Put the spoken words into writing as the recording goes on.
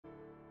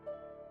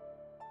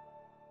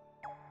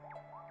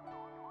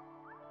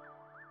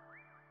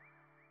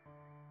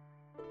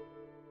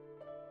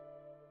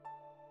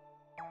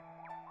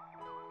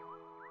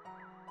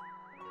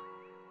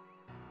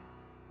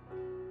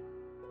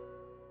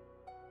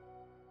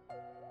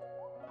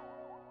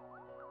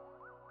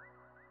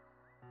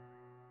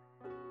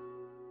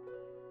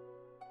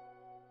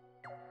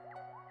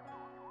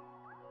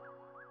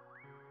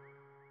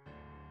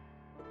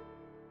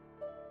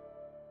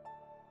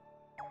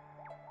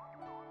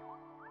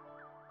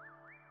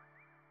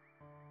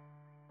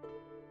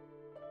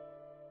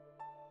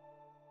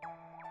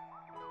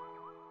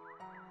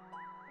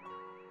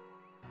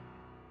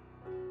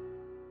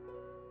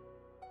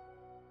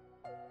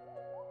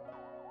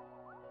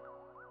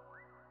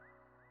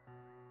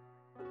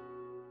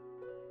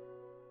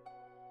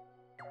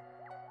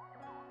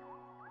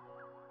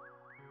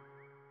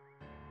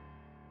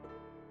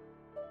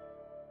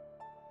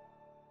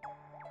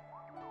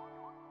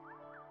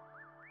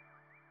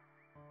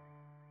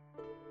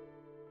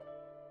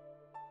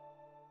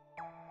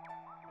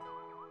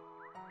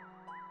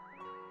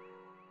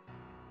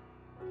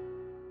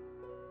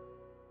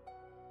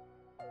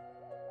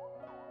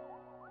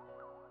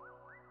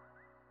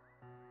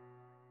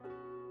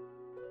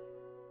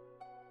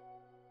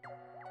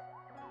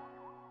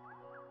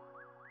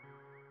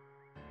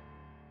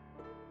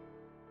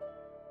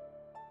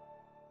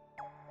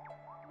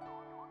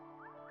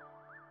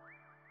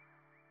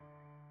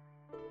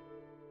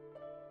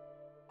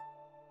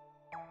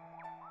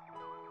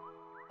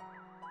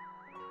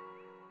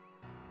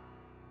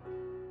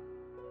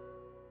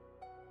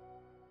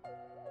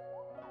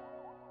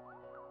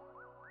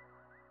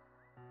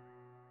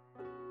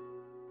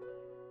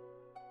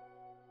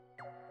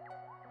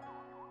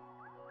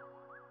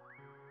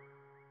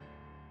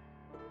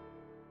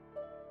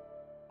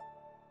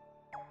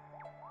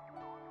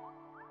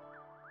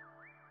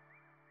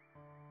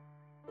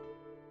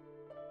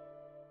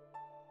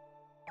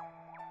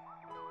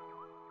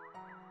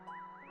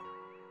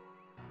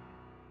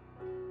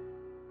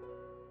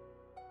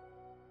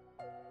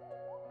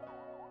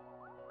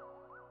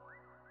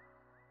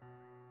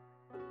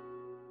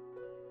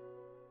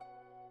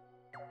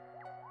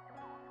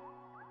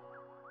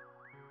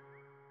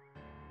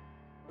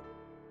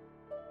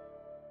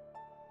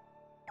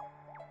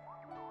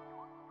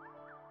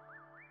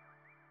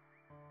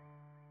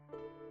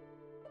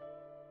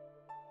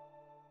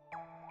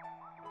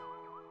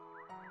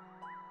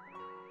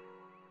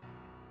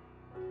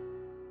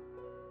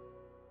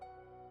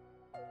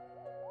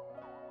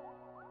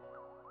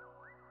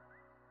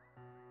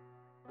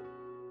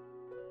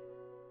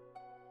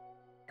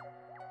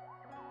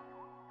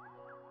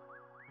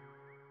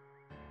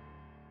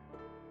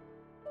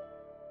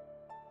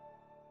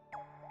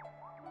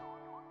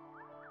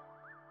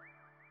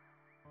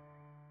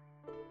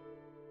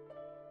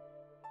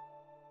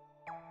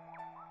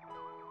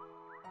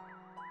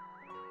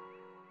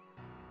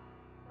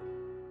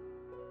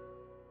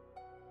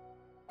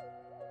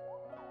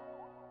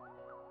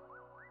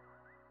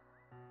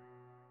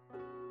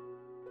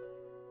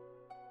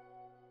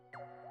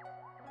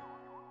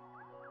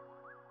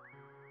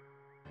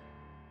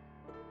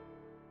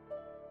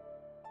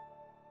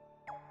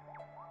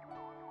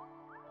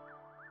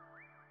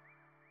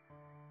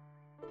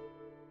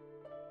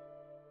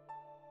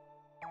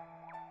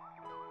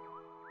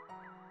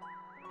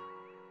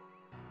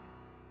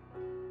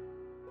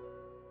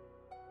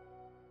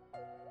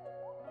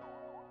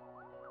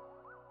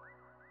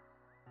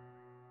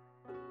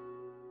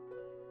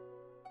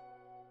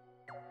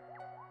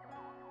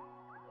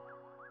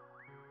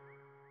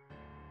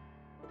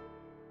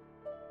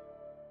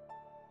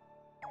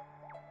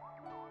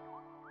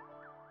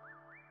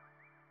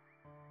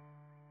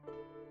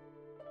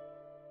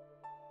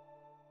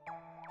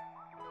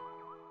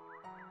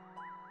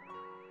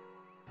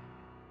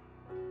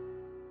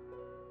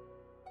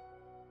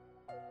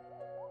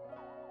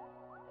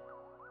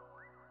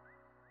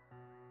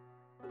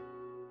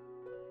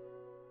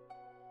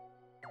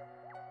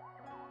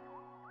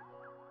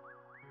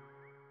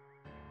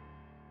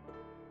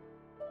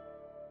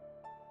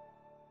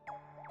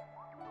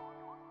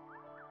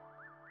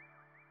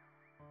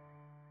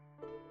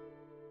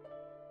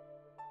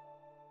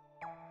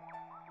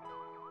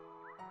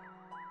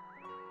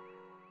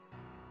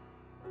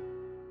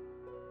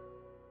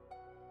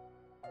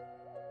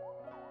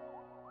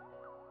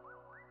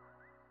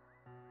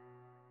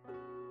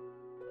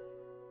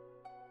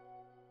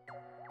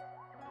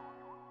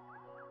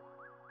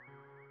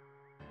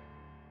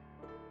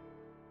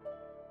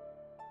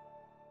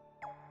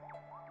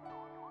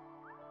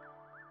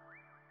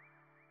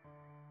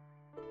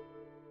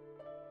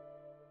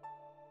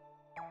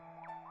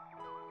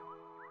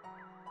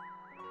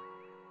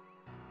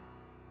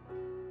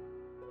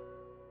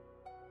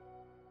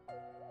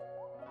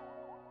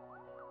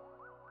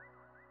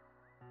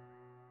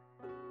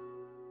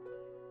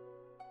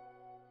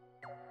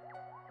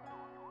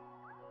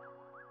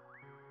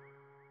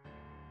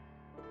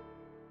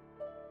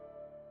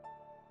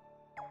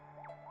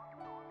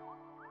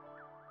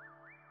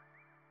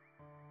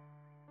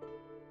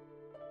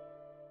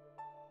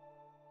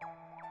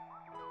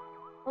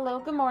Hello,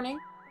 good morning,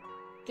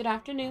 good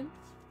afternoon.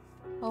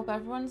 Hope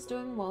everyone's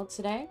doing well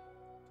today.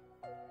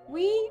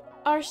 We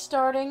are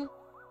starting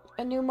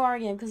a new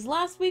Mario game because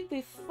last week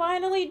we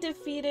finally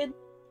defeated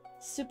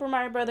Super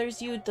Mario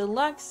Bros. U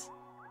Deluxe,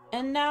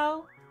 and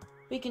now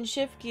we can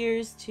shift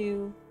gears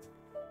to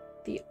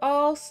the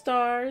All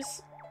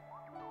Stars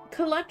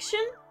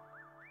collection.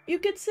 You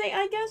could say,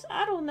 I guess.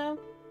 I don't know.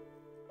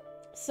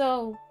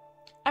 So,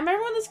 I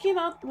remember when this came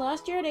out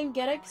last year, I didn't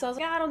get it because I was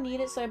like, I don't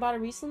need it, so I bought it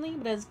recently.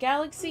 But it's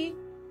Galaxy,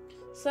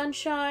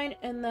 Sunshine,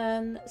 and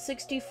then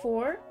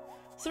 64.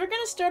 So we're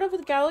gonna start off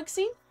with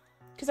Galaxy,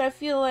 because I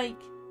feel like,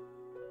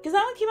 because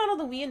that one came out on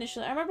the Wii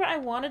initially. I remember I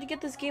wanted to get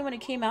this game when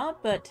it came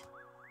out, but,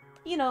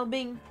 you know,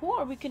 being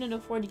poor, we couldn't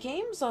afford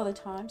games all the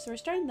time, so we're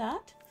starting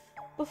that.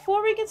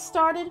 Before we get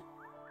started,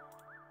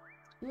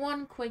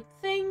 one quick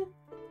thing.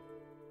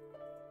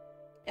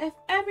 If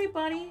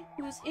everybody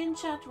who's in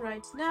chat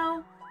right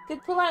now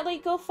could politely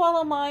go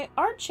follow my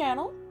art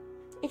channel.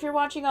 If you're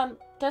watching on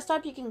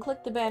desktop, you can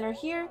click the banner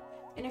here.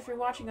 And if you're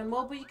watching on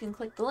mobile, you can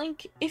click the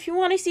link. If you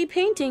want to see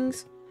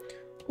paintings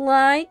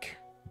like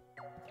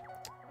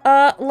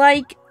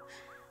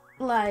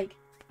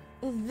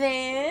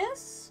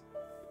this,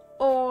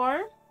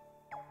 or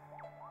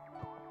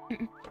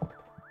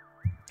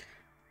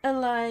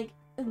like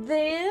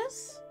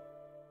this,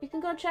 you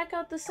can go check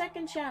out the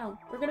second channel.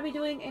 We're going to be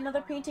doing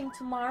another painting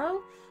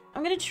tomorrow.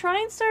 I'm going to try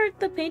and start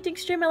the painting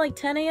stream at like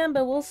 10 a.m.,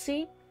 but we'll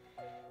see.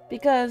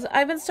 Because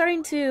I've been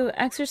starting to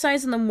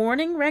exercise in the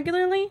morning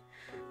regularly.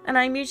 And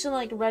I'm usually,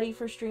 like, ready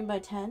for stream by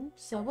 10.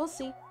 So, we'll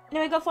see.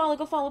 Anyway, go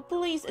follow,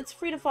 please. It's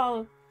free to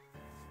follow.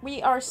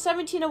 We are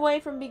 17 away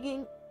from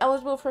being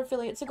eligible for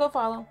affiliate, so go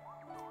follow.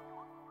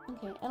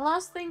 Okay, and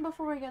last thing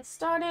before we get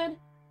started.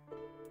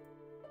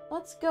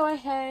 Let's go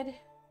ahead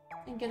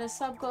and get a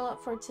sub goal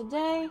up for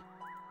today.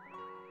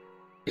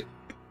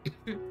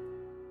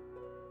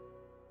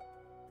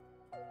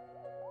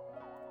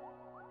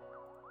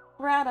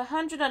 We're at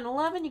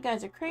 111. You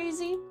guys are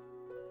crazy.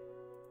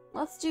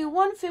 Let's do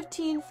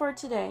 115 for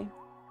today.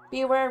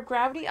 Be aware of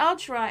gravity. I'll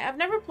try. I've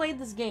never played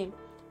this game.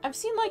 I've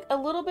seen like a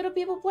little bit of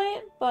people play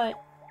it, but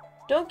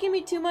don't give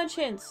me too much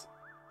hints.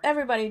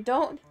 Everybody,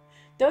 don't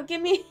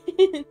give me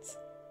hints.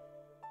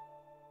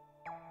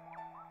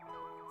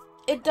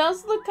 It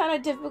does look kind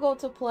of difficult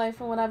to play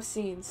from what I've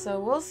seen, so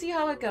we'll see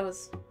how it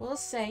goes. We'll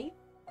see.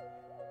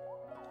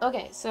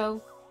 Okay,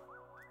 so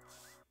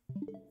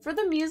for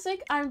the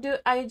music,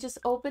 I just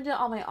opened it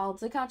on my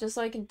alt account just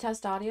so I can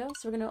test audio.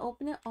 So we're gonna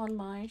open it on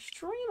my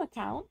stream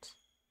account.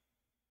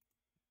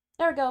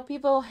 There we go,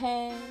 people.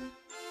 Hey.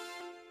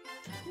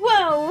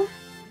 Whoa!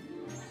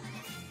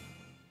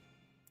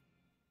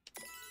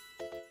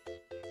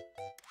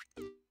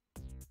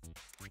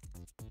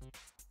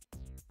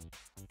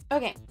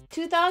 Okay,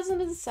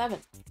 2007.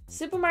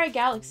 Super Mario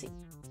Galaxy.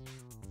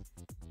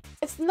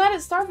 It's the night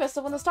at Star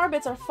Festival when the star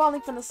bits are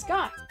falling from the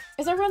sky.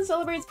 As everyone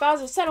celebrates,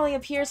 Bowser suddenly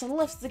appears and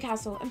lifts the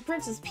castle and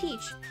Princess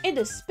Peach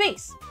into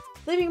space,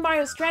 leaving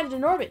Mario stranded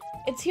in orbit.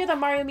 It's here that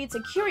Mario meets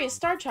a curious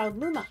star child,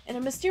 Luma, and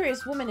a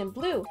mysterious woman in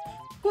blue.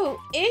 Who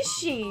is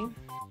she?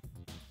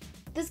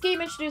 This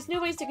game introduced new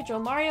ways to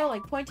control Mario,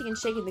 like pointing and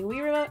shaking the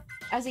Wii Remote,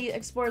 as he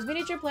explores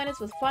miniature planets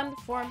with fun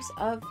forms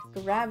of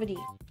gravity.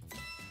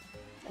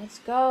 Let's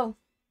go.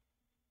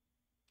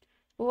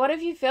 But what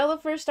if you fail the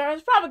first star?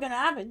 It's probably gonna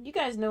happen. You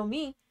guys know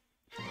me.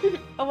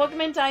 Oh, welcome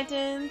in,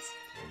 Titans.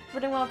 We're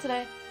doing well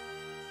today.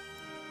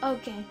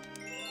 Okay.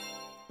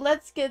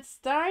 Let's get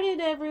started,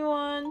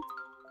 everyone.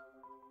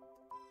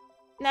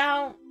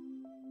 Now,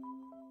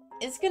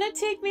 it's gonna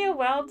take me a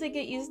while to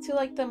get used to,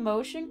 like, the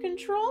motion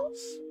controls.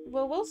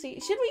 Well, we'll see.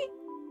 Should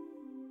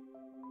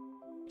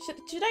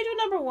I do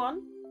number 1?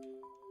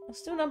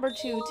 Let's do number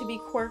 2 to be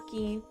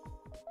quirky.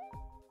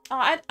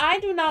 Oh, I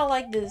do not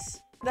like this.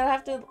 That I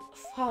have to...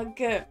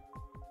 Fuck.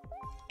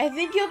 I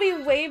think you'll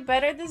be way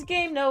better at this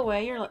game. No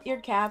way.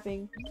 You're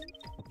capping.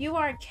 You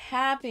are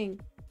capping.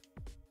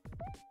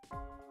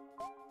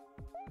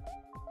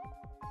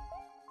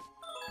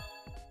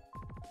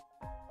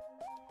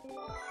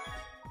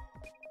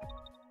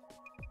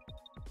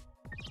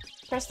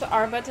 Press the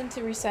R button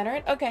to recenter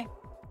it. Okay.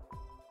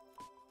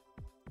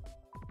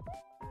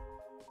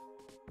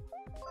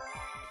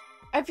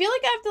 I feel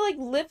like I have to like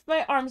lift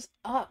my arms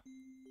up.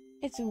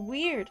 It's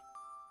weird.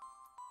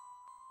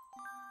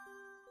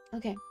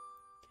 Okay.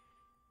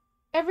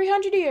 Every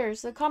 100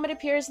 years, the comet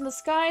appears in the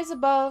skies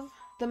above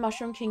the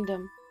Mushroom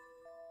Kingdom.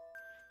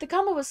 The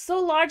comet was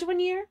so large one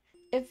year,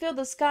 it filled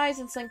the skies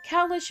and sent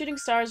countless shooting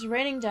stars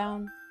raining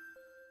down.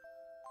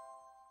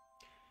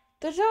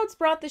 The Toads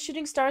brought the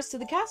shooting stars to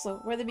the castle,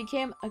 where they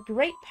became a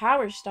great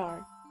power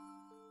star.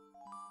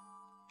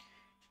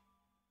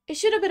 It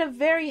should have been a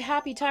very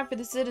happy time for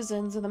the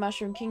citizens of the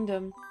Mushroom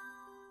Kingdom.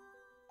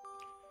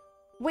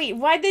 Wait,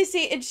 why'd they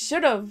say it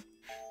should have?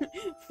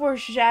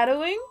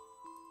 Foreshadowing?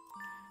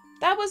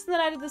 That was the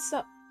night of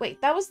the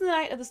that was the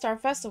night of the Star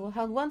Festival,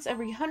 held once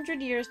every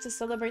 100 years to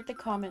celebrate the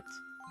comet.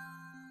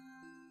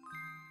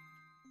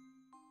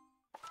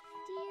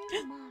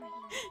 Dear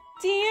Mario.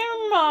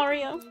 Dear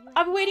Mario,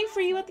 I'll be waiting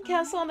for you at the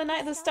castle on the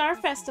night of the Star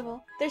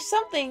Festival. There's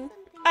something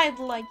I'd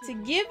like to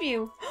give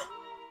you.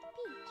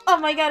 Oh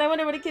my god, I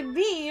wonder what it could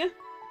be.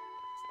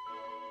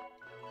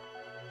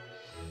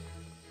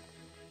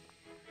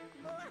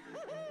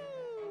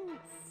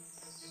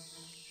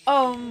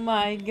 Oh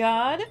my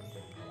god.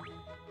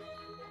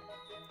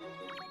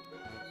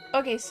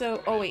 Okay,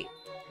 so, oh wait.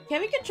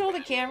 Can we control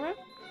the camera?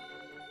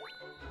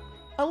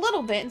 A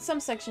little bit. In some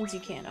sections you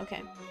can,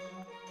 okay.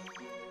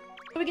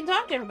 But we can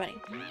talk to everybody.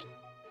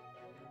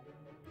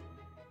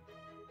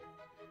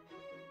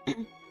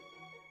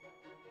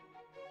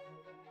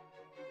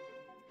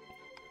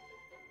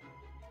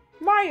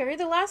 Mario, you're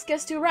the last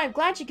guest to arrive.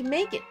 Glad you can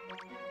make it.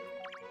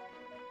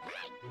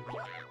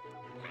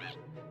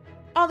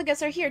 All the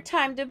guests are here.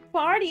 Time to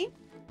party.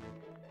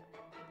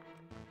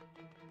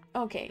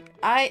 Okay,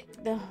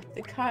 the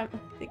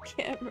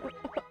camera.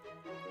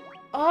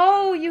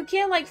 Oh, you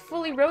can't like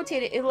fully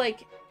rotate it.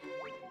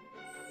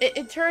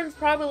 It turns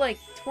probably like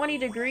 20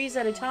 degrees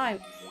at a time.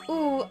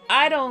 Ooh,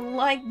 I don't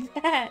like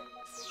that.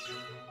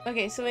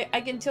 Okay, so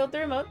I can tilt the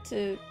remote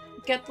to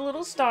get the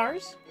little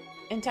stars.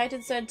 And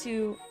Titan said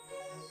to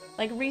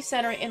like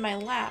recenter it in my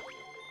lap.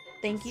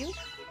 Thank you.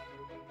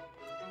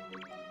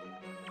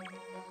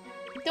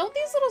 Don't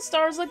these little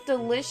stars look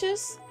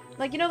delicious?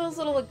 Like, you know those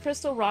little like,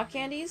 crystal rock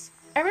candies?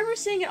 I remember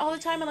seeing it all the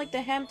time in like the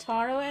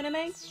Hamtaro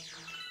anime.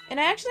 And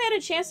I actually had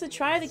a chance to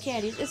try the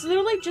candies. It's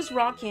literally just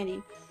rock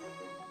candy.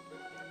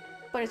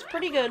 But it's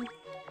pretty good.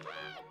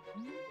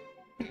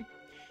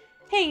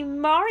 Hey,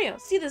 Mario,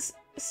 see this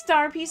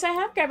star piece I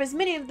have? Grab as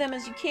many of them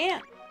as you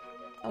can.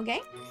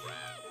 Okay?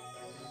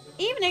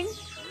 Evening.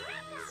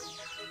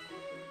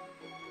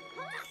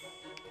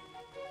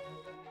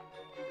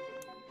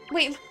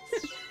 Wait,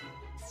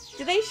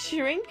 do they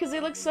shrink? Because they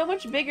look so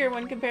much bigger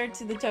when compared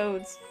to the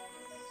toads.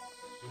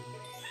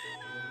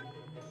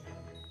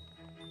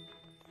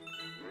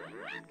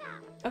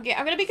 Okay,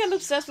 I'm gonna become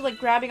obsessed with like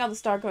grabbing all the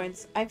star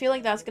coins. I feel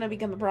like that's gonna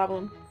become a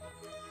problem.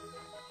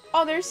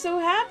 Oh, they're so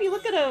happy.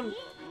 Look at them.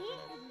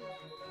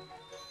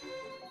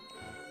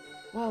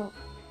 Whoa.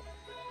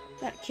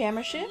 That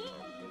camera shift?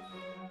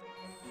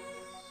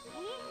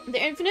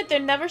 They're infinite, they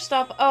never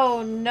stop.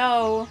 Oh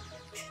no.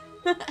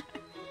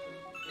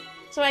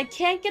 So I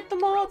can't get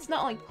them all? It's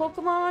not like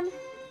Pokemon?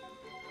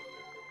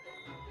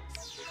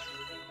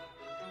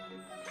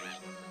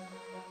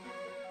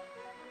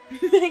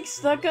 Like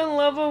stuck on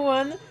level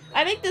 1?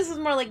 I think this is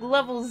more like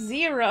level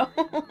 0.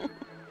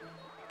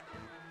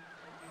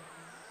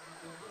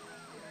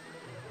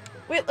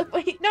 Wait, look,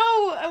 wait,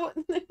 no!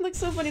 They look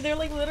so funny, they're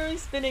like literally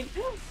spinning.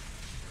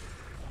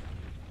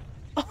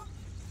 Oh.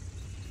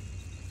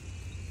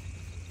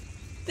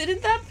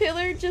 Didn't that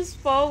pillar just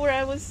fall where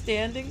I was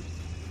standing?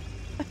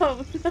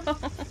 Oh no.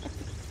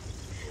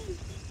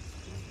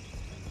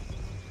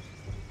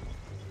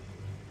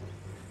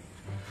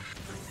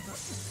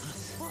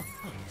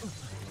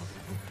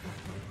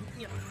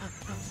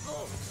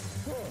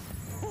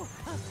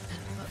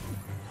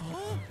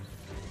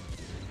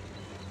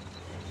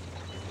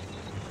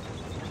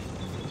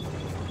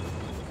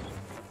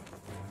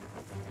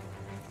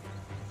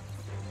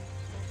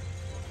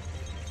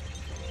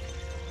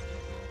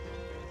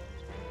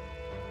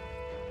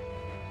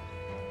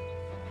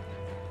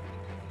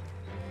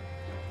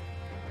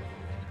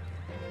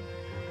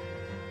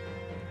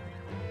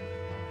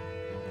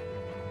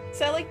 Is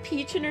that like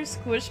Peach and her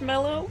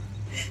Squishmallow?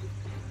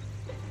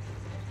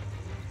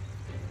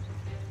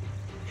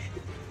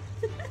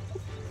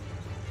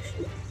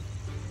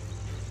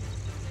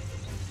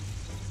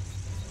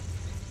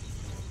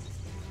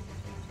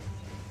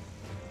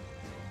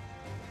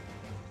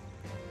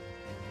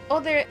 Oh,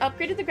 they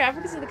upgraded the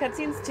graphics of the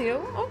cutscenes too?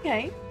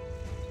 Okay.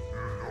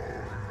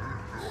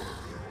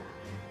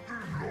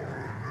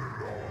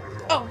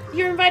 Oh,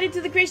 you're invited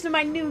to the creation of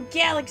my new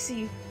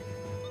galaxy.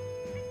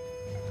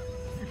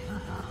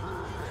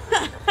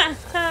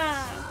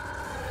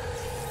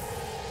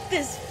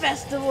 This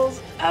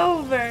festival's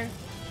over.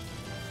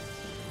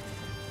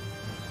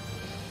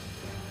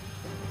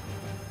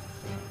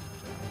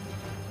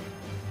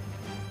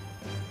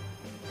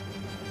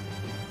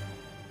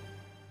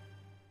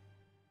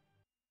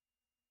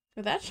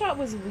 Well, that shot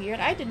was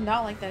weird. I did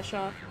not like that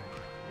shot.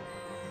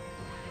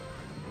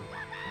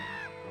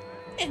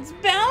 It's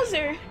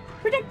Bowser!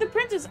 Protect the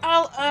princess.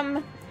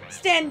 I'll,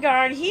 stand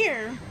guard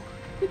here.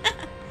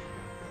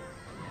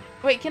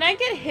 Wait, can I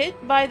get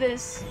hit by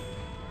this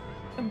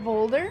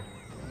boulder?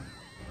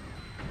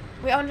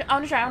 Wait, I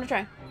wanna try. Oh,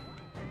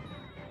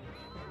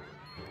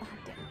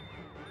 damn.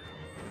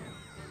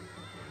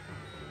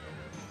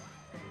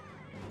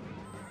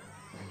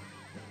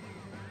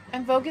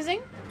 I'm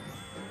focusing?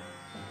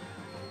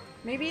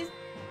 Maybe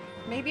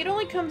it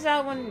only comes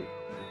out when,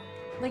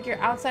 like, you're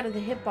outside of the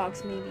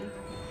hitbox, maybe.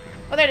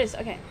 Oh, there it is.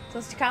 Okay, so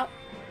let's count.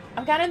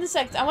 I'm counting the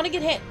seconds. I want to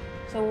get hit.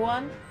 So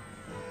 1,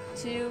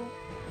 2,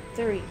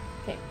 3.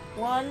 Okay,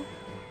 1,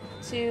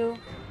 2,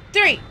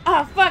 3.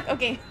 Ah, oh, fuck.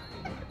 Okay.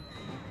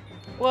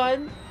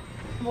 1,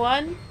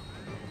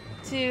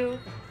 2,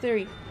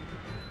 3.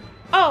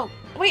 Oh,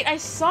 wait, I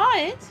saw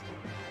it.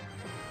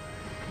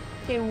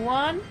 Okay,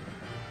 1,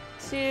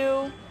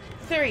 2,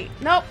 3.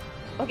 Nope.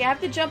 Okay, I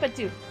have to jump at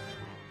 2.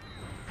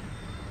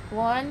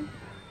 1,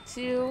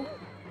 2.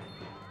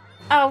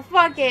 Oh,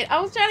 fuck it.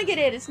 I was trying to get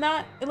it. It's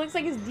not. It looks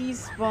like it's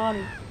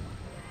despawning.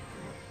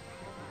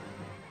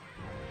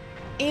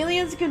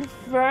 Aliens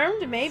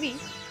confirmed? Maybe.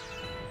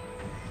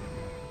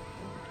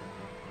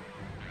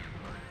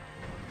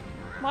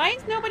 Why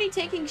is nobody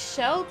taking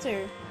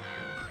shelter?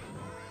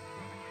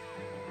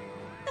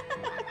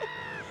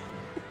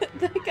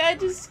 That guy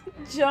just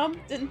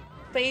jumped and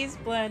face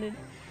planted.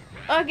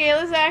 Okay,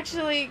 let's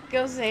actually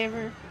go save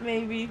her.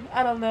 Maybe.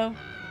 I don't know.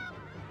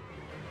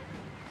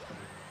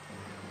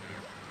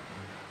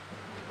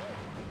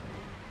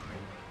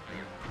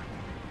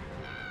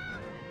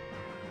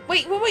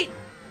 Wait, wait, wait!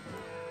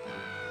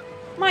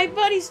 My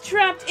buddy's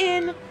trapped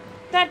in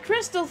that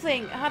crystal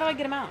thing. How do I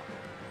get him out?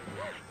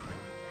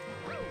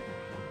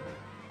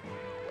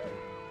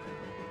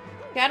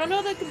 Okay, I don't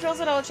know the controls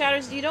at all,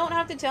 chatters. You don't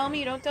have to tell me.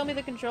 You don't tell me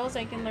the controls.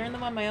 I can learn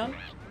them on my own.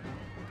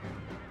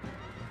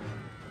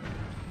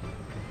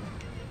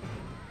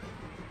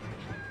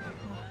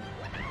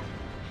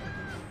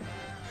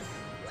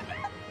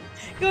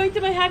 Going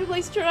to my happy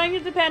place,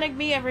 trying to panic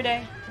me every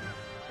day.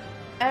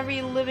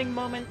 Every living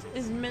moment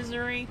is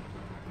misery.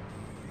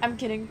 I'm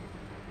kidding.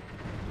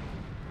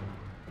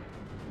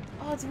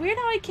 Oh, it's weird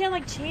how I can't,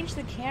 like, change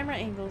the camera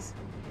angles.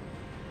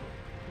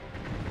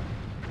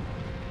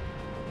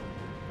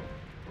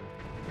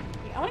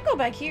 I want to go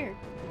back here.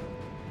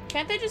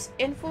 Can't they just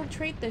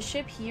infiltrate the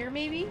ship here,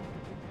 maybe?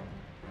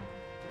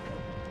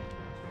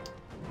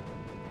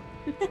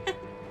 I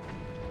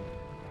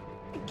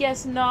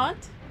guess not.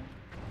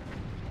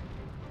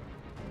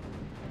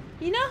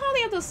 You know how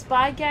they have those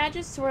spy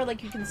gadgets to where,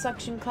 like, you can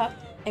suction cup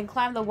and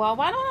climb the wall?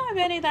 Why don't I have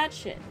any of that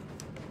shit?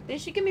 They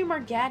should give me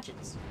more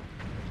gadgets.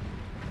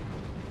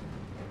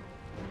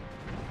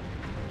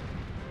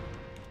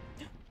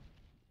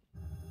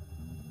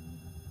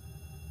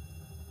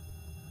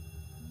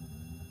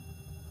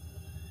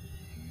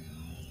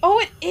 Oh,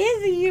 it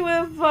is a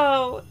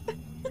UFO!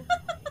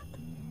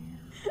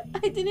 I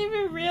didn't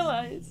even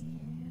realize.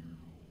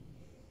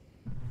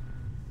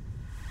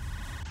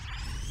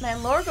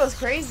 Man, lore goes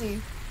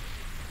crazy.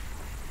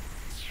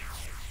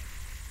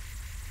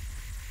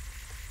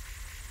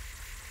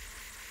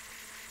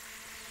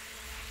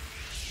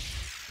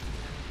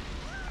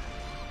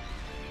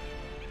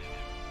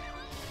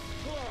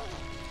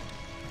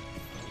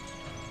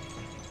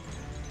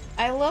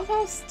 I love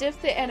how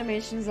stiff the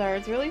animations are.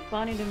 It's really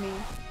funny to me.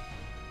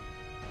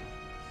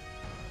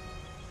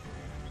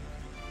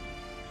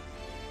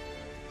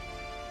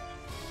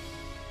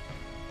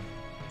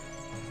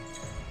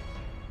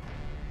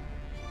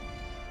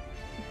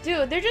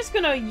 Dude, they're just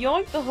gonna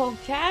yoink the whole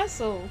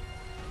castle.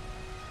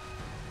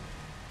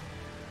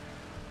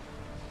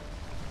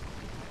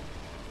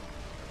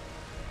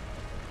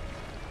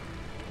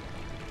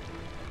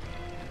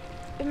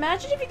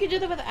 Imagine if you could do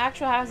that with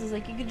actual houses.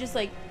 Like, you could just,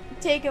 like,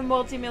 take a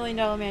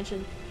multi-million-dollar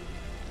mansion.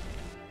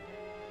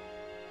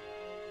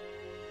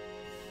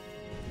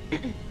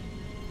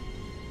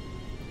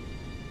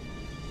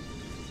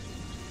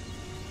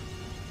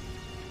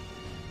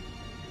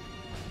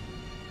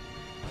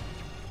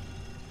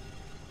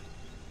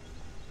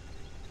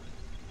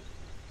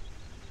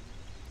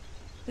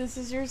 This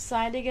is your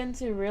side again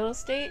to real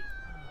estate?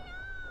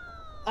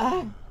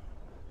 I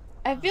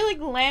feel like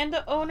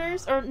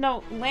landowners, or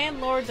no,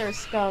 landlords are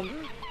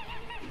scum.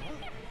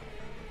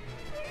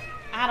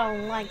 I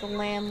don't like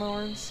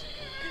landlords.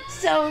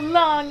 So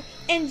long,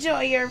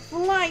 enjoy your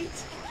flight!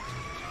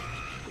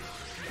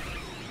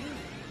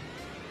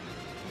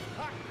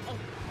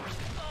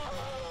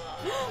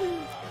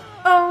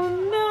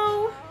 Oh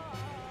no!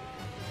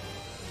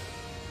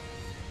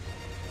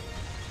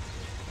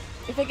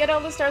 If I get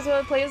all the stars while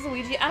I play as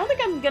Luigi, I don't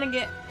think I'm gonna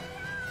get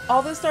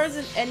all the stars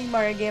in any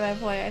Mario game I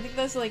play. I think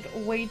that's like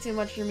way too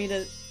much for me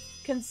to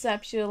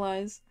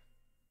conceptualize.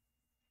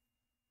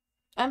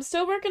 I'm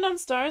still working on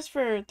stars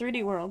for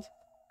 3D World.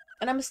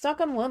 And I'm stuck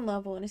on 1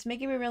 level and it's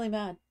making me really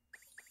mad.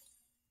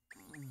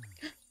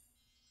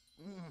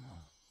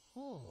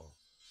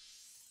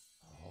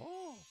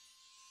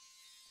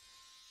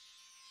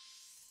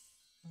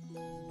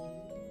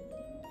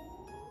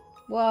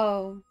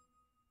 Whoa.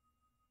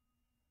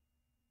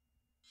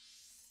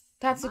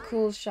 That's a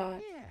cool shot.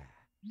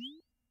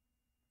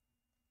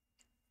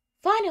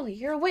 Finally,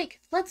 you're awake.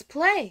 Let's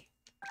play.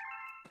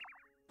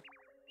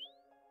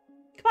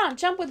 Come on,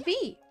 jump with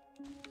B.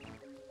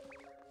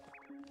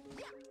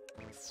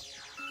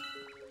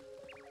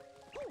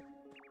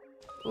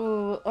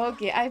 Ooh,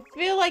 okay. I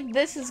feel like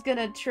this is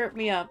gonna trip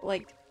me up.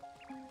 Like,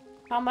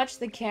 how much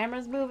the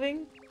camera's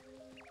moving.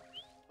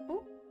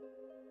 Ooh.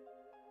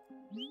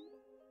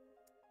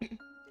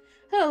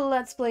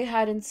 Let's play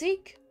hide and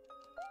seek.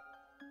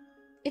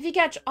 If you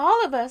catch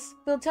all of us,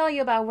 we'll tell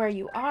you about where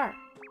you are.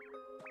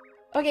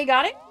 Okay,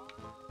 got it?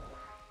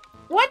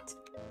 What?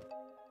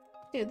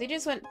 Dude, they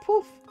just went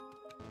poof.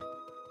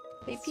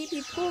 They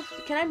pee-pee poof.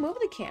 Can I move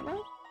the camera?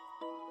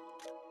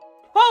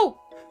 Oh!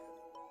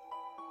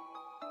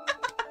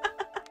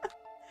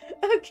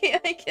 Okay,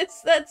 I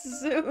guess that's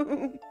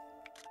zoom.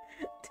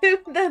 Dude,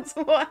 that's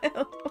wild.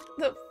 What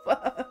the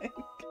fuck?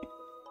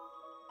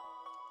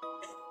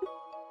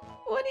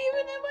 What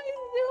even am I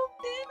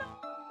zoomed in on?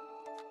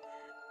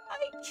 I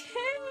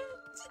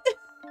can't.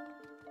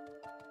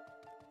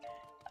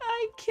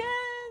 I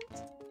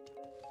can't.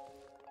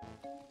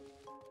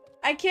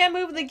 I can't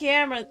move the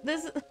camera.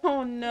 This is...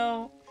 Oh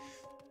no.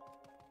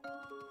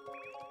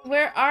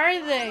 Where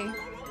are they?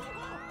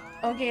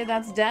 Okay,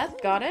 that's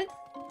death. Got it.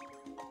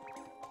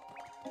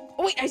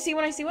 Oh wait, I see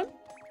one. I see one.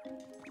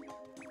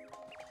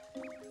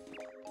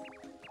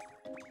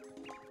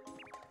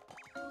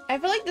 I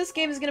feel like this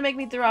game is gonna make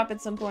me throw up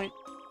at some point.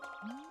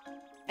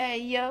 Hey,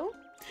 yo.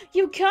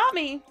 You caught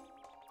me!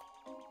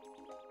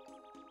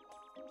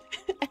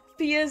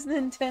 FPS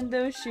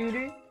Nintendo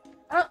shooter.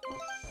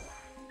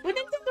 Would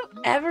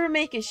Nintendo ever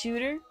make a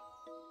shooter?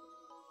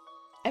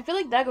 I feel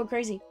like that'd go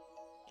crazy.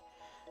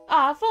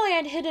 Ah, if only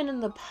I'd hidden in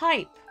the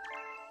pipe.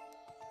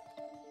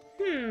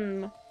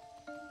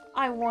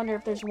 I wonder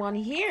if there's one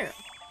here.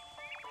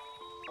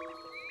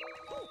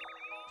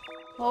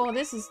 Oh,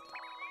 this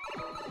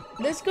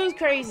goes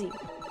crazy.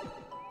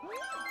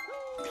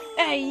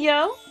 Hey,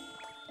 yo!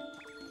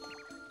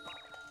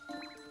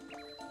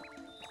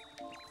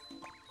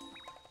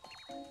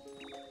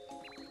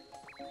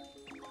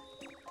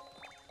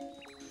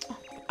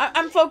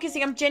 I'm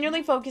focusing. I'm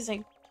genuinely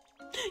focusing.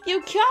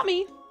 You caught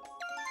me!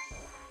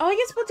 Oh, I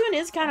guess Splatoon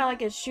is kind of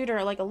like a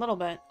shooter, like a little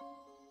bit.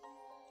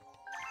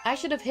 I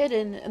should have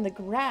hidden in the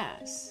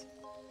grass.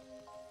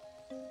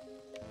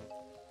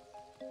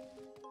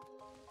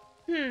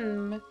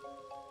 No!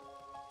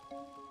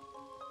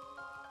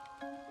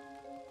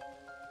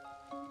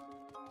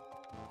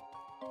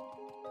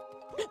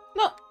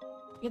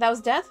 Yeah, that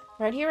was death.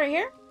 Right here, right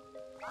here.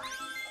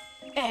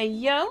 Hey,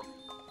 yo!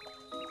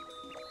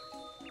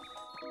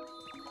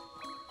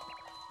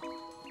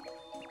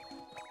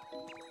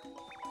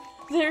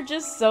 They're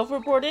just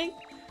self-reporting?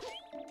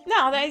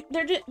 No,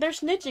 they're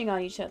snitching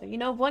on each other. You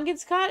know, if one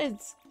gets caught,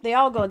 they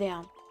all go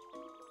down.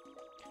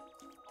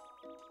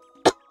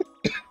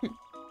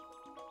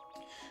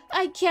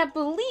 I can't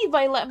believe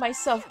I let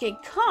myself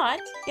get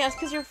caught. Yes,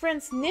 because your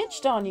friend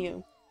snitched on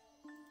you.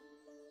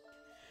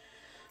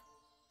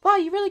 Wow,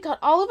 you really caught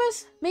all of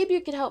us? Maybe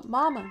you could help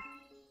Mama.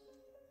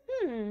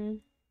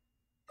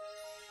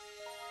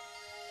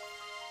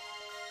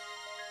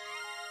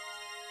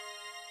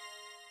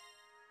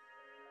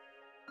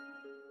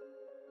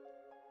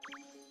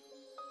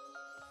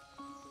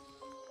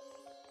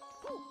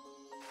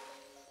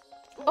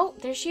 Oh,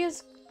 there she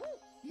is.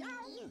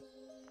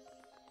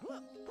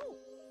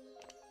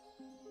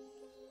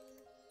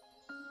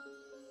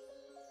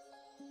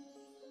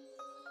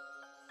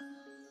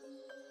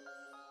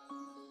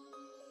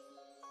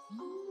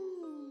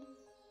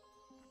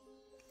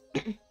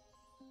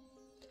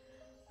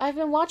 I've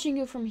been watching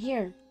you from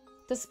here.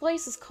 This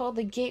place is called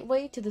the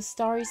Gateway to the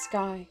Starry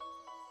Sky.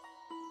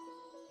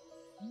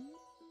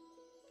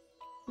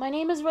 My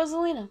name is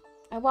Rosalina.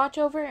 I watch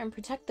over and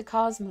protect the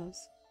cosmos.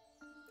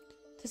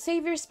 To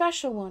save your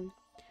special one,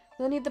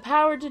 you'll need the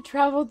power to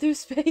travel through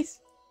space.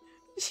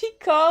 She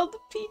called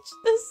Peach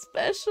the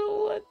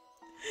special one.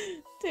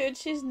 Dude,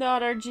 she's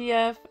not our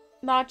GF.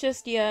 Not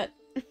just yet.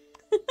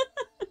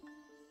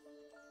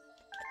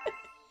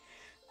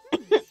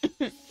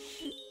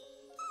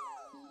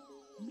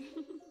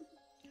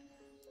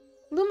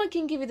 Luma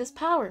can give you this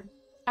power.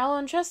 I'll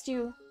entrust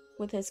you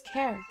with his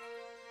care.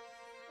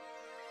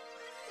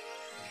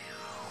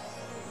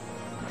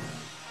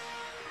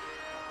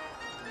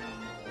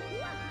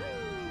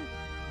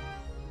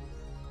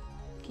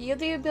 You have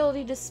the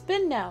ability to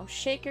spin now.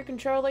 Shake your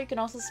controller, you can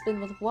also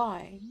spin with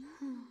Y.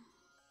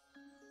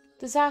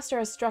 Disaster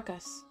has struck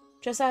us,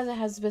 just as it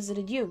has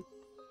visited you.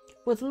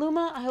 With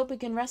Luma, I hope we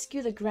can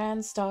rescue the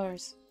grand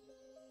stars.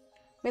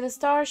 May the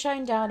stars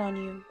shine down on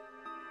you.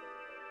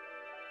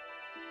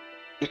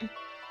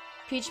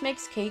 Peach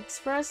makes cakes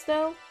for us,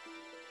 though.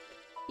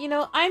 You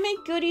know, I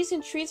make goodies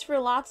and treats for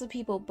lots of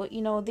people, but,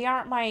 you know, they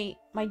aren't my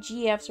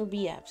GFs or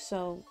BFs,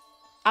 so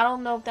I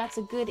don't know if that's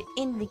a good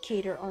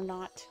indicator or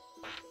not.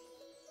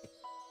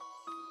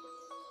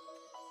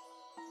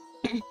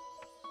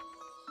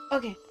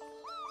 Okay.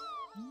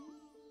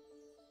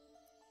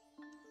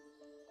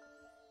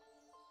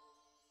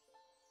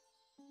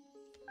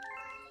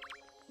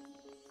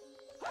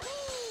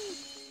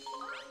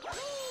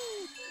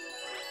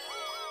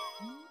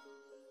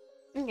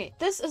 Okay,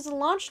 this is a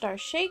launch star.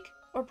 Shake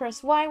or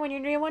press Y when you're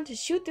near one to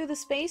shoot through the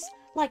space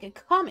like a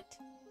comet.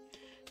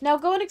 Now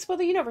go and explore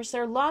the universe.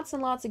 There are lots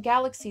and lots of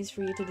galaxies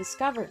for you to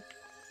discover.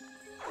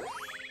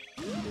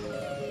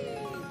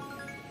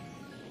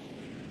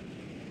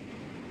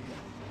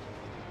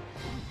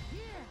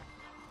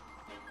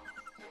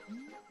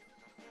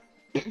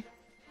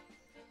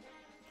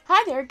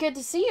 Hi there, good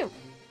to see you.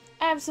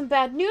 I have some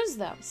bad news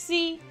though.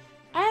 See,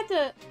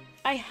 I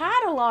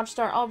had a launch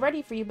star all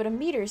ready for you, but a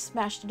meteor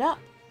smashed it up.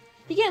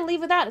 You can't leave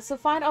without it, so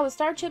find all the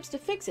star chips to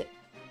fix it.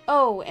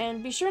 Oh,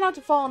 and be sure not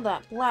to fall in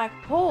that black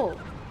hole.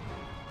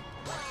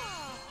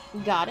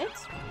 Got it?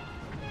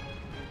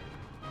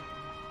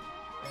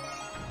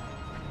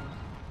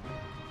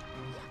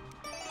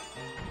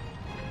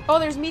 Oh,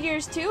 there's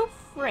meteors too?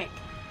 Frick.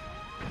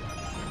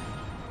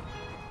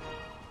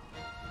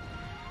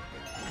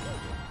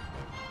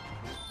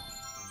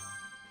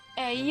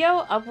 Hey, yo,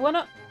 up one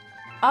up.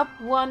 Up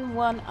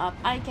one up.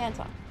 I can't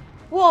talk.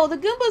 Whoa, the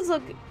Goombas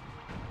look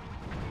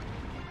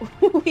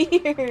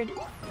weird.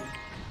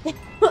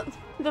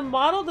 The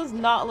model does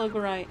not look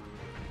right.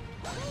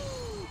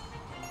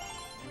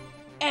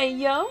 Hey,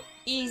 yo,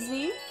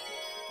 easy.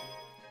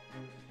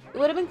 It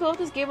would have been cool if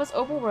this game was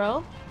open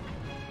world.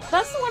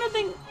 That's one of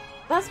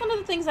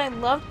the things I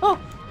loved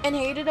and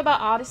hated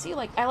about Odyssey.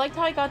 Like, I liked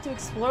how I got to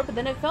explore, but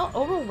then it felt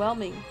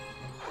overwhelming.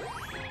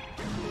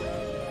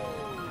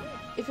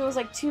 If it was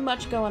like too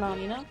much going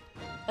on, you know?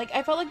 Like,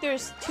 I felt like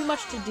there's too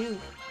much to do.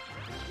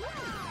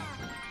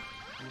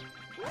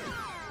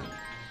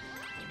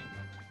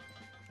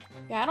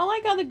 Yeah, I don't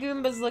like how the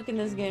Goombas look in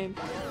this game.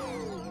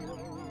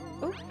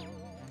 Ooh.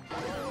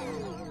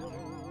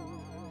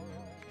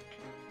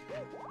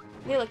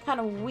 They look kind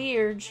of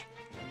weird.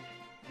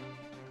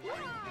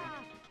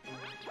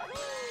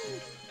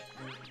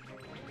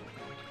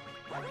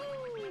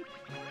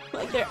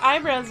 Like, their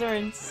eyebrows are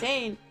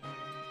insane.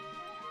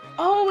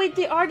 Oh, wait,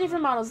 they are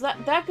different models.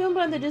 That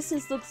Goomba in the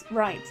distance looks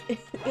right.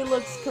 It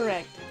looks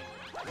correct.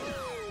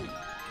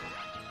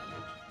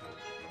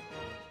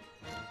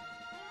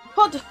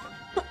 Hold on.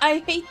 I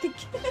hate the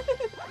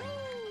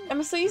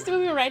I'm so used to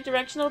moving right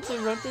directional to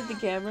rotate the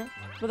camera,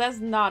 but that's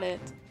not it.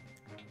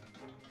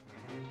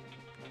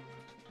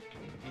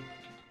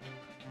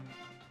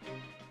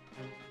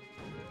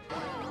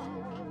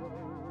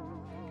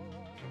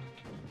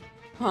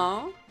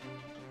 Huh?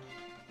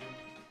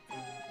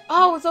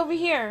 Oh, it's over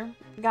here.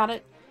 Got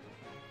it.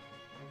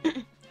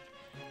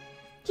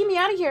 Get me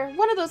out of here.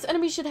 One of those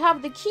enemies should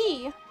have the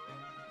key.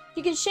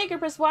 You can shake or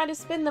press Y to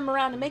spin them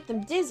around and make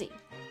them dizzy.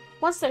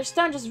 Once they're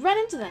stunned, just run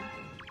into them.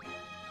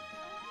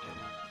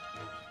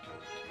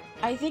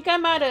 I think I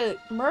might have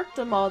murked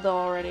them all though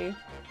already.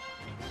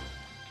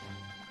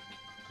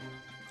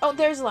 Oh,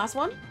 there's the last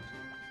one.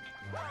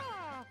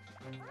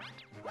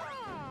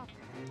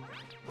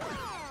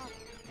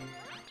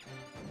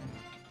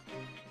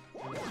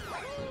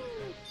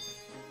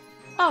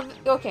 Oh,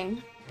 okay.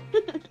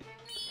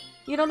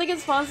 You don't think it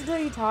spawns until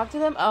you talk to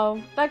them?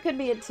 Oh, that could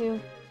be it too.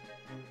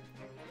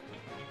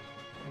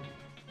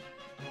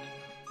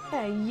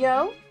 Hey,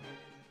 yo.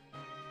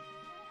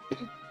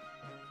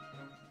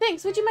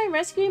 Thanks, would you mind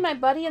rescuing my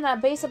buddy in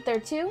that base up there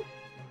too?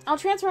 I'll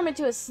transform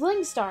into a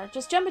sling star.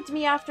 Just jump into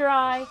me after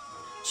I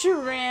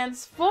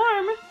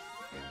transform.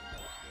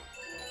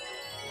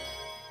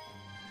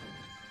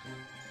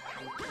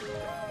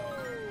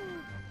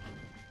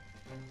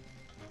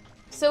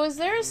 So is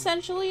there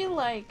essentially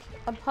like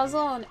a puzzle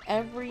on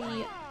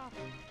every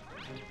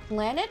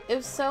planet?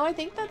 If so, I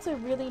think that's a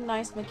really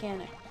nice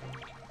mechanic.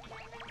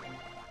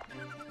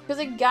 Because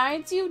it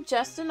guides you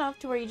just enough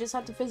to where you just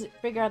have to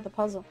figure out the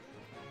puzzle.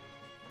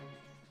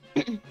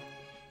 If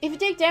you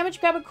take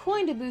damage, grab a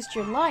coin to boost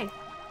your life.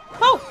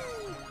 Oh!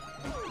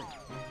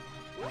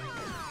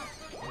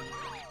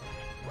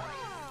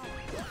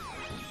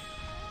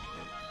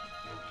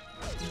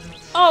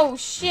 Oh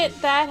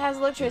shit, that has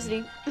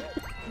electricity.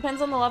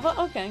 Depends on the level?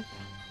 Okay.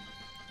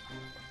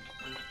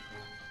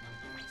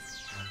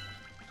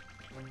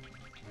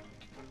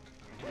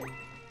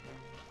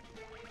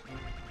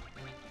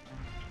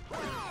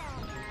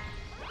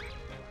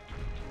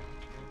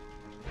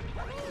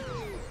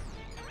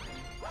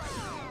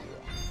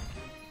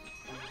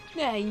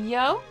 Yeah,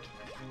 yo.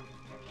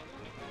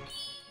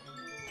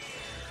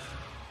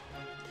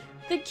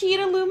 The key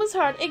to Luma's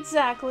heart,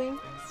 exactly.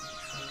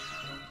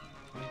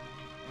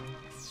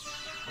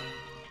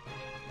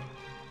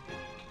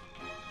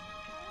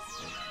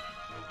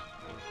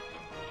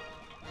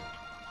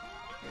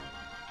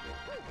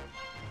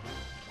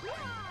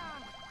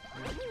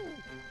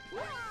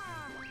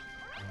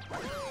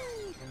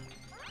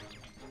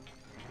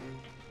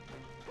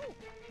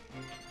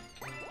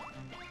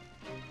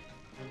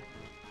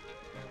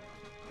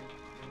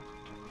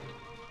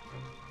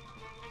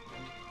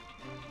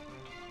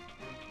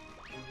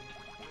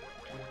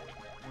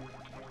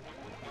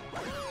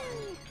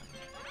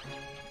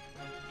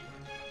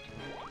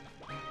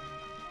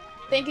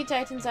 Thank you,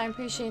 Titans. I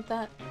appreciate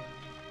that.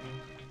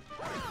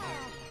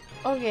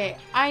 Okay,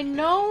 I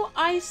know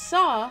I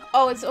saw...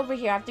 Oh, it's over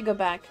here. I have to go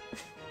back.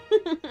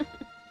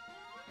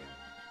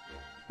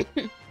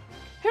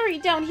 Hurry,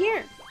 down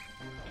here!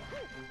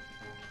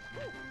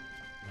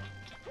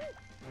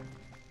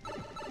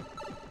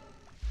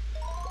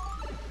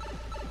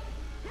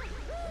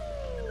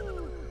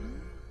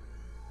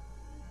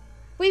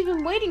 We've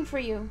been waiting for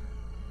you.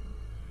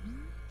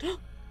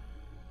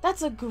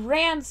 That's a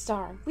grand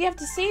star. We have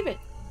to save it.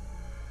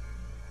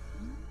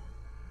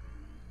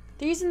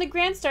 They're using the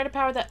Grand Star to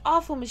power that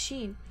awful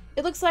machine.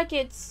 It looks like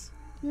it's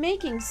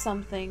making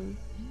something.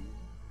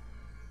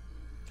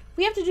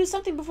 We have to do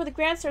something before the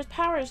Grand Star's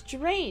power is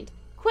drained.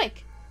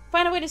 Quick!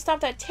 Find a way to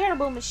stop that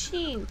terrible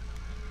machine.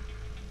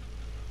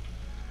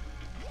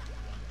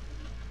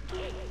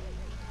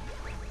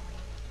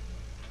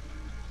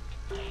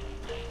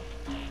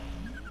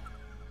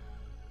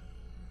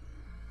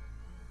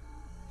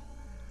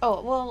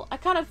 Oh, well, I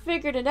kind of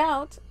figured it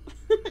out.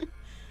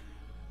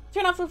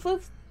 Turn off the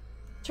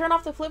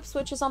flip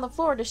switches on the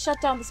floor to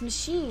shut down this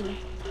machine.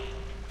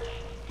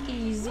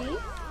 Easy.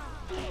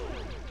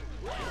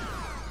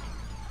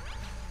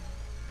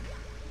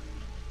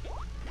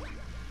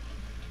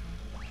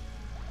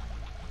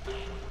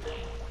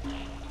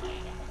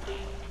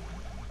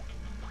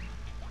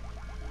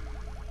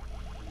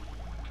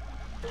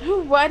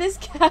 Why does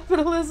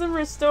capitalism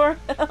restore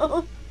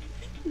health?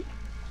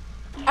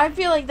 I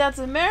feel like that's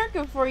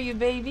America for you,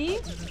 baby.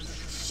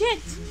 Shit.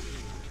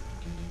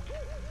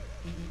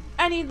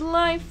 I need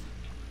life.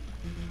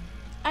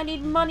 I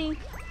need money.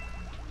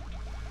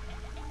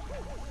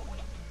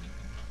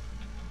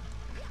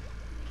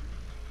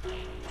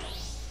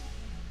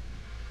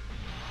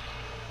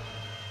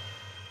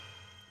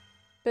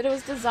 But it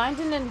was designed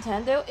in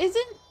Nintendo.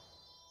 Isn't...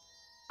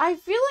 I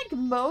feel like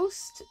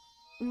most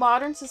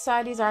modern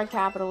societies are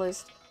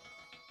capitalist.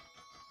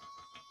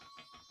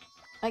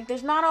 Like,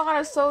 there's not a lot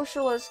of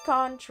socialist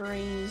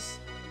countries.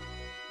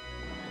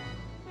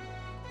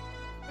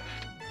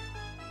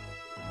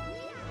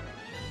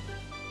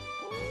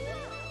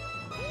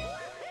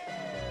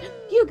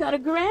 You got a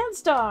Grand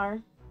Star!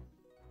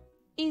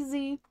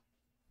 Easy.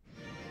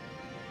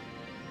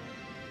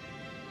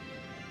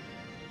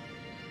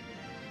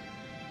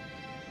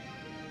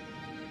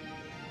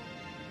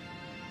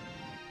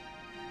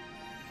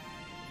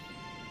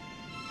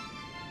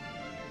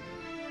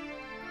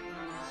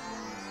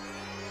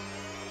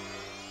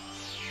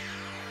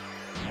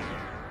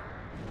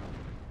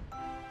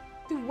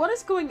 Dude, what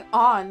is going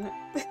on?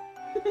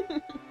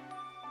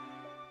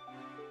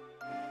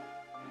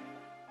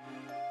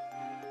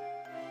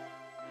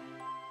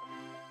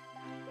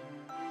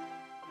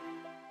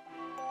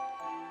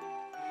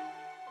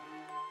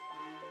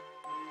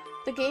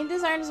 The game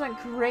designers went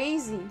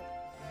crazy.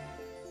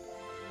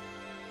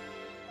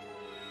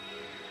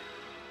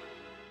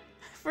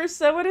 For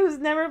someone who's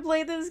never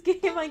played this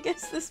game, I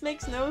guess this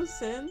makes no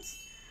sense.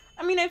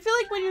 I mean, I feel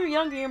like when you're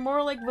younger, you're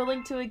more, like,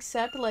 willing to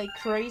accept, like,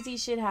 crazy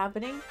shit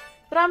happening.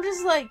 But I'm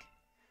just like,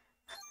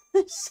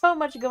 there's so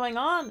much going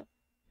on.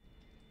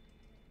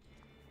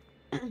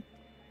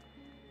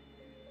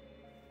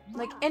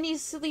 Like, any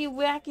silly,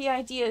 wacky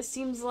idea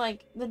seems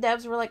like the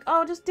devs were like,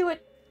 oh, just do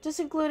it. Just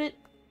include it.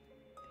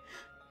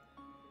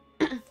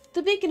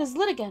 The beacon is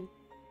lit again.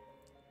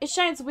 It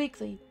shines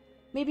weakly.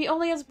 Maybe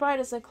only as bright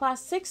as a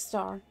Class 6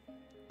 star.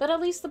 But at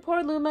least the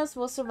poor Lumas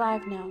will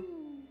survive now.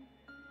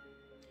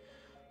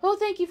 Oh,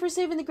 thank you for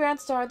saving the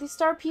Grand Star. These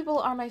star people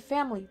are my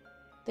family.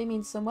 They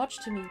mean so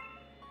much to me.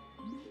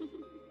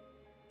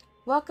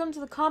 Welcome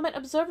to the Comet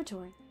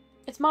Observatory.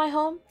 It's my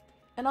home,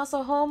 and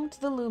also home to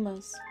the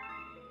Lumas.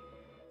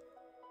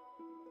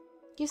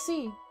 You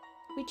see,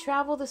 we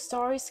travel the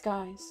starry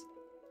skies.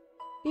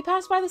 We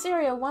pass by this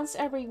area once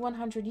every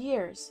 100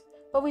 years,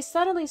 but we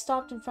suddenly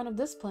stopped in front of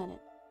this planet.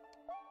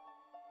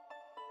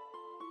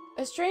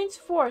 A strange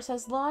force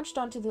has launched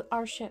onto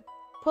our ship,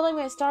 pulling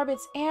away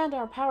starbits and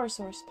our power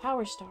source,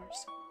 power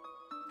stars.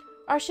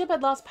 Our ship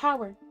had lost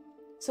power,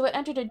 so it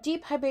entered a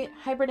deep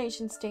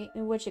hibernation state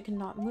in which it could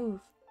not move.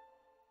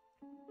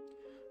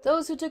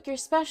 Those who took your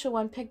special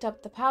one picked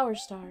up the power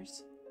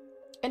stars,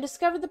 and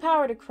discovered the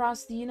power to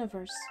cross the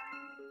universe.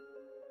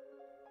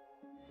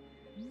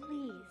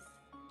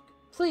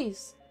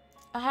 Please,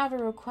 I have a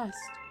request.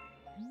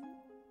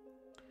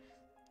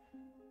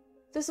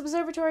 This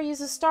observatory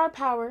uses star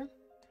power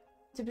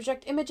to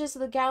project images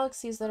of the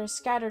galaxies that are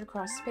scattered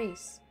across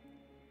space.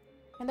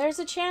 And there's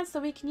a chance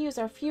that we can use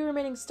our few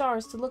remaining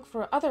stars to look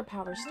for other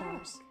power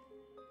stars.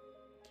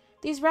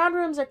 These round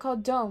rooms are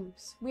called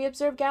domes. We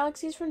observe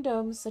galaxies from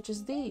domes such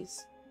as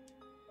these.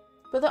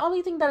 But the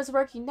only thing that is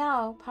working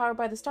now, powered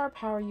by the star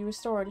power you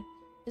restored,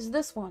 is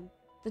this one,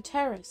 the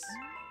terrace.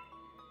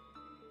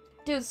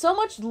 Dude, so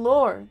much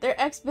lore. They're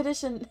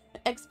exposition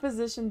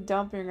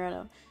dumping right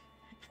now.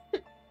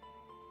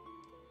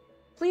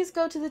 Please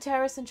go to the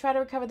terrace and try to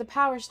recover the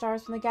power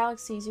stars from the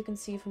galaxies you can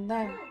see from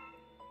there.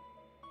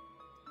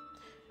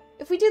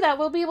 If we do that,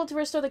 we'll be able to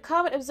restore the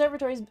Comet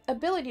Observatory's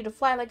ability to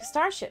fly like a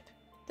starship.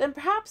 Then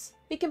perhaps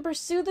we can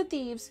pursue the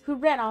thieves who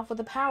ran off with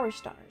the power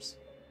stars.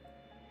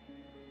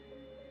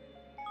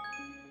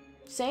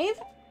 Save?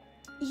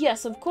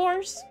 Yes, of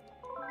course.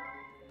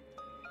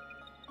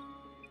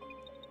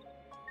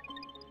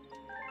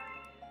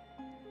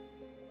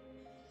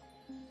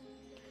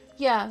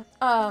 Yeah,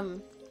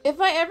 if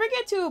I ever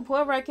get to a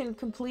point where I can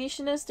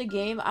completionist a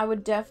game, I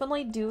would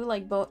definitely do,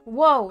 like,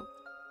 Whoa!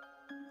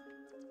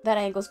 That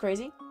angle's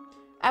crazy.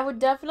 I would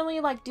definitely,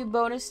 like, do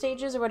bonus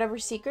stages or whatever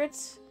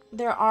secrets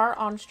there are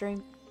on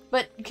stream.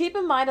 But keep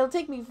in mind, it'll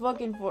take me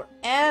fucking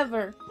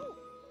forever.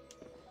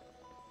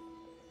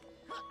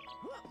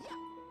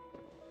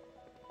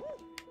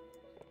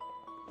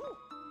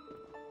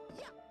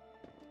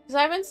 Because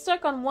I've been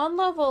stuck on one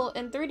level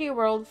in 3D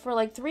World for,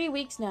 like, 3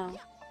 weeks now.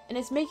 And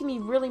it's making me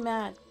really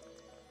mad.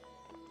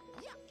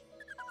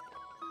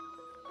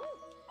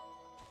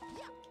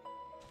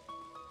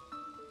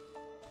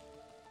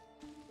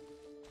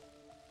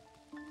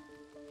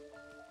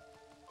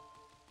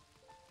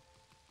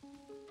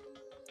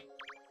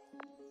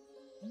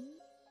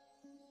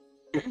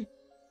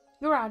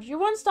 Garage, your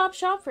one-stop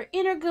shop for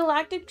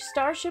intergalactic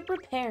starship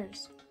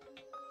repairs.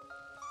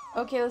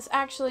 Okay, let's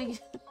actually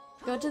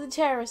go to the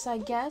terrace, I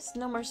guess.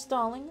 No more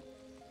stalling.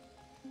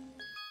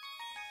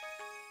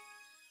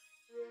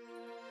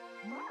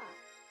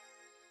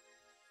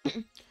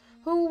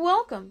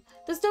 Welcome.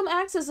 This dome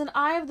acts as an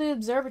eye of the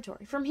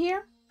observatory. From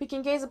here, we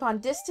can gaze upon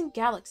distant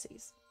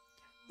galaxies.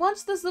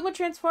 Once this Luma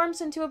transforms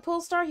into a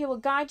pole star, he will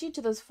guide you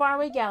to those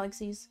faraway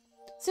galaxies.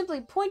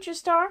 Simply point your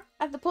star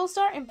at the pole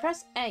star and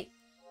press A.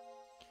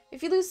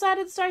 If you lose sight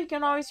of the star, you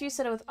can always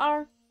reset it with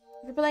R.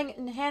 If you're playing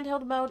in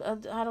handheld mode,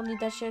 I don't need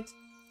that shit.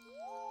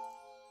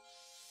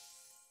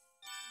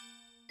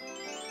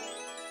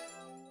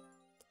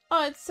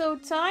 Oh, it's so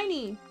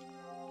tiny.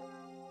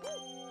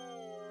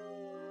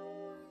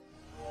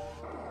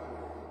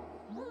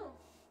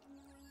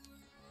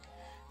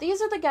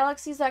 These are the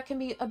galaxies that can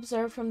be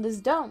observed from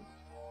this dome.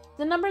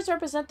 The numbers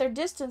represent their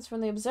distance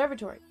from the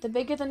observatory. The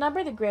bigger the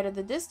number, the greater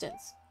the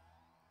distance.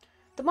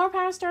 The more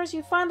power stars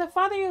you find, the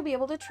farther you'll be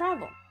able to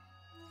travel.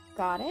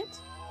 Got it?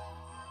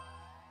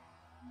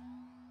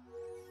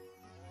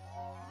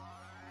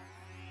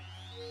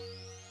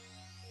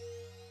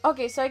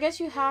 Okay, so I guess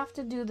you have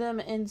to do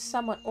them in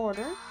somewhat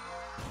order.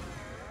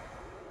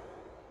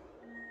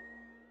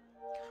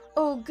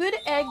 Oh, good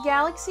egg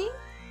galaxy.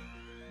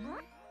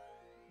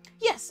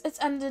 Yes, it's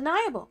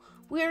undeniable.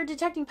 We are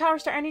detecting power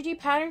star energy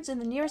patterns in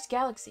the nearest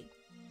galaxy.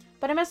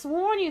 But I must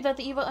warn you that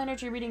the evil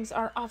energy readings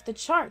are off the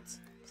charts.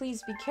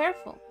 Please be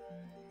careful.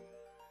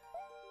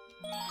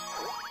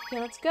 Okay,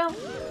 let's go.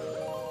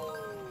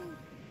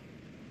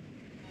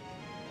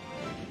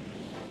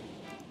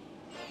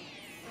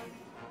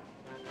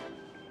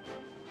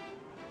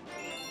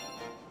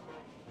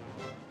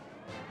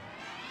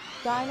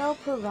 Dino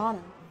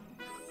Piranha.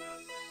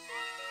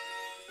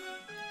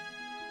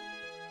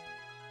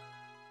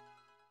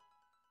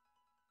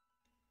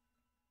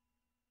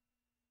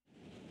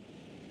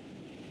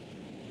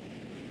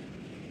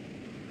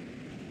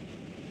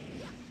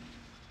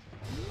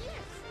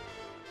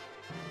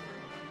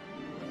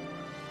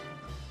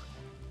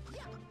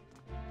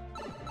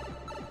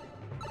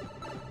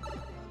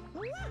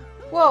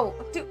 Whoa,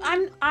 dude,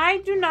 I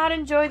do not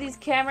enjoy these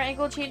camera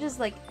angle changes,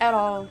 like, at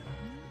all.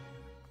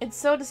 It's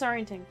so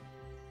disorienting.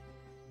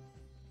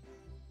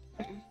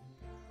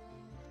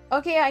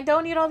 Okay, I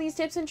don't need all these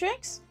tips and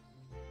tricks.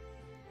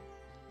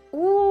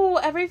 Ooh,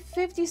 every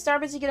 50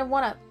 starbits you get a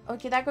 1-up.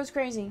 Okay, that goes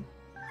crazy.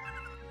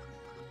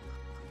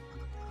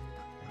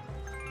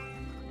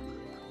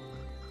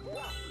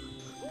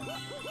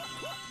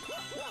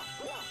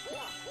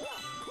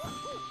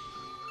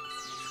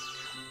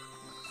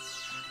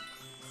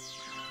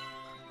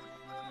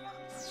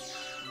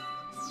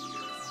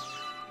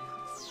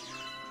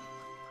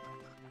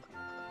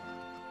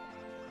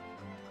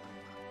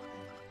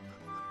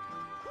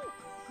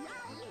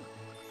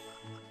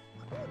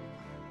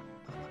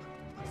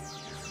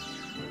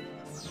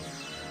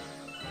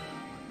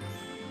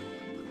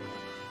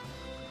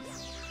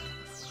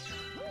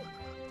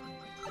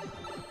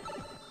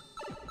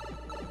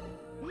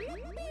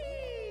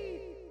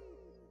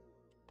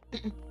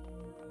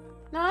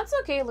 No, it's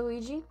okay,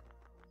 Luigi.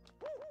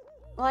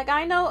 Like,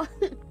 I know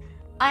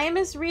I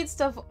misread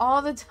stuff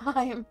all the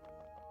time,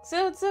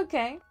 so it's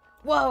okay.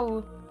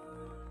 Whoa!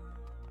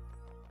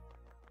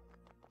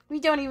 We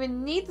don't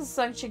even need the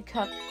suction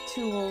cup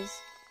tools.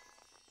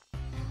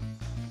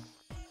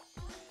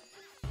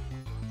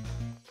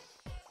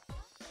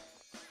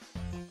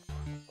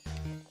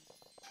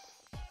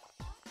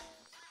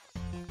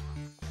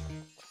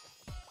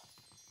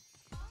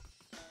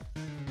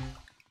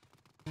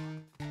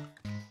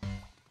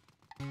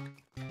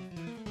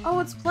 Oh,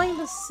 it's playing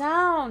the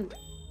sound.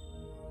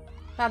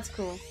 That's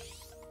cool.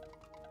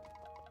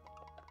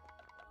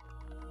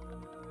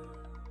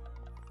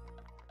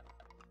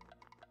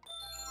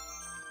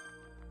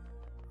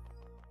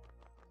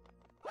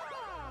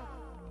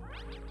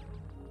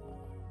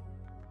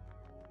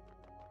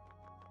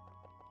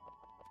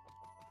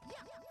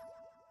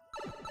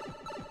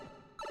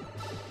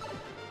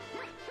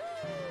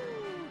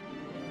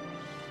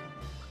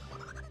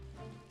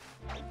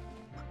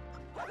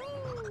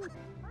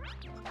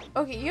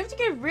 Okay, you have to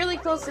get really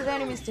close to the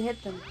enemies to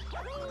hit them.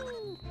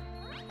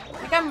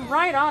 Like, I'm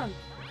right on them.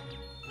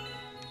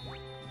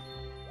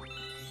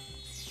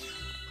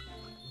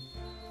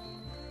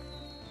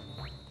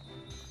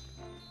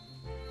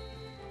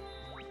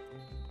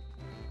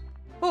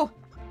 Oh!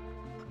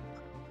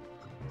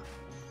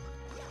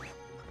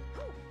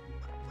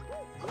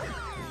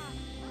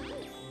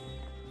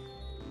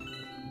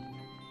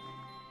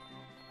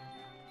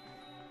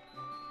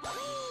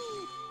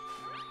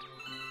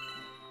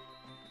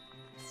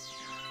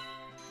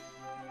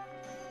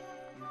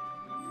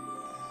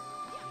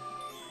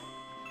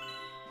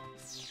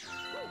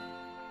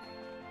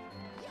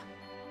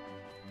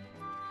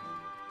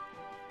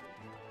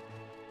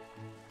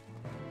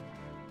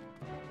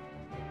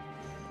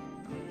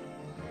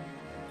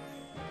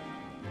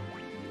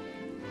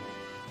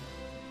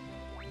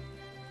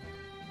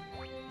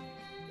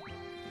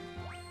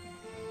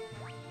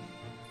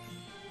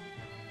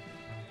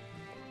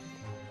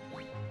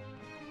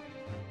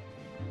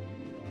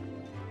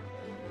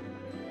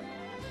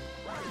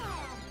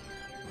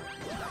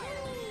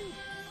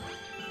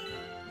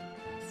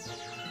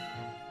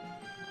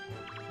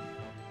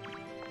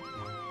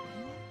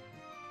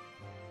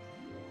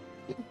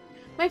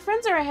 My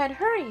friends are ahead,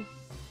 hurry!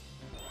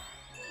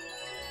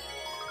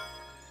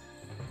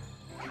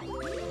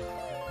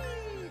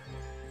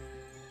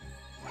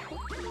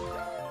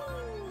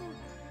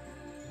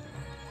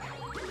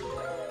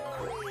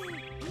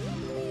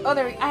 Oh,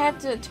 there, I have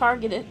to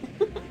target it.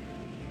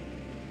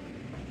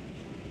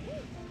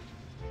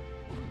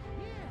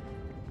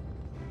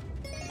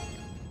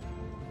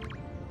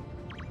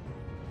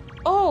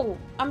 Oh,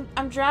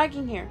 I'm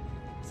dragging here.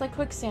 It's like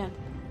quicksand.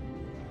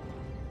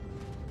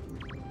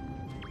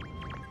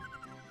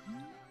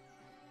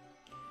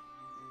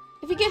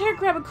 If you get hurt,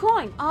 grab a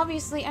coin.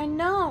 Obviously, I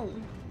know.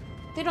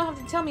 They don't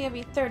have to tell me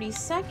every 30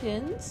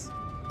 seconds.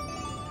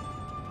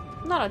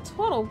 I'm not a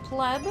total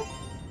pleb.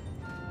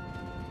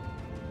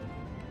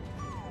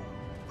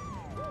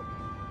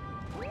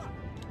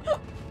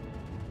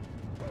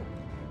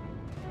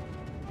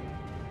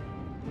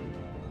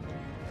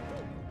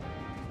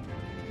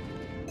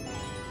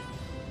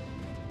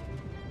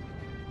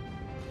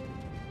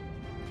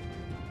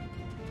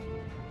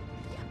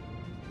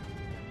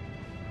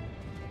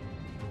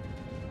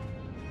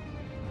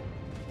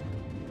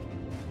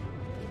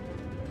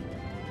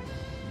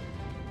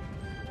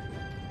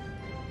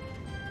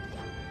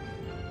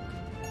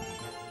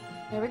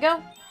 There we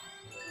go.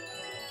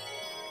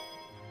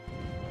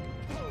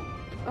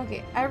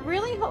 Okay, I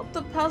really hope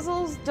the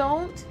puzzles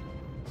don't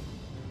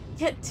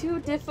get too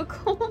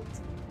difficult.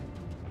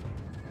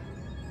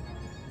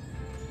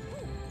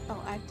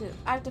 Oh, I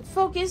have to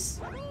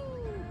focus.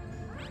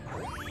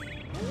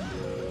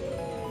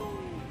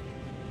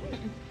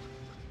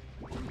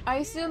 I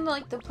assume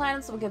like the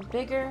planets will get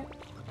bigger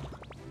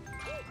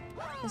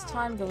as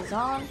time goes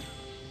on.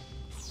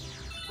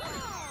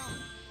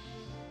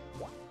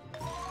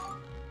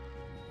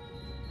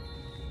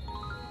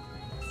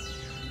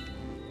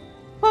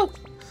 Oh!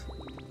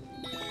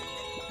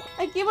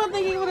 I keep on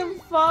thinking it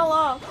wouldn't fall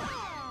off.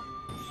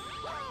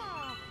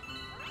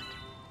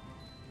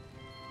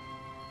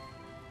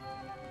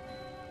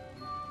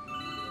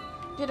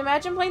 Dude,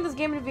 imagine playing this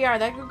game in VR.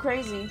 That'd go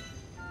crazy.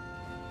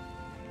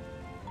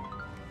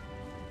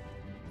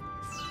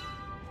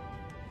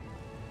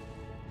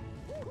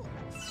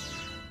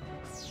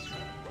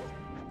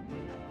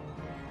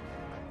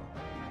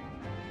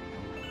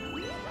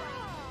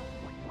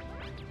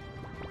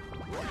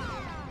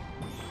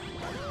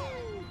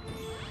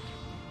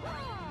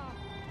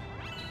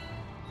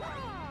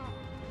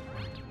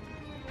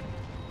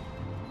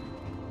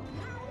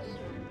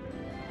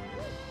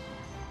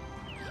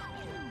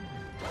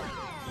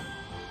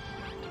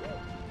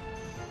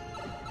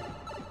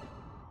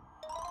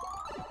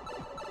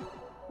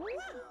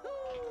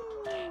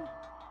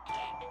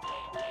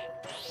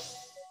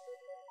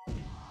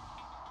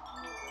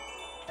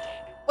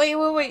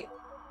 Wait.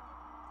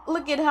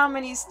 Look at how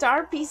many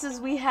star pieces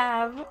we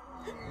have.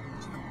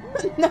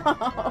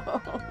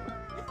 No.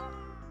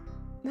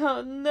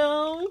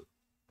 No.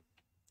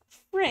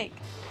 Frick.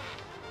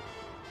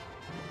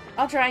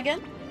 I'll try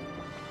again.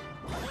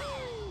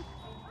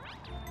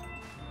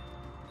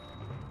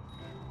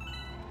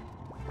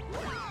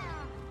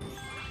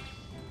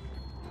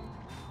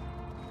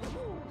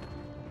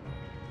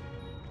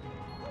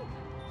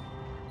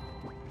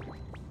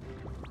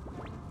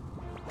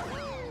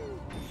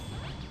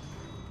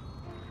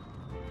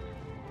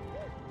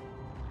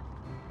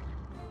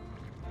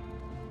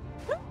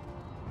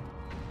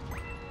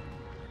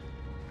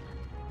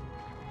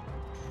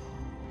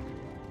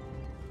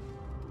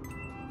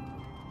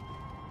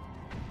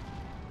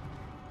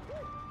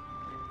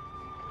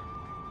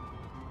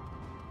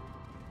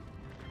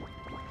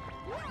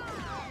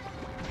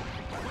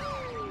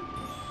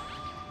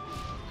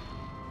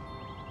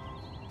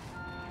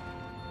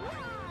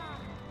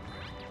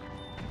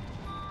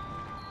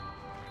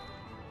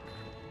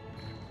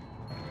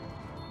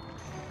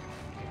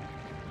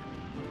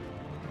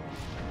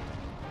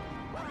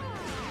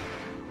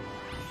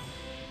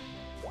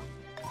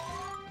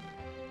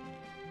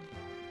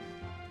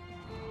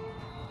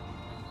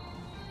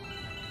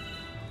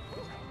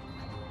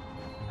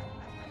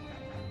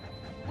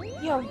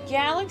 Yo,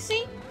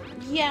 Galaxy?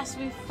 Yes,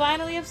 we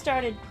finally have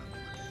started.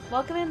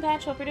 Welcome in,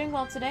 Patch. Hope you're doing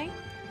well today.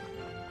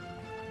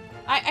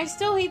 I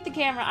still hate the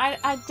camera.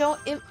 I don't...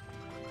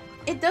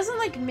 It doesn't,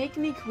 like, make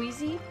me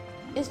queasy.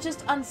 It's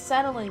just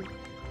unsettling.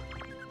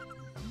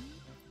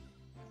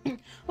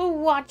 Oh,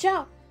 watch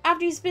out!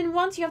 After you spin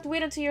once, you have to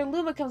wait until your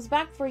Luma comes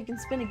back before you can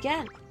spin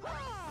again.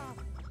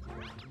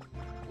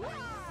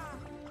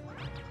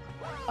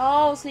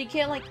 Oh, so you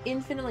can't, like,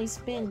 infinitely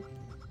spin.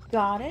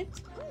 Got it?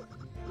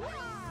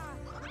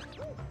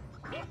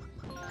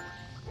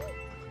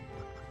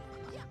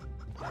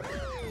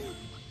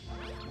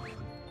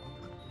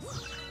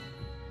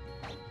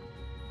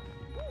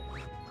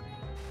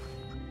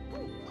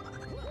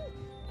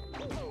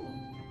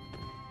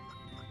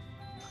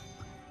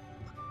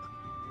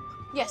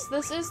 Yes,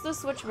 this is the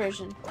Switch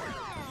version.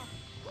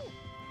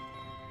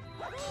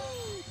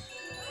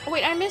 Oh,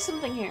 wait, I missed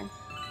something here.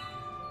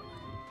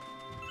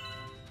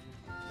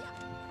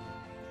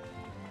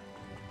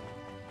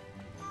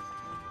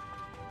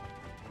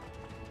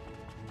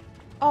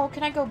 Oh,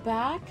 can I go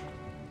back?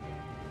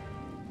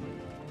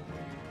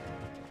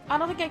 I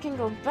don't think I can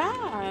go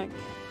back.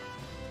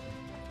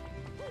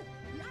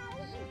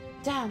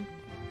 Damn.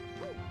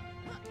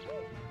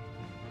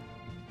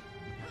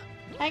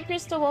 Hi,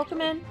 Crystal.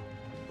 Welcome in.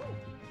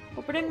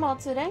 Hope we're doing well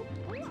today.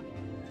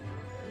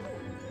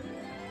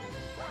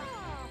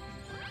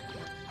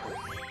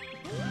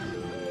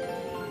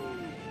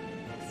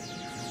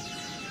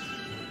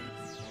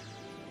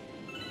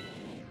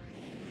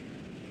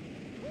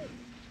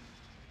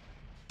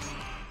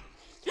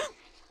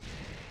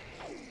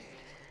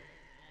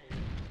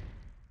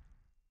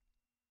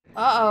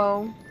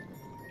 Uh-oh.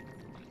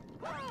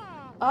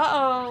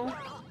 Uh-oh.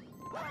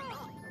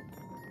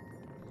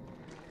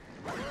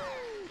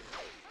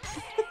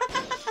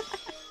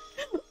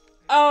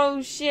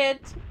 Oh,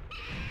 shit.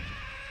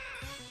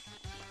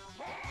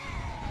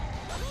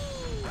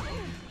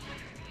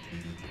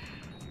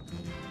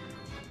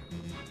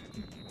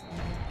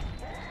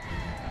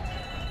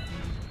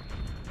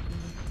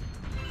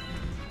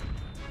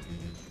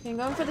 Okay, I'm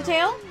going for the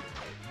tail.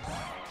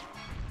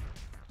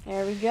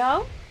 There we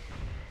go.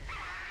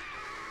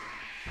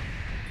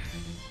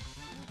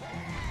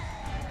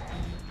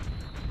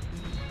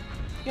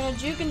 Gonna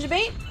juke and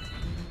debate.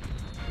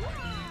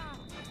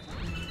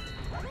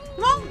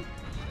 Come on.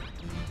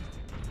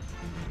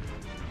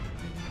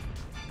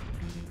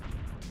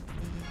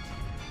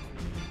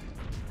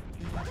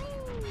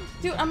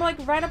 Dude, I'm like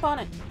right up on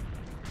it.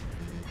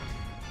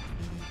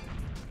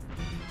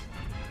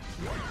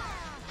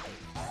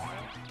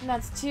 And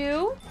that's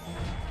 2.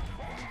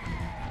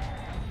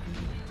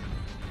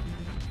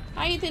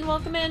 Hi, Ethan.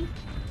 Welcome in.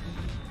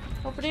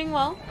 Hope we're doing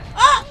well.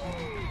 Ah!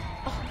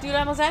 Oh, dude, I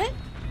almost had it.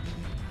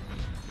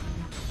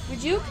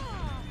 Would you?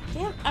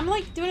 Damn, I'm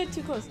like doing it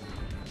too close.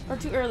 Or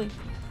too early.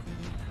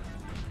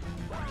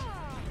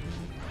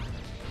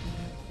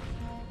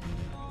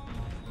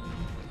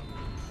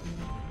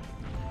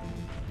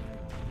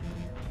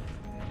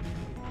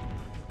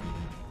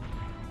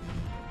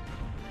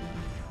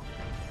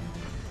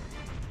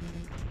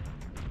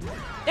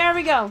 There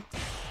we go.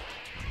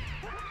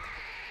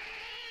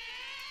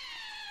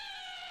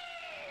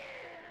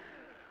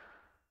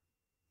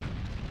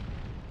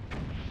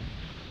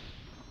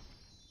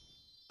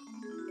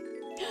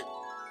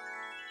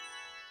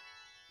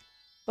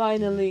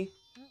 Finally.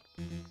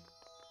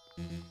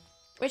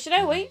 Wait, should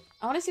I wait?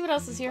 I want to see what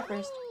else is here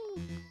first.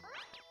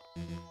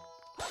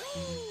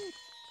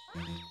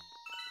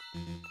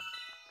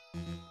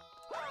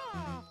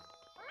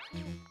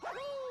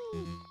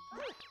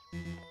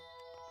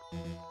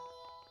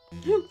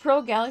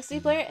 Pro Galaxy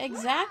player?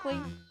 Exactly.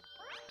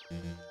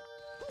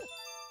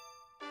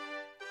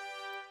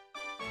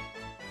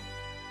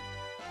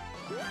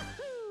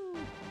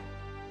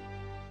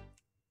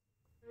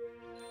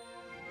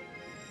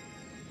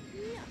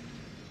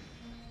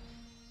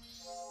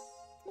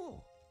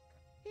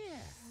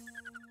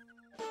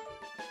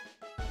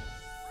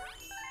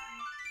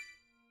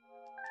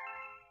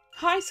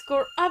 High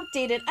score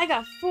updated. I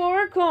got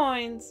 4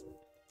 coins.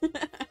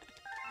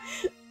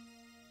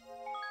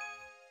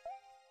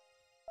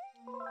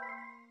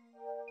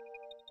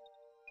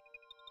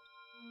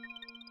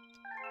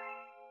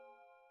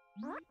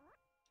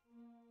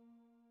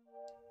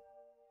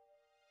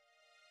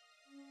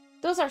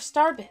 Those are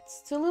star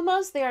bits. To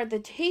Lumos, they are the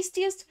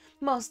tastiest,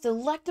 most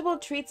delectable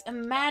treats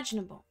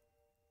imaginable.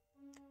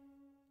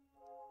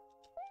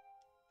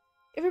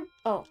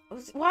 Oh,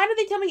 why do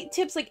they tell me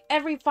tips like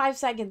every 5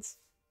 seconds?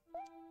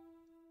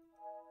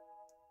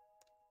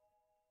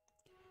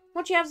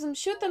 Once you have them,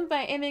 shoot them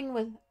by aiming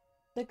with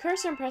the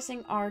cursor and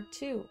pressing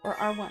R2 or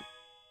R1.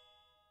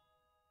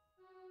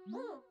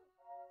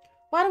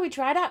 Why don't we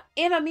try it out?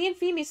 Emma, me and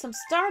feed me some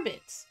star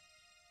bits.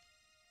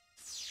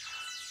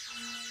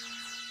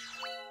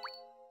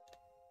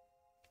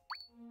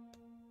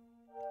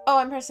 Oh,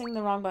 I'm pressing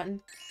the wrong button.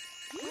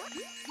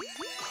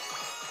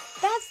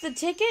 That's the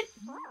ticket?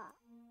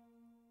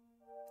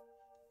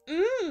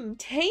 Mmm,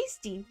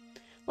 tasty.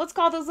 Let's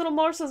call those little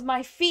morsels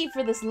my feed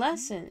for this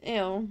lesson.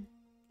 Ew.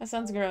 That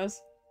sounds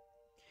gross.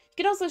 You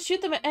can also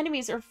shoot them at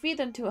enemies or feed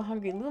them to a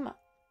hungry Luma.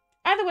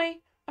 Either way,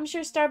 I'm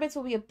sure Starbits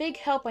will be a big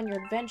help on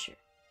your adventure.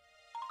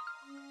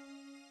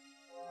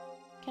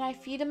 Can I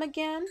feed him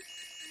again?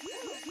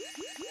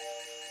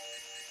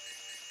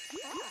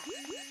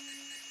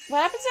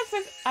 What happens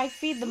if I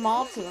feed them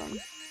all to him?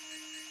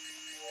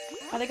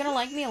 Are they gonna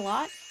like me a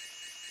lot?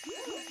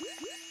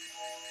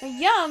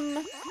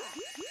 Yum!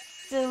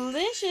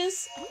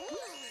 Delicious!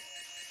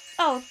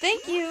 Oh,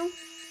 thank you!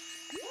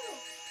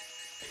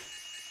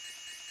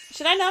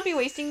 Should I not be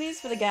wasting these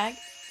for the gag?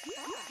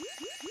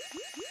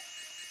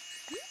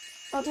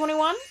 Oh,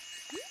 21?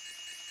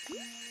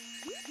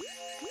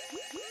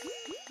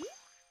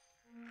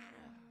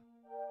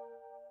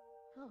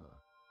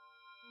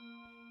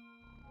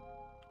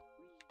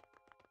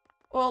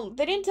 Well,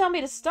 they didn't tell me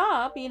to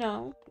stop, you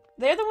know.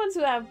 They're the ones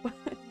who have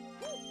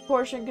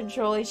portion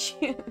control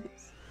issues.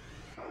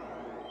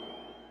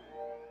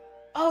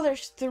 Oh,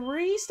 there's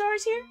 3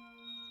 stars here?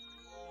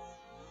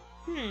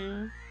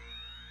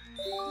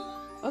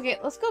 Okay,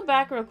 let's go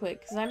back real quick,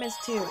 because I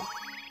missed 2.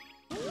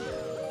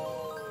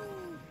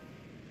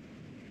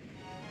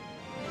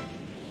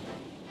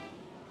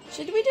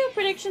 Did we do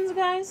predictions,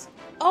 guys?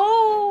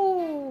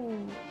 Oh!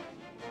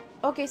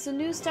 Okay, so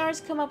new stars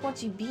come up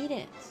once you beat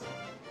it.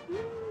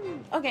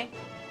 Okay.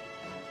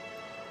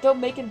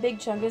 Don't make it big,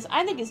 Chungus.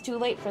 I think it's too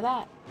late for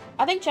that.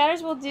 I think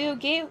chatters will do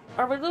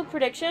we'll do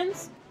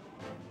predictions.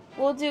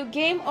 We'll do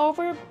game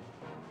over.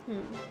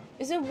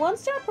 Is it 1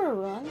 star per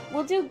run?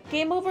 We'll do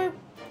game over.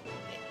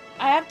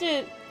 I have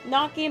to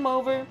knock game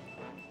over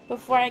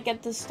before I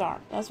get the star.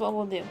 That's what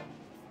we'll do.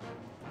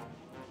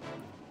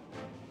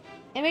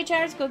 Anyway,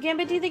 chatters, go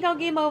Gambit. Do you think I'll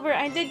game over?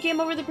 I did game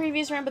over the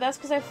previous run, but that's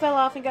because I fell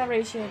off and got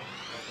ratioed.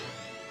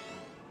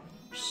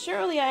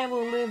 Surely I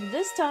will live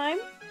this time.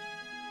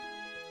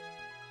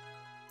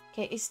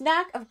 Okay, a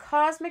snack of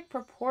cosmic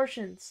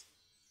proportions.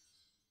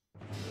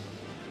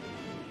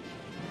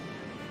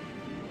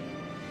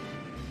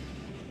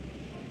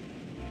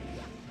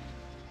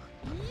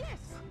 Yes.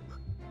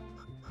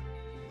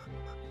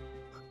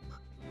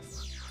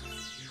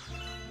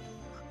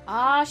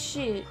 Ah,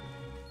 shit.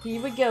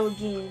 Here we go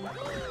again.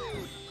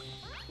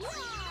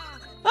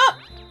 Ah!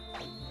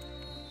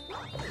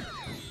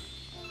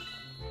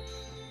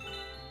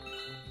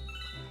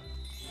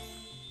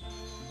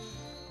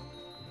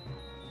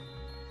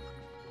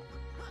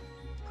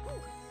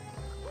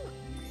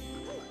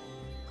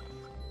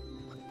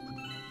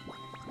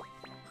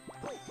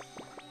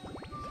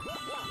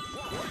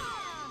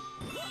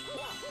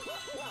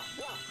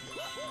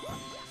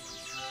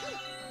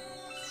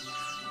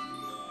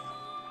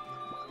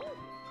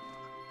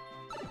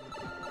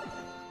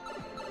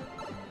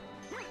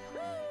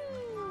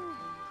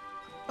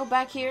 Oh,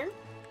 back here?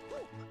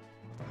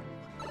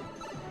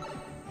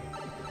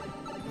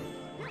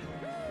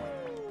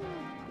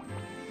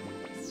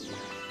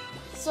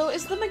 So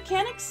is the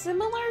mechanic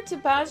similar to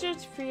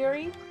Bowser's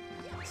Fury?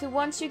 So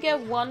once you get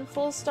 1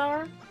 full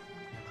star,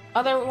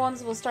 other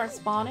ones will start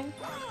spawning?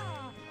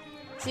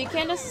 So you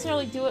can't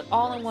necessarily do it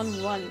all in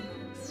 1 run,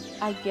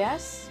 I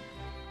guess?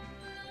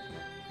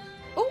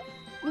 Oh,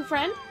 new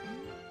friend?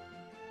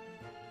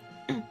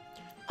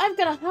 I've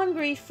got a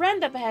hungry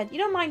friend up ahead. You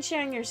don't mind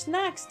sharing your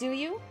snacks, do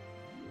you?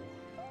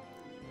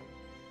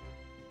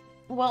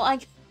 Well,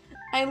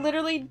 I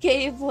literally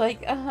gave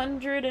like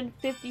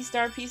 150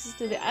 star pieces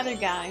to the other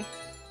guy.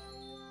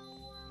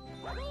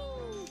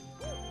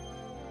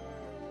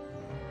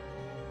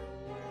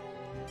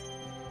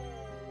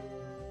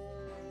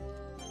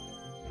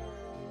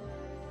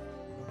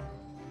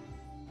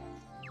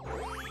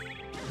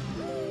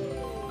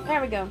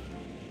 There we go.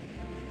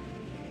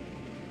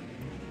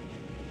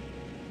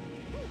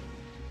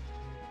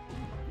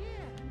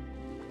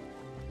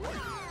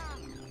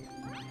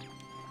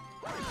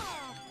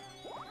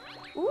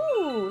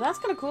 Ooh, that's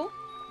kind of cool.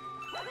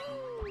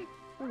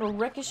 A little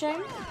ricochet.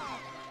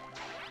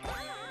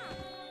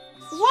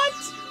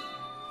 What?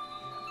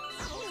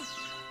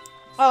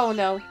 Oh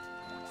no.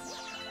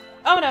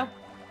 Oh no.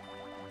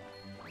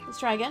 Let's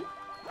try again.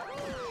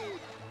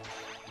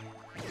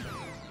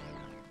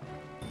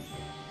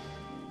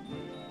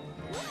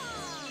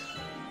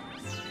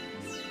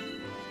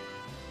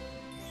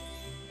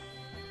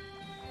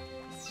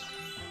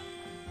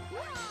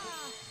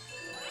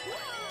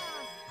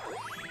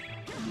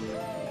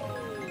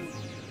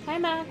 Hi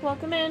Mac,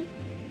 welcome in.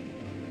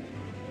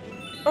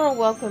 Or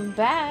welcome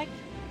back.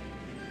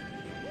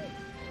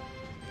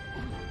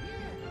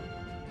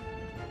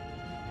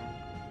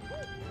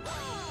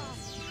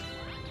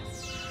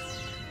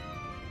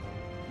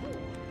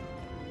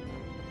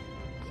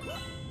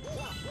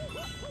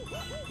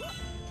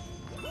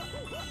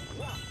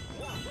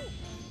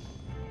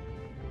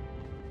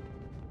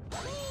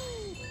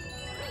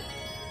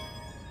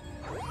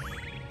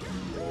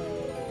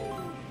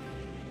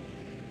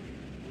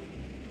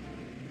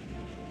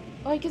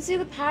 Oh, you can see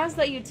the paths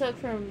that you took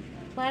from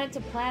planet to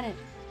planet.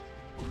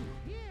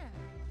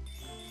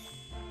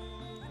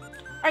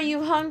 Are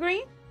you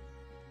hungry?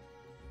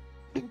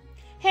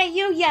 Hey,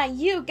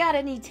 you got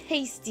any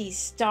tasty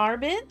star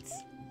bits?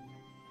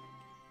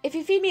 If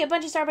you feed me a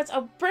bunch of star bits,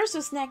 I'll burst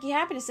with snacky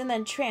happiness and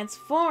then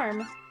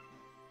transform.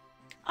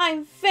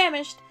 I'm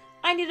famished.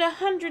 I need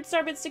 100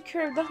 star bits to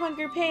curb the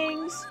hunger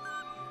pangs.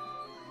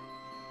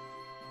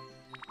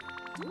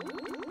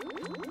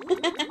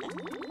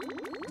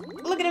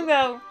 Look at him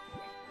go.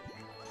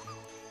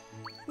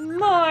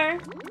 More.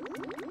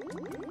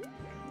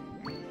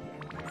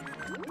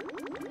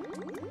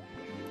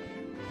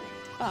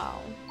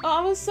 Oh. Oh,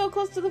 I was so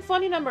close to the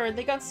funny number.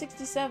 They got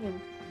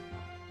 67.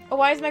 Oh,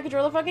 why is my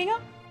controller fucking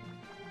up?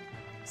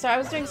 Sorry, I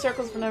was doing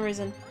circles for no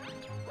reason.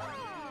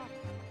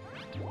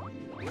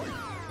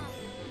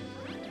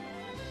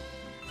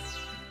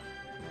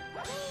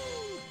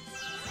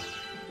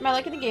 Am I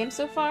liking the game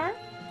so far?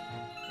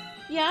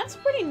 Yeah, it's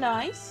pretty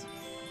nice.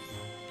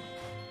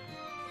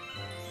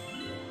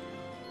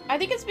 I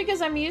think it's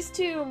because I'm used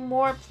to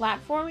more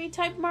platformy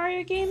type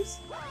Mario games.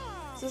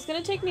 So it's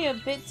gonna take me a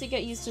bit to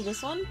get used to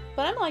this one,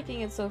 but I'm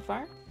liking it so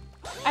far.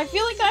 I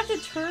feel like I have to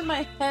turn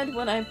my head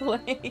when I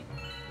play.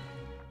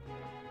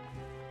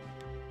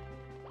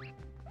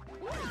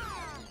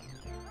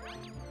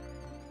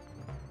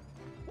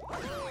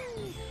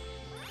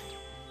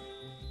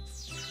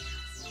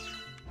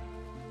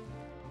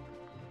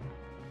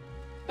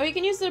 Oh, you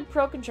can use the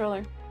Pro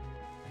Controller.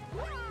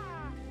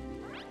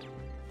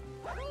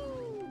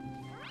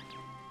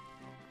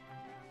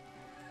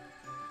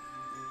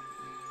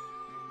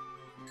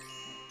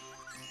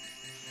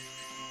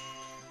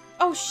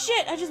 Oh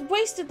shit, I just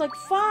wasted like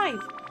 5.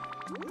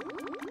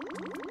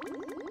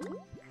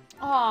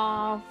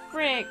 Aw,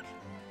 frick.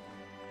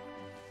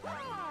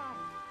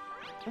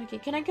 Okay,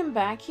 can I come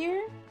back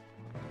here?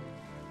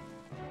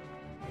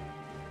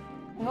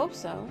 I hope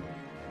so.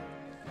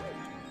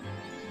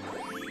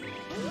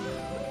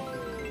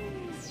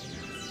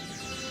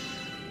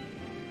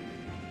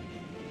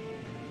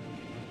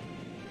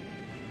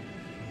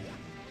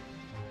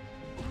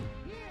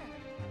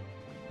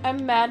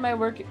 I'm mad my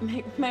work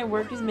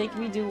is making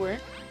me do work.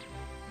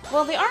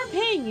 Well, they aren't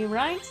paying you,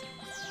 right?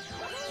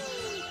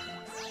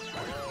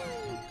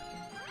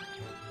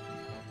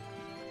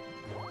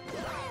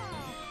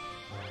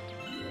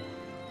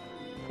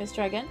 Let's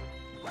try again.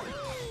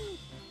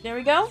 There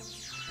we go.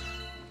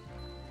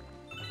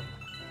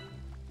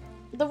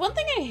 The one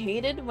thing I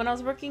hated when I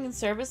was working in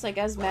service, like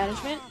as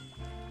management,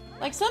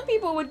 like some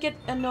people would get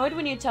annoyed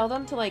when you tell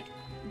them to like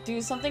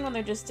do something when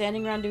they're just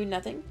standing around doing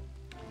nothing.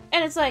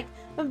 And it's like,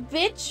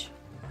 bitch,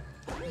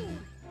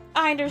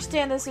 I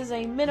understand this is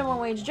a minimum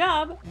wage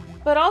job,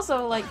 but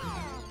also like,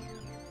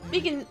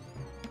 we can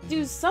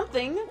do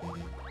something.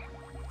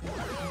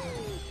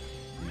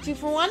 2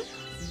 for 1?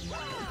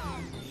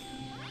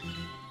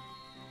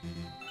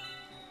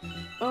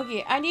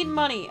 Okay, I need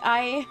money.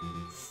 I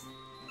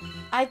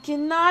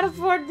cannot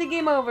afford the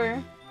game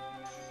over.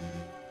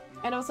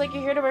 And I was like,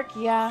 you're here to work?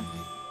 Yeah.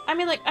 I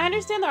mean, like, I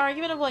understand the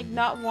argument of, like,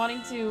 not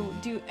wanting to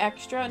do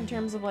extra in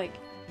terms of, like,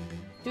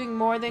 doing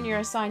more than your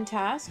assigned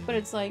task, but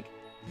it's like,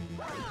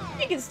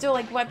 you can still,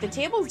 like, wipe the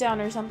tables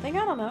down or something.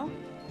 I don't know.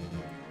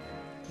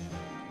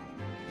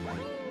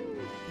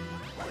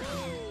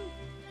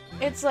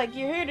 It's like,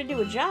 you're here to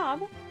do a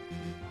job.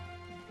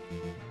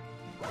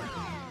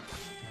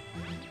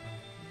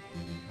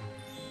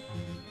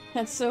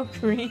 That's so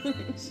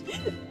cringe.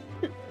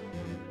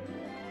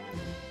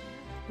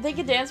 They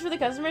could dance for the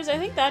customers? I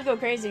think that'd go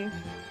crazy.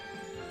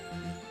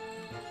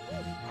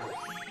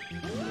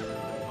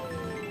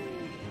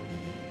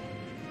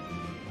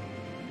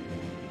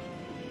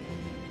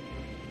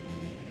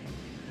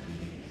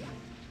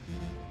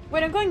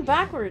 Wait, I'm going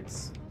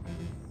backwards.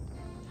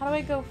 How do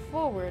I go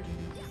forward?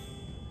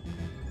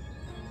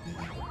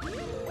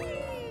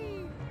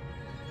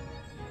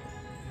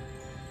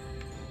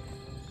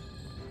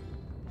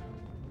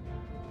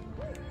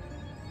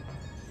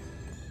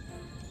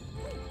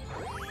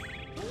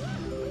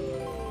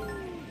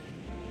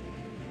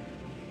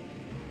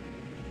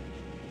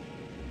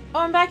 Oh,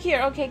 I'm back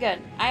here. Okay, good.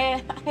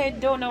 I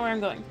don't know where I'm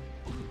going.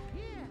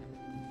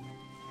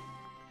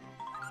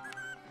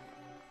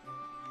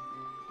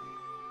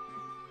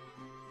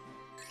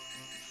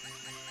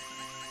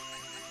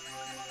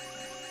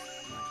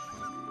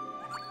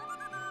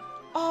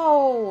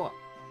 Oh!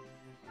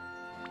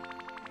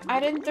 I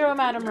didn't throw him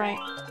at him right.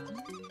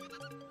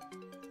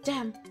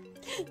 Damn.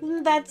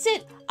 That's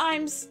it.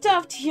 I'm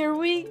stuffed. Here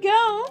we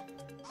go.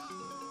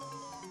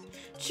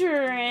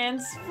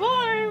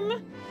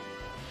 Transform!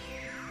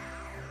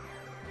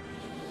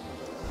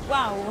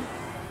 Wow.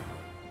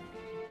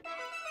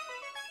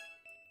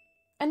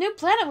 A new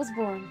planet was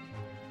born.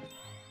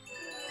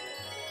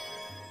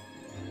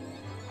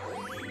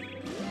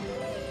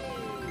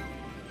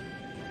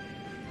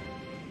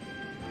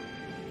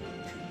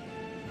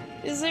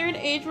 Is there an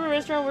age where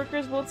restaurant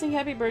workers won't sing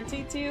happy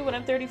birthday to you? When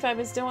I'm 35,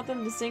 I still want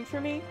them to sing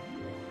for me?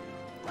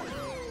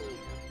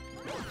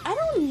 I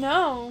don't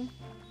know.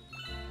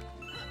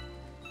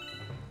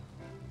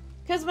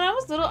 Because when I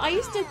was little, I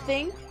used to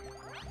think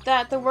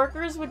that the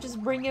workers would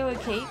just bring you a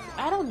cake.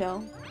 I don't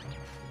know.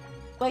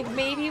 Like,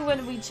 maybe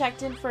when we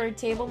checked in for a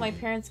table, my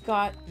parents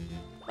got,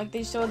 like,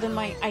 they showed them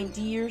my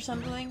ID or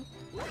something.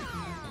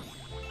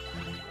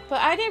 But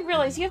I didn't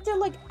realize you have to,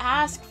 like,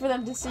 ask for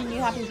them to sing you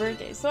happy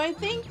birthday. So I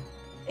think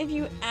if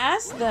you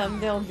ask them,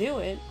 they'll do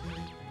it.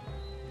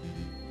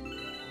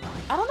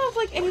 I don't know if,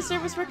 like, any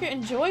service worker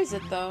enjoys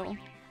it, though.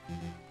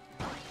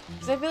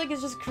 Because I feel like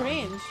it's just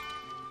cringe.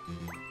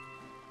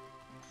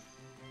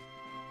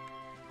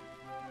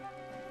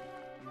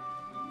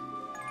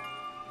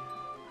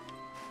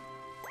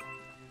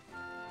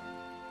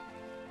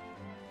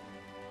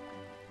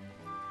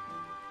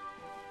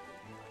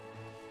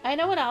 I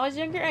know when I was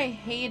younger, I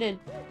hated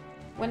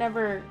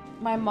whenever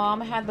my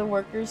mom had the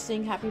workers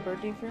sing happy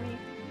birthday for me.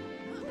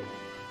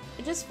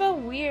 It just felt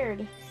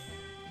weird.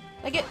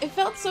 Like, it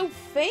felt so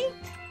fake.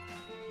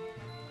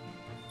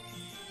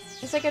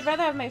 It's like I'd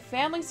rather have my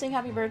family sing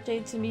happy birthday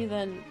to me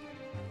than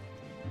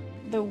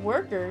the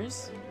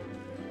workers.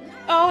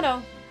 Oh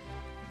no.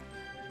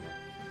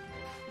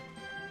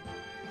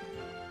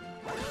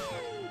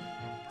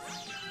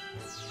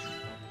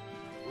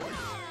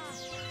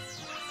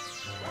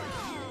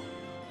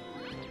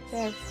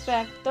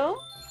 Perfecto.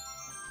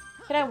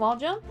 Can I wall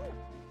jump?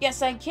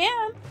 Yes, I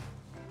can.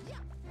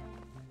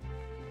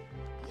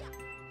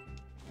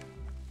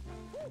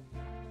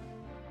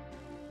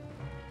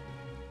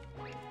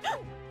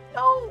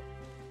 No.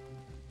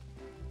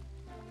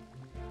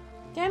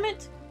 Damn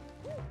it!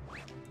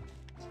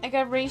 I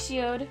got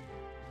ratioed.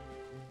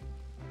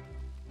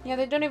 Yeah,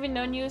 they don't even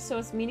know you, so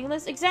it's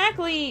meaningless.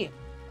 Exactly!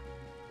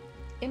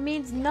 It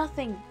means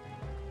nothing.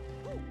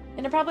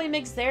 And it probably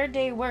makes their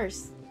day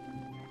worse.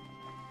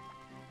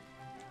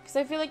 Because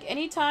I feel like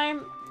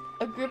anytime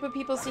a group of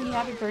people sing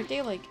happy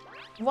birthday, like,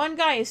 one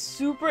guy is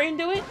super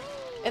into it,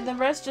 and the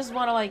rest just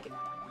want to, like,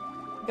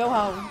 go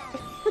home.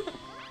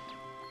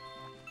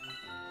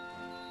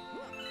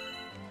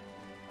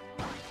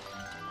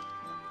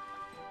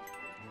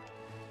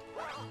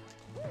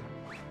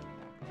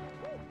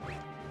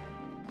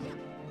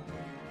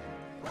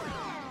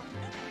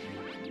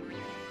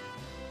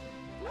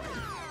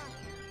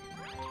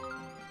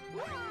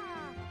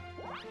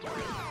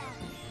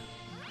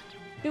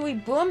 Dude, we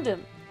boomed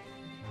him.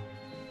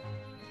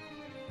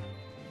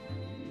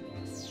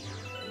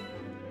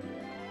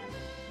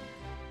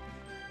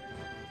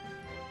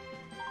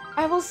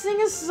 I will sing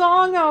a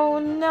song, oh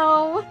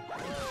no.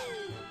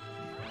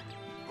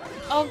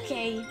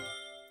 Okay.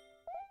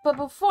 But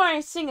before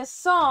I sing a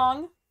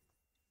song,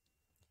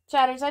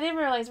 chatters, I didn't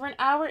realize we're an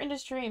hour into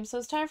stream, so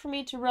it's time for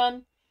me to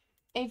run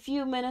a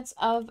few minutes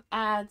of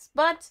ads.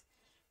 But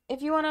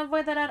if you want to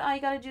avoid that ad, all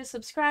you gotta do is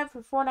subscribe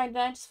for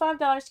 $4.99, just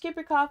 $5, skip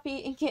your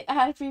coffee, and get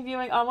ad-free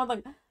viewing on one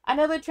look. I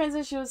know the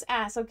transition was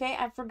ass, okay?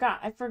 I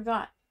forgot.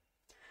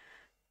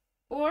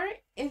 Or,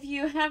 if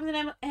you have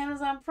an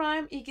Amazon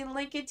Prime, you can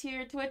link it to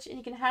your Twitch, and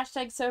you can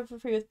hashtag sub for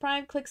free with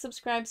Prime. Click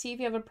subscribe, see if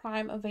you have a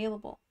Prime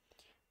available.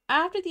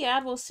 After the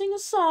ad, we'll sing a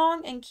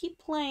song and keep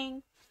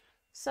playing.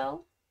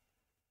 So,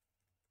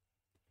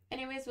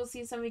 anyways, we'll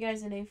see some of you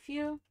guys in a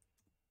few.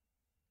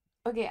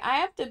 Okay, I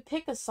have to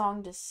pick a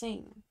song to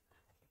sing.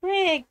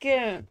 Frick!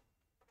 Okay,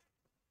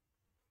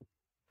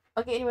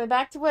 anyway,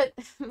 back to what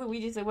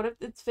Luigi said. What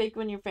if it's fake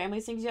when your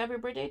family sings you happy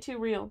birthday? Too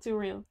real, too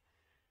real.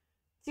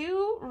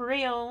 Too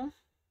real.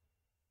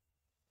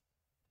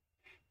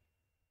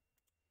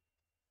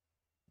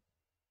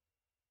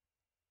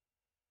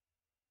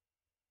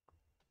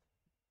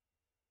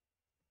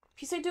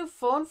 You said do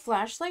phone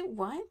flashlight?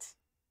 What?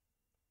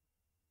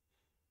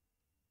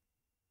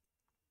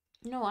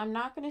 No, I'm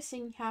not gonna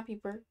sing happy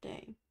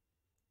birthday.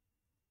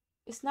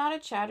 It's not a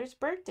chatter's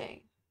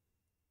birthday.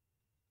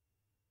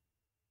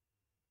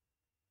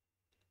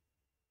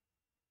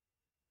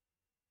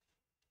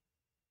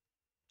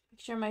 Make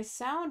sure my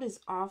sound is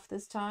off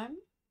this time.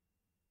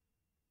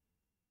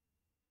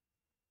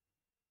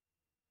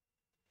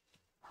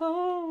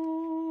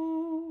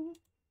 Oh.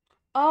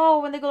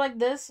 Oh, when they go like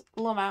this,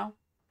 Lomao.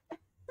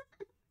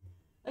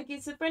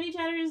 Okay, so for any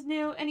chatters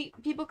new, any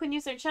people can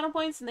use their channel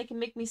points and they can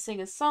make me sing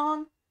a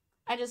song.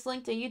 I just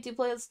linked a YouTube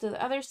playlist to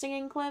the other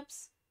singing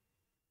clips.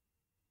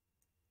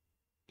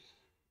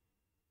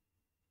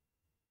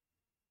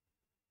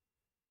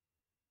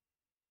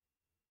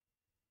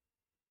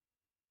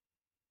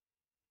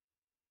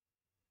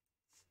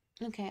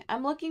 Okay,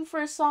 I'm looking for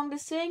a song to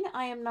sing.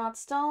 I am not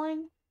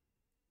stalling.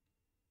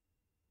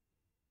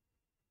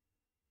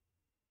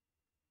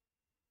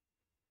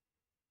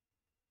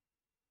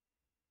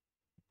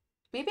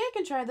 Maybe I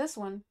can try this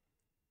one.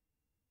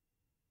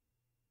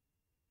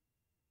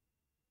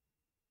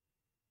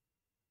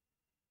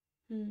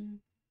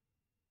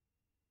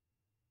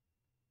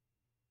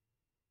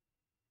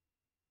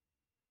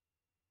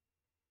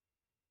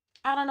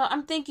 I don't know.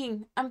 I'm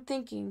thinking.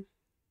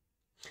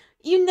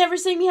 You never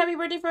sing me happy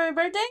birthday for my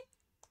birthday?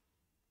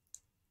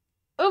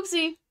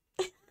 Oopsie.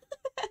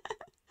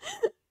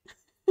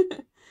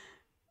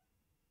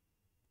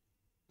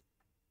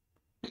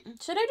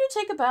 Should I do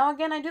take a bow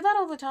again? I do that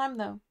all the time,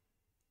 though.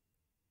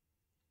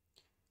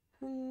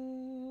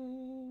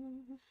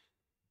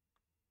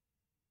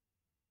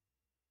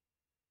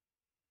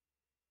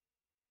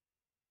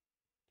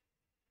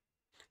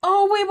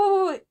 Oh,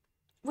 wait.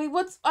 Wait,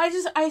 what's... I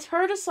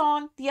heard a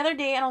song the other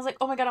day, and I was like,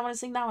 oh my god, I want to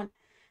sing that one.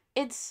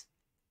 It's...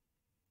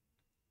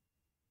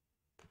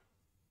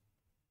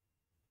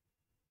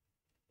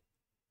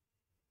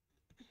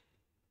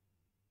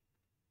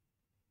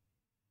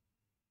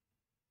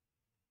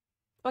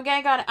 Okay,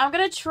 I got it. I'm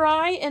gonna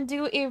try and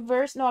do a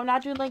verse. No, I'm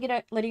not doing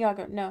Lady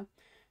Gaga. No.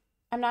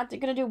 I'm not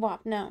gonna do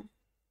WAP. No.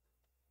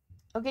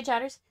 Okay,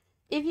 chatters.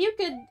 If you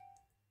could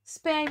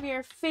spam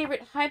your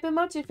favorite hype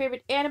emotes, your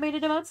favorite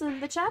animated emotes in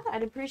the chat,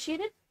 I'd appreciate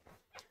it.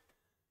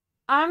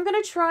 I'm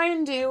gonna try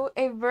and do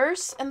a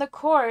verse and the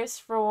chorus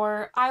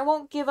for I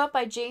Won't Give Up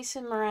by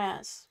Jason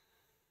Mraz.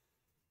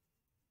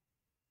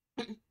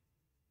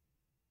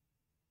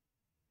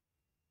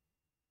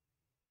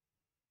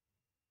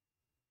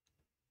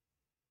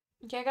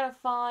 Okay, I gotta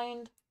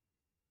find...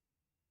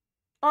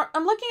 Or,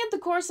 I'm looking at the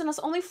chorus and it's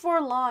only 4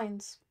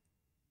 lines.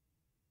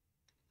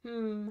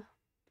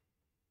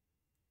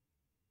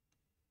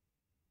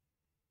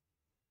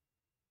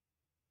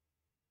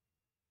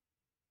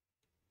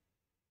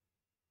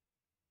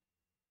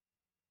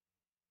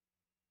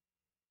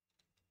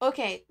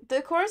 Okay,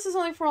 the chorus is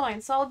only 4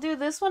 lines, so I'll do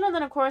this one and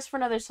then a chorus for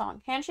another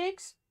song.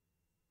 Handshakes?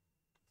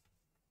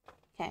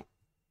 Okay.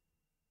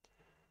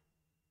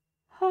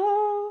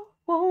 I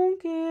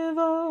won't give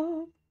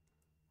up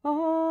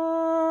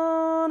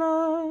on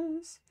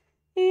us.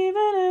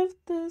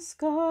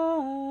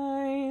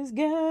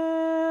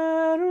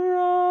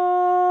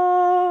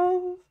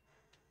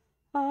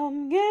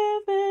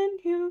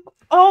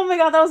 my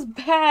god, that was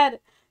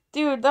bad.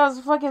 Dude, that was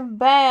fucking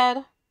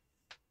bad.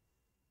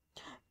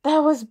 That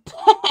was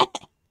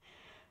bad.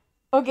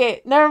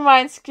 Okay, never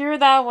mind. Screw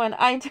that one.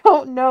 I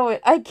don't know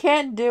it. I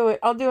can't do it.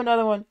 I'll do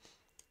another one.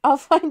 I'll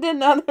find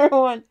another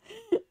one.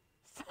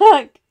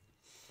 Fuck.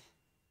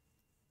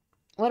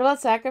 What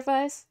about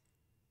sacrifice?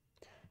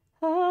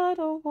 I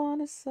don't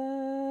want to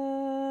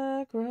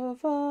sacrifice,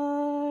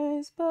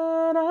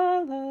 but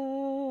I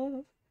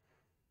love.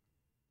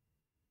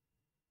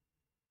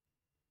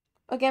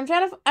 Okay,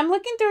 I'm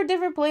looking through a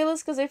different playlist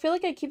because I feel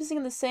like I keep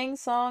singing the same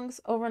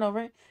songs over and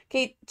over.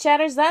 Okay,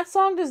 chatters, that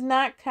song does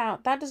not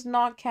count. That does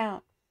not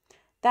count.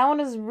 That one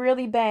is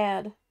really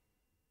bad.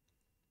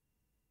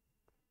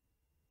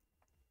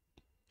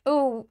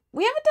 Oh,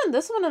 we haven't done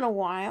this one in a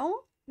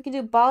while. We can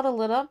do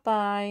Bottle It Up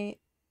by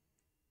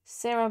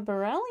Sarah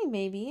Bareilles,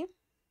 maybe.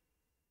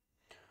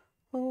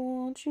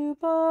 Won't you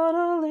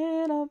bottle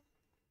it up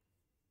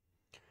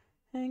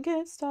and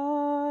get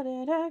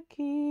started at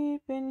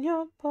keeping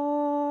your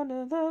part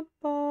of the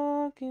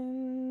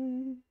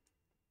bargain?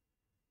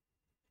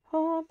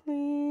 Oh,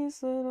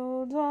 please,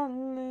 little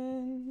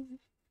darling.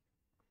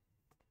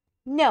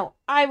 No,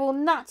 I will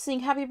not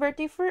sing Happy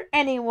Birthday for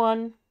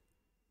anyone.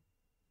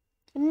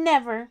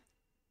 Never.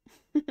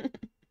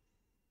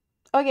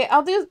 Okay,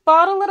 I'll do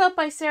Bottle It Up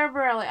by Sarah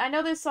Bareilles. I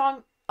know this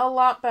song a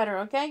lot better,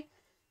 okay?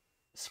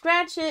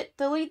 Scratch it,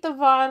 delete the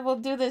VOD, we'll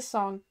do this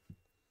song.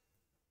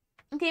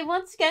 Okay,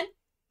 once again,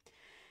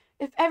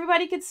 if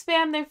everybody could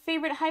spam their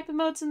favorite hype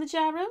emotes in the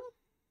chat room,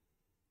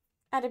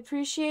 I'd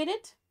appreciate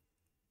it.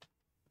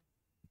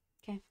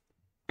 Okay.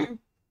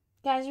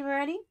 Guys, you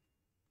ready?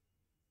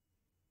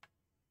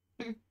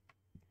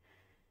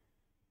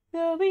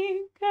 There'll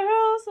be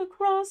girls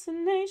across the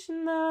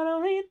nation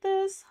that'll eat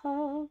this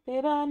up.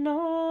 Babe, I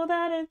know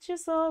that it's your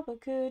soul, but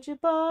could you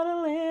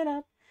bottle it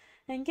up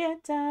and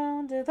get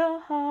down to the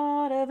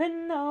heart of it?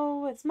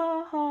 No, it's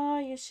my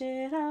heart, you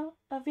shit out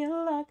of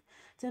your luck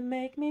to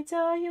make me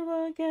tell you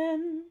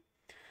again.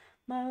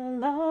 My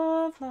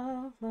love,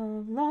 love,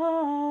 love,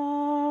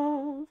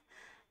 love,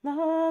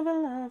 love,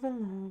 love,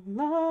 love,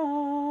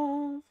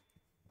 love.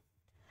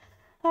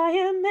 I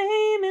am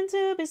aiming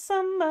to be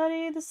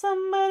somebody that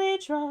somebody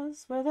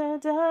trusts. With a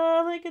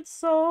delicate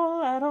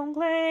soul, I don't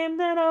claim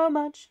to know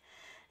much,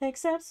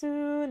 except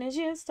soon as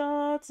you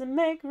start to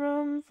make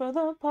room for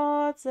the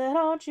parts that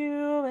aren't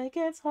you, it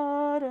gets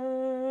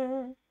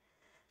harder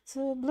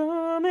to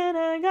bloom in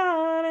a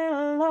garden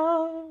of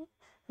love,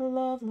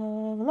 love,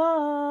 love,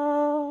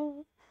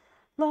 love,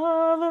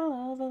 love,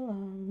 love,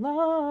 love,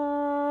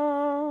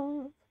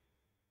 love.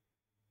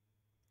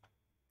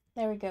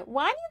 There we go.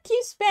 Why do you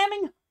keep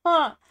spamming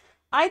huh?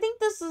 I think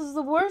this is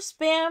the worst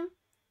spam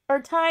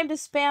or time to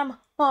spam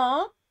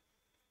huh.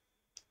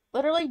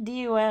 Literally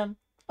DUM.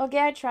 Okay,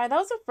 I tried. That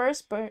was the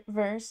first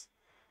verse.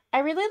 I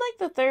really like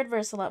the third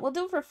verse a lot. We'll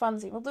do it for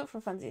funsies. We'll do it for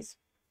funsies.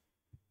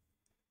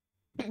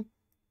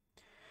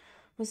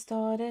 We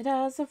started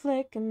as a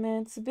flicker,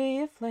 meant to be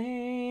a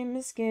flame.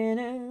 The skin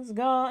has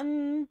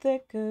gotten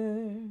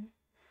thicker,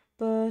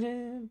 but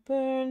it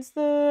burns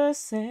the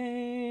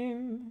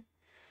same.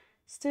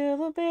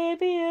 Still a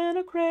baby in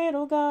a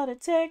cradle, gotta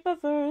take my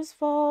first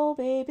fall.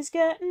 Baby's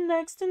getting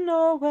next to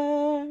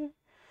nowhere,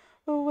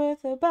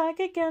 with her back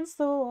against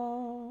the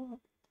wall.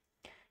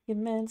 You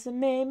meant to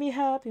make me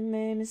happy,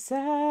 made me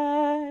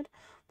sad.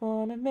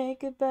 Wanna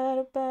make it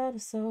better, better,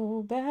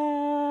 so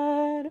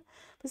bad.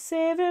 But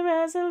save your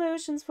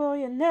resolutions for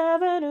your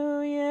never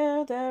new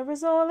year. There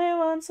is only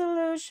one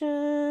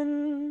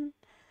solution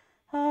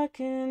I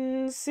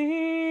can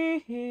see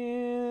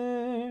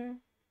here.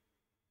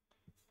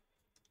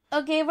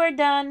 Okay, we're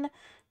done.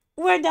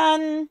 We're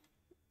done.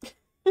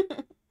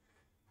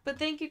 But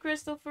thank you,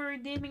 Crystal, for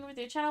redeeming with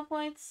your channel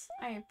points.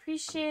 I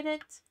appreciate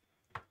it.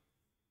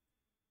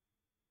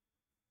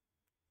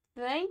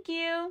 Thank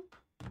you.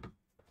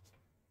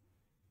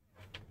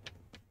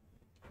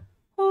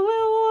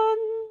 Only one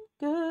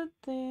good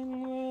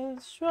thing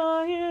worth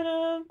trying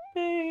to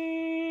be.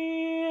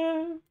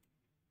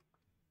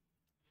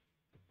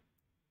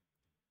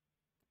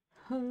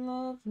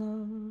 Love,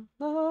 love,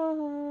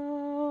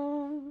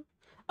 love.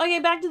 Okay,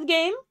 back to the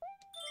game.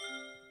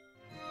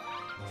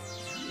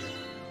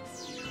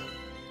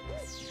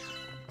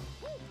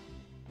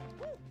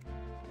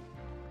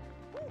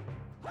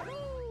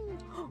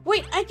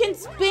 Wait, I can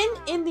spin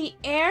in the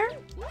air?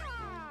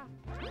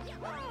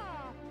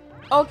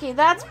 Okay,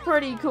 that's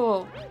pretty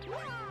cool.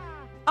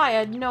 I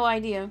had no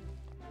idea.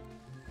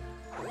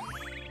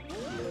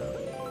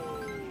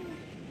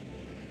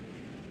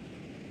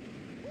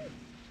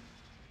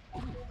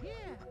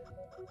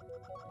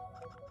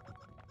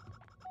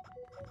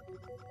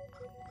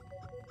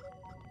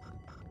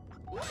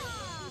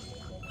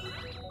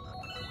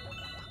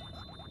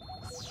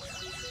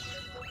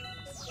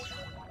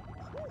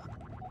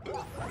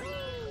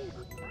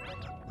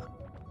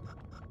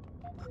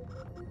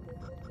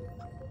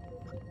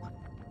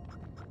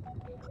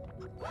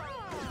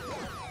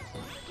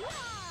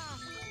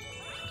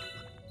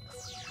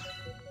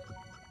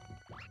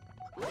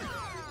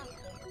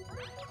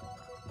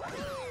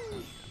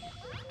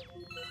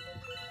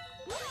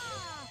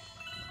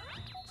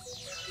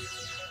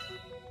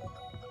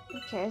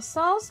 Okay, I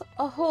saw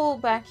a hole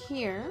back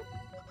here.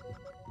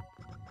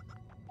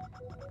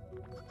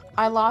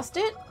 I lost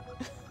it?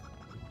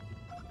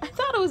 I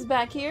thought it was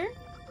back here.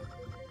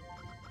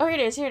 Oh, here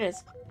it is, here it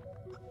is.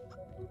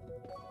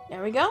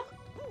 There we go.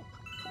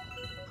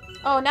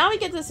 Oh, now we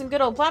get to some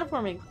good old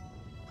platforming.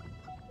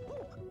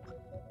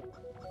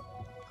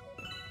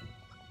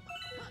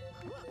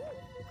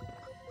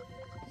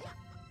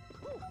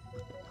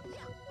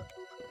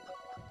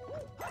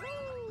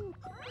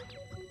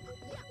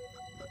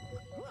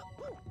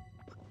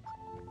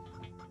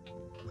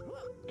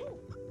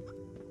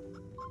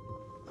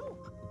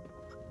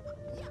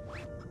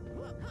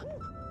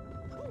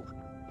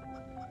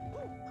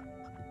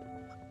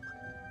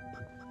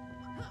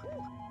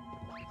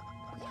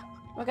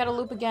 I gotta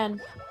loop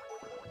again.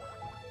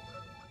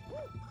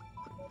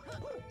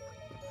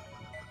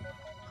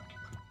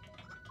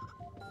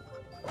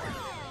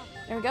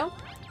 There we go.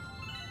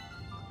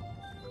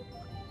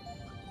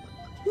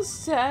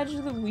 Sag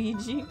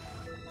Luigi.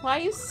 Why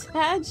are you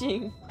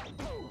sagging?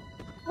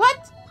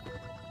 What?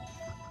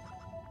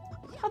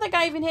 How'd that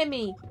guy even hit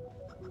me?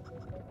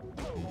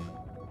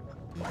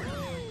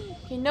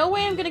 Okay, no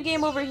way I'm gonna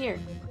game over here.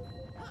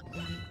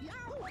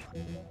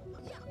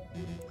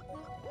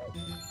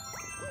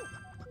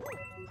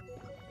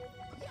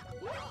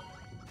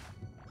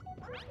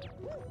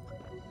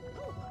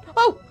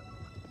 Oh!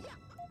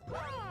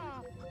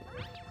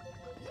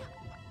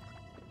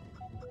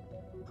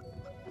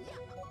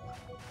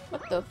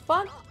 What the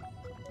fuck?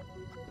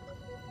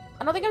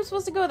 I don't think I'm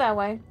supposed to go that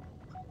way.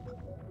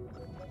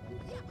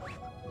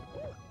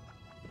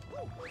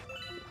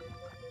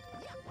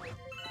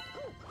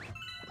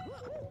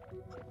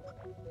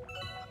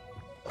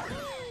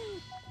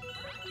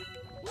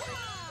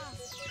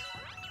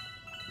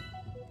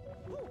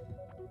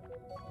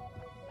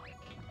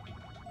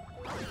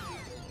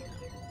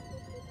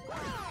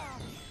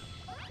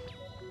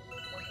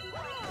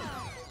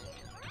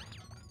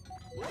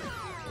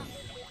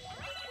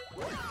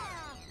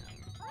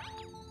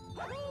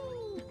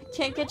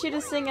 Can't get you to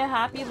sing a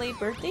happy late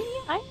birthday?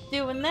 I'm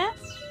doing that.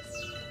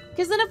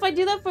 Because then if I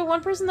do that for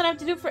one person, then I have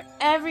to do it for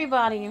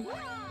everybody.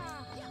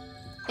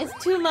 It's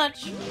too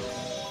much.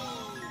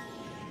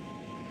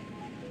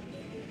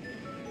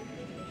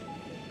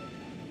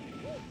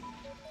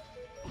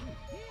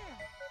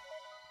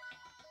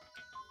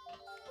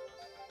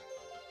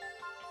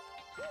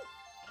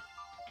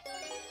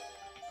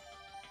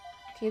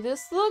 Okay,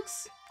 this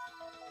looks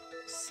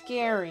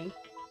scary.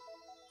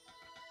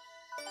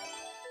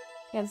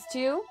 Against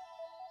two?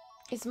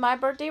 It's my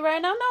birthday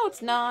right now? No,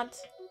 it's not.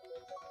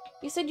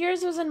 You said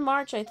yours was in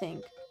March, I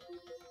think.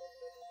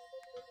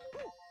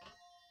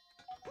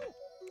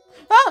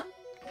 Ah!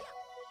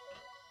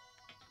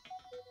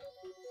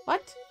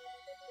 What?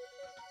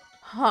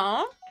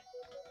 Huh?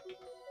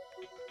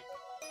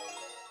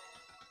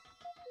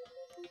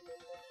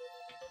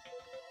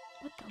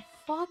 What the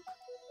fuck?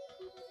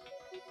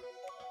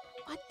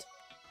 What?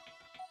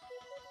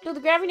 No, the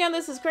gravity on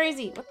this is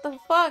crazy. What the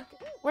fuck?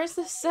 Where's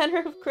the center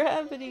of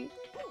gravity?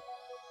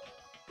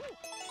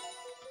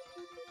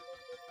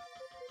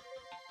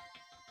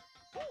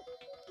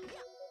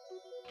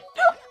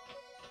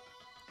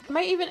 Am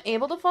I even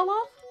able to fall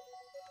off?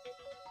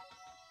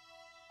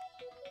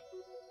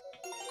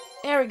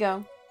 There we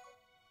go.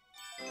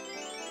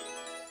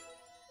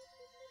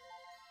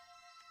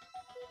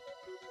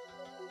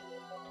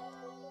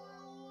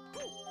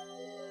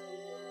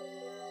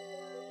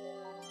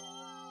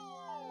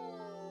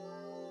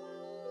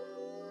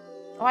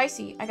 Oh, I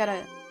see. I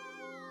gotta...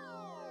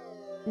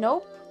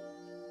 Nope.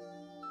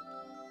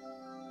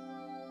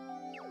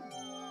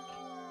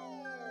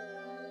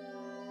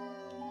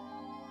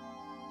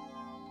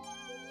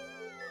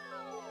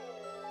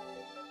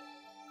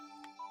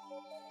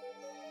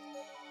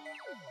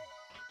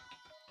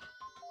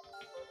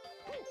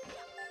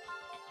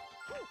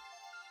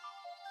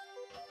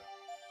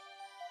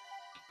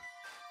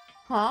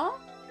 Huh?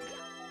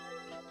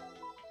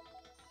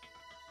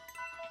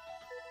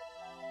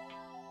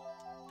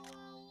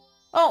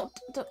 Oh,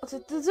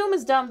 the zoom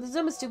is dumb. The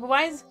zoom is stupid.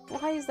 Why is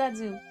that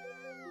zoom?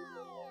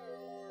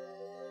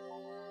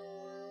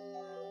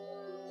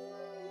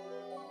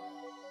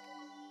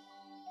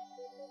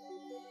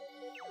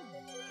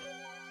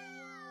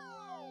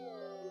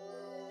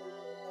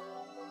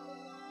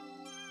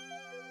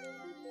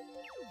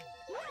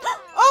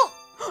 Oh!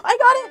 I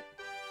got it!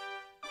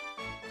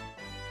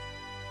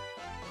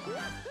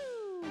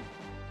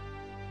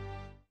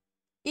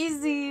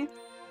 Easy.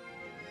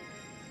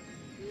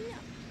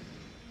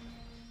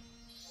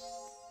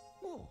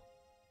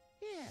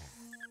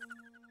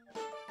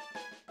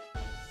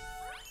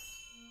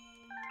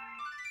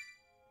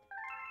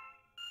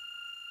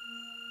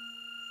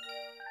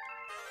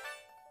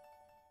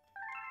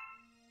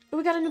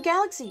 We got a new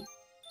galaxy.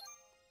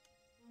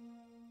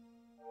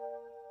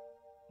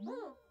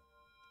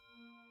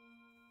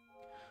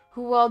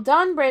 Well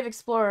done, brave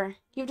explorer.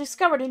 You've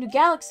discovered a new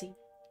galaxy.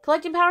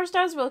 Collecting power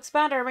stars will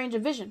expand our range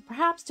of vision,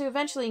 perhaps to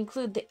eventually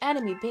include the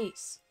enemy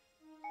base.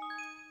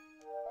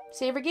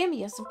 Save or game?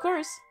 Yes, of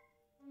course.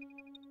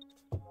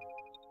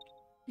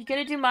 You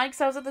gonna do mine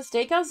because I was at the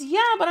steakhouse?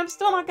 Yeah, but I'm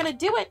still not gonna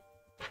do it.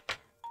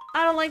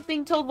 I don't like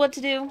being told what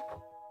to do.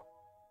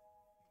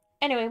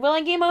 Anyway, will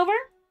I game over?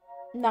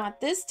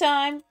 Not this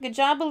time. Good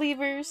job,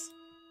 believers.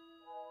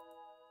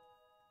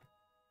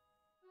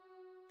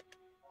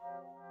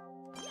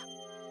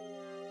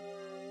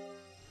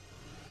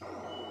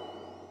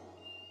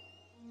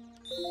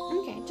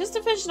 Okay, just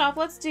to finish it off,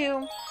 let's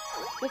do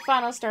the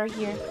final star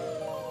here.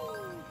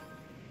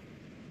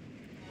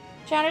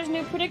 Chatter's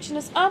new prediction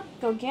is up.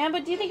 Go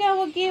Gamba. Do you think I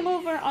will game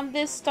over on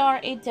this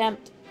star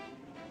attempt?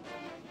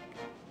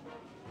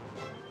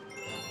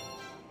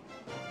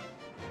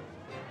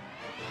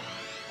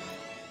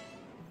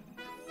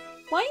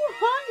 Why are you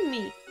hiding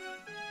me?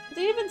 I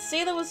didn't even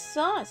say that was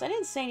sus. I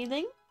didn't say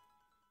anything.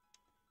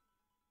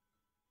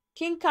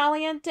 King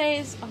Caliente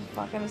is... Oh,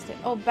 fuck, I missed it.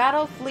 Oh,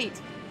 Battle Fleet.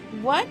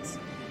 What?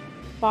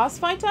 Boss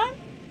fight time?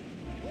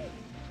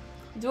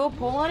 Do a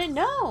poll on it?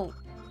 No!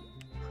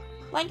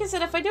 Like I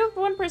said, if I do it for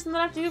one person,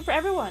 then I have to do it for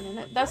everyone,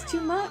 and that's too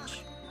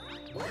much.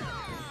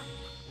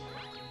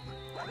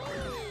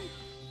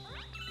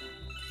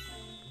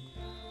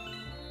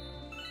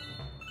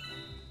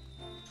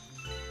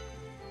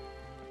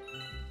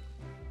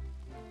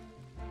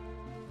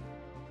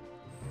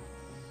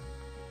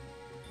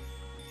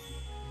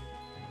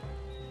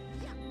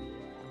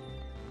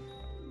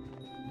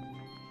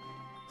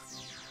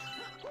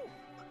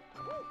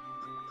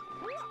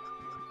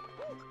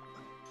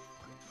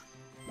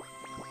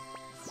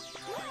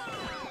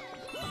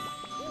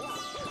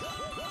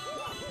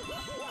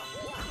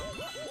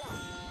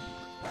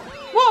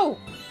 Whoa!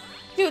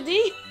 Dude,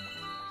 did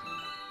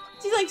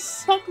he like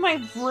suck my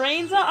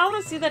brains out? I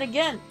want to see that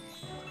again.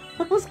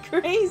 That was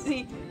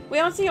crazy. Wait,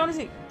 I want to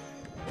see.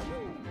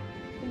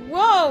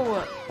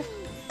 Whoa!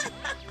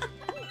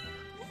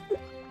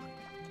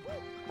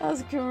 That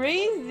was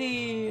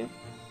crazy.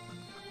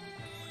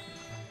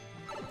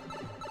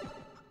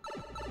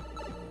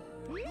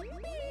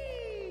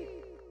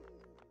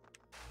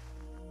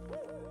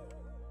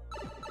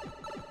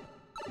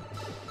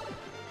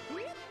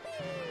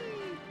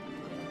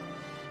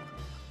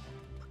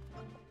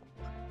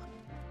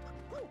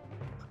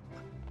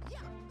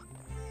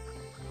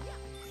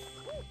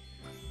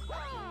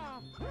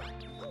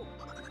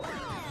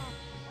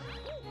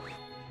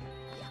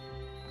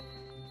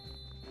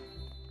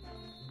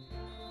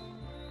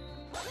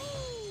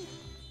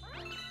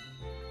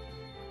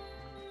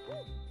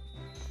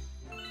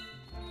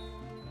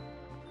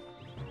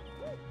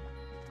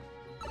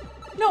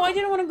 No, I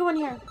didn't want to go in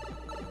here.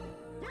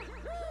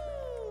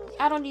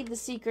 I don't need the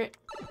secret.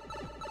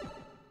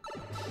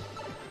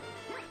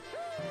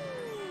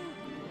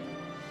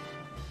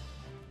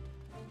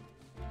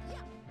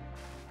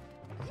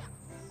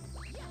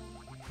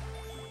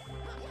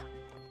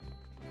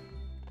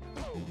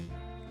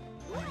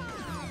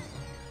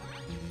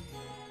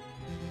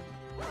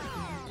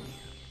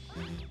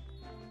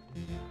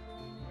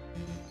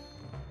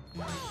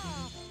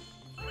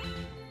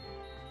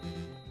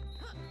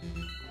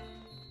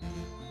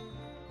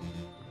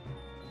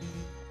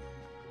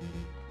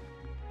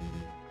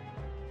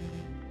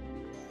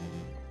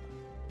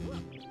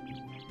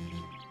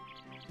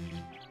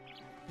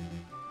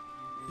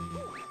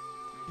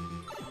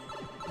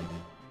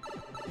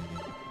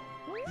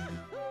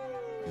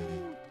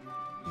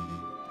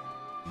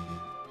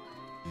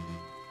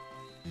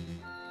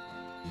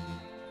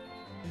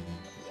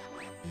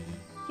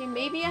 Okay,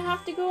 maybe I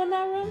have to go in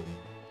that room?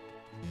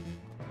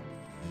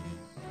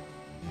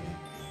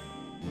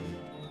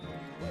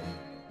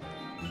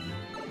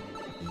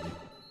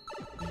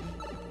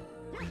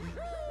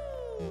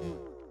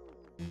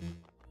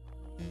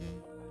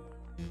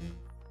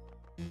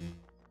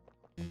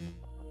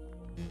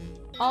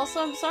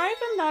 Also, I'm sorry if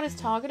I'm not as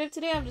talkative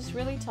today, I'm just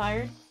really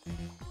tired.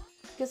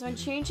 Because I'm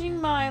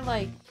changing my,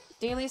 like,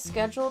 daily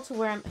schedule to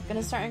where I'm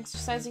gonna start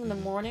exercising in the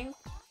morning.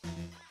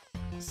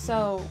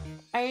 So,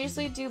 I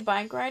usually do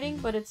bike riding,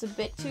 but it's a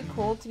bit too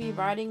cold to be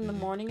riding in the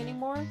morning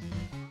anymore.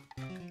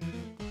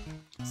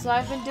 So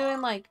I've been doing,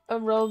 like,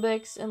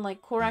 aerobics and,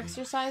 like, core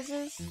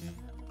exercises.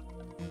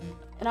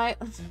 And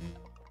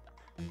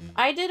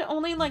I did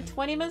only, like,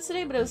 20 minutes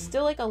today, but it was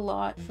still, like, a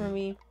lot for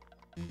me.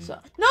 So,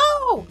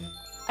 no!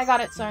 I got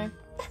it, sorry.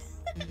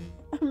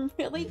 I'm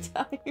really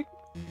tired.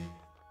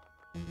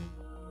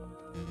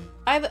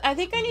 I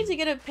think I need to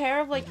get a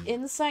pair of, like,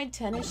 inside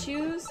tennis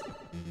shoes.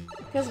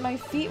 Because my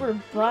feet were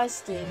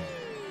busted.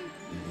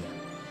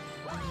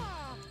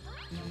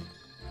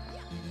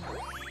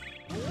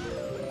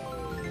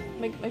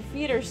 My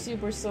feet are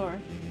super sore.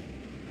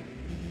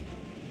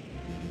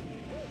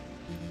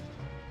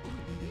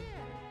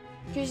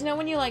 Because you know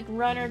when you, like,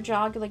 run or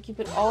jog, like, you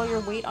put all your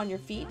weight on your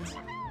feet?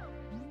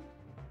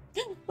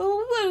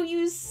 Oh, whoa,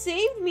 you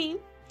saved me!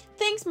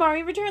 Thanks,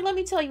 Mario. Return, let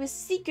me tell you a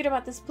secret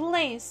about this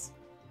place.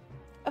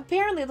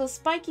 Apparently, those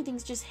spiky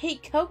things just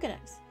hate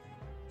coconuts.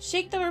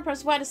 Shake them or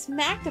press Y to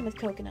smack them with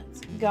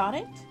coconuts. Got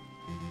it?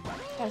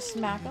 Gotta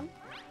smack them.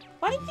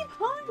 Why do you keep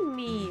calling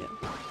me?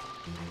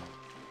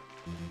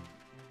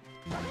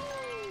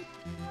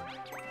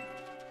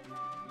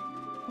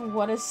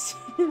 What a...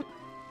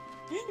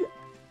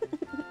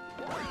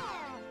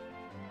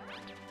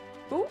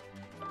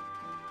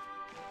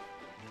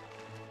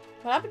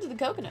 What happened to the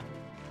coconut?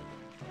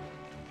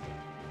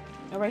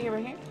 Oh, right here,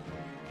 right here.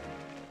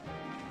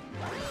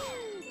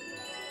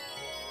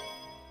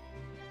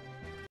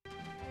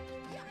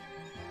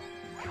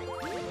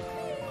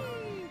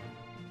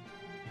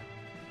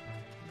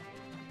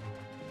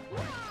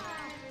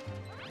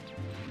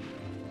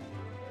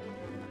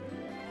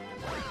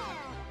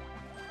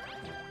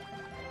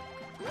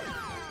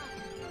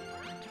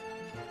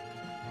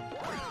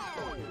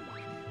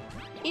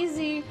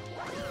 Easy.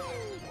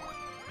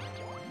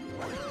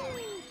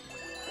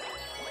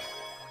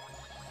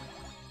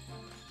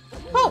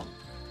 Oh!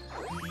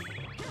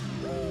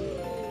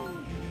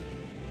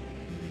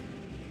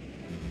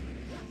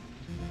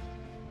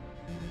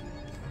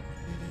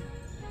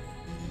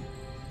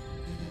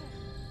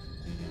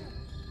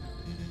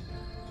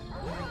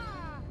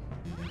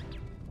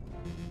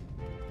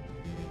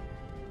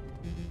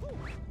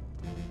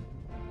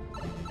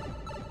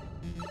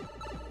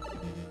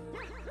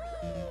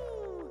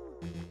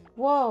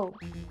 Whoa.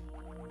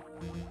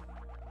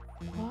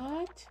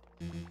 What?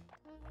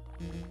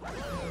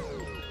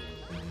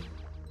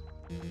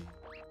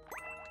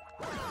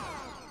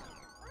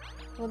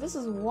 Well, this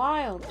is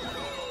wild.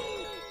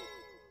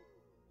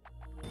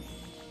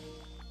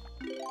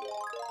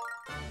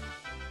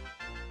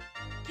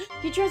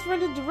 You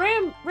transferred into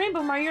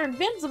Rainbow Mario, you're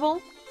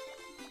invincible.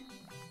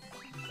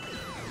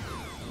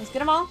 Let's get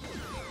them all.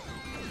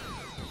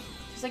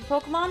 Just like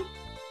Pokemon.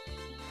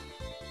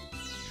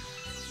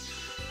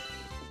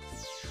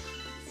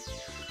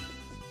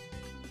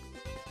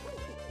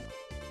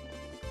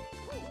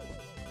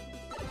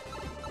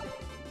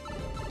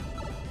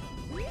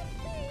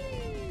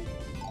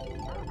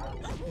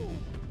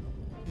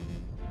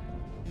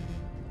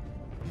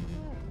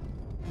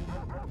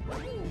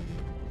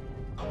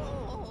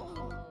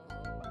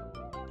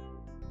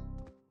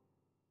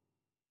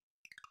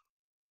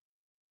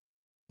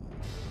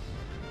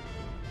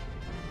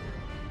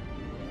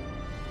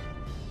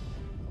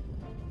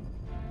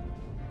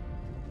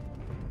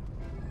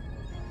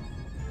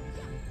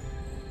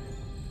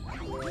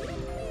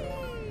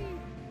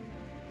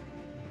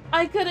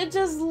 I could have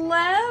just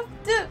left.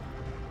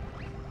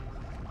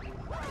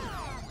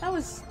 That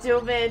was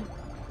stupid.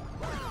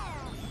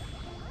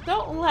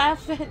 Don't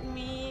laugh at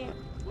me.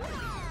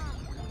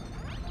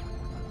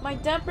 My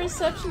depth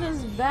perception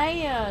is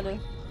bad.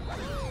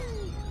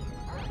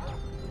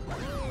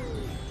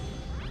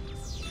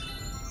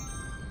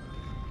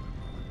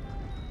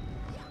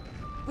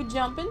 We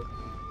jumping?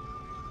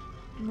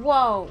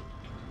 Whoa.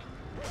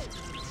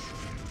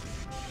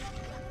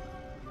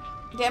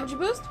 Damage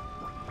boost?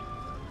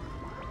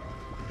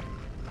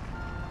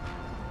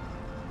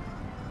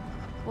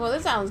 Well,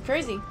 this sounds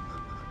crazy.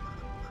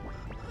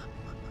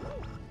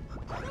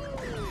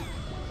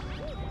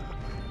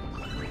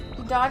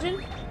 You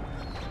dodging?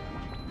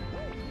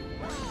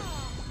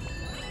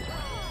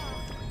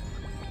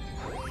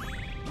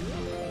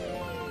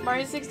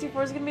 Mario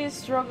 64 is gonna be a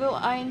struggle.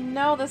 I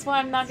know, that's why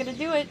I'm not gonna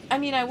do it. I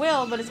mean, I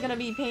will, but it's gonna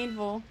be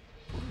painful.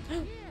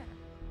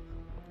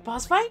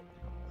 Boss fight?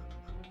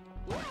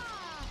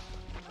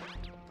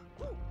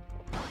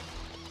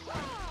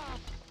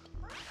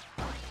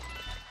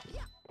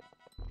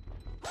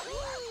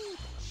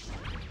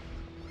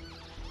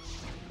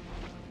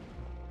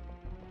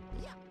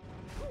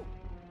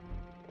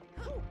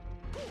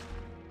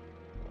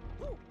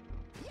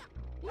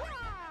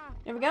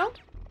 There we go.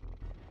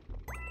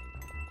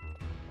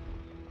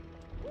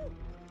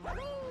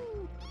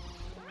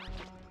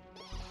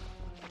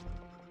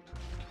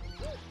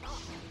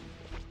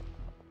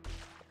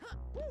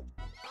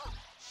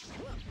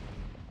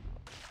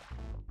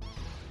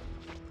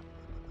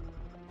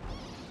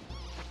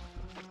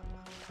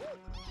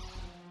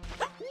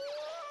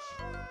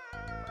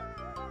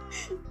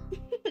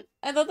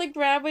 I thought the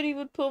gravity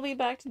would pull me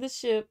back to the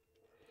ship.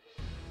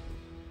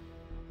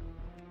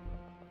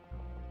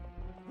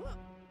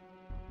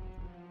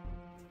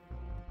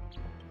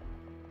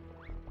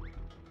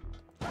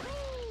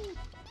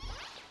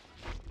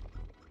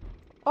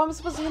 Oh, I'm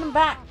supposed to hit him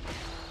back.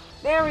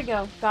 There we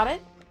go. Got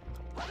it?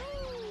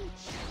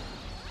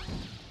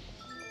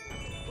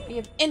 We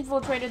have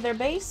infiltrated their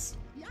base.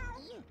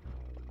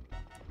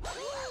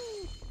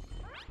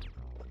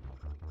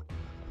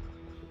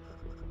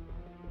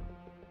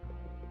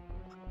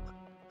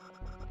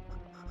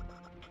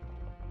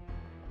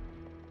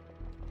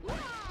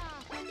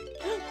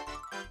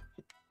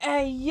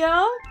 Hey,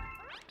 yo!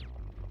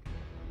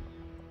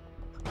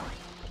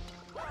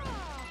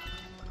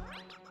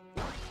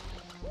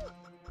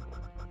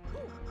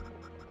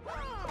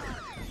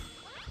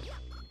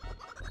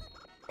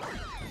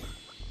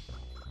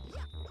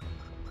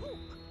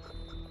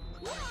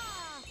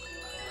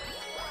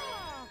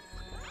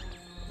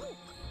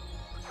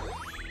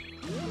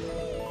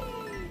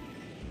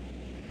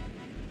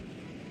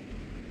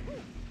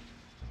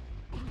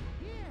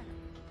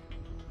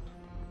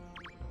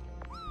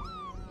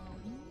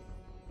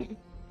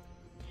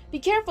 Be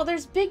careful,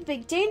 there's big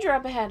danger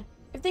up ahead.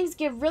 If things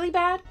get really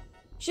bad,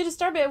 you should have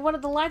started at one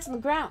of the lights on the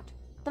ground.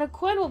 Then a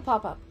coin will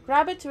pop up.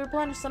 Grab it to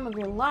replenish some of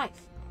your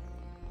life.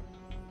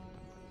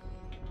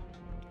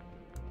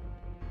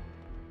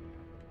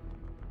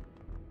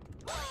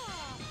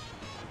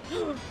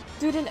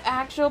 Dude, an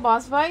actual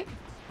boss fight?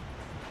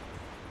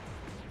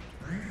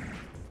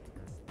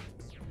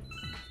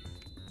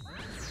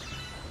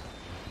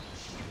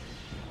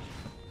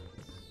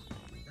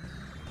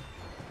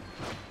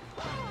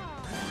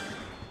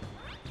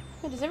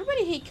 Wait, does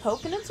everybody hate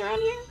coconuts around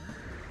here?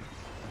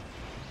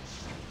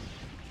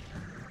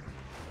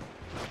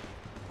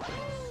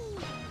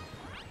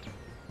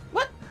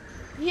 What?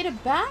 He hit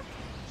it back?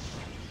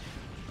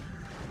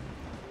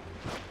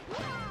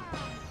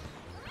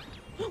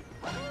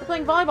 We're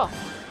playing volleyball.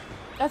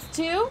 That's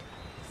 2?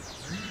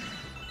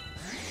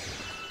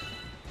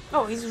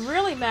 Oh, he's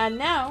really mad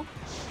now.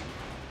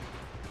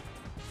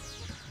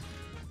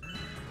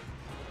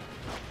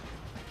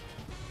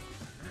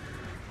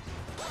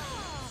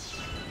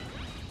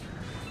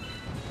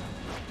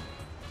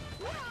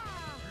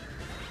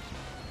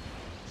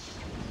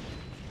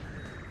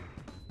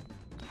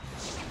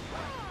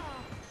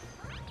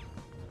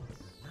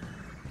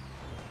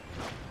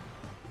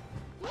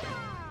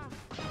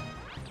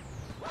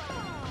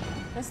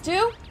 That's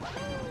 2?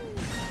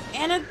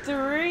 And a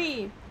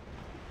 3.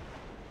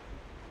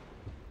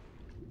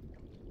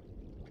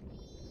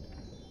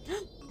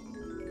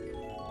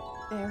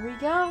 There we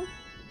go.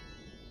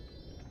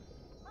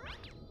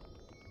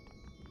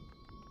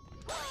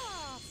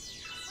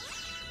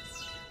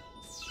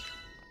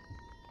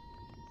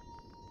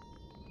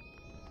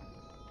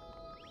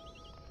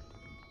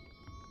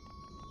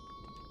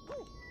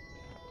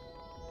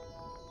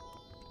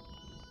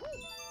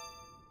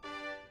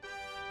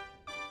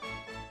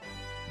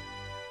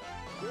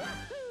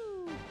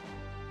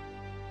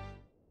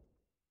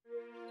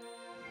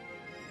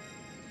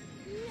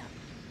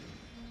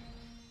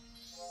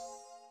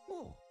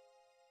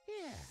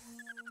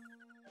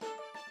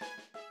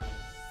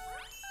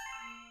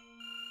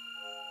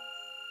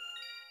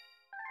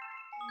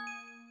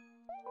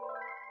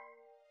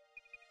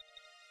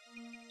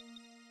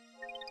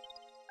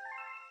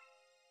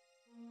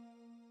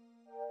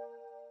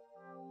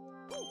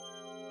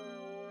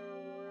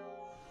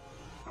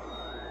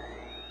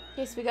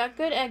 Okay, so we got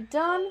good egg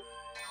done.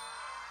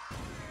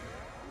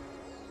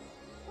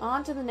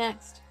 On to the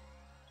next.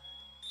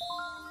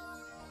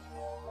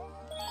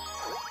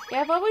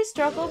 Yeah, I've always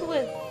struggled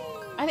with,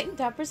 I think,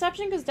 depth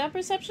perception, because depth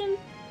perception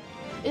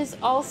is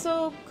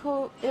also,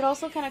 it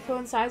also kind of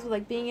coincides with,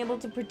 like, being able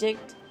to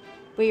predict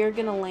where you're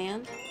gonna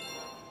land.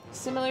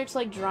 Similar to,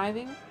 like,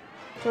 driving,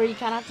 where you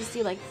kind of have to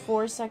see, like,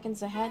 4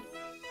 seconds ahead.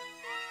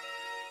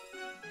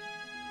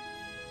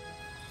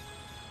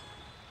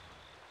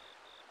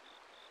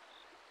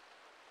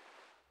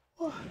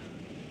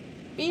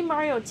 B.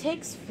 Mario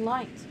takes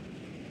flight.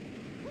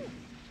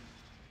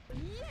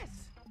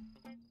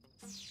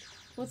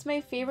 What's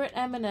my favorite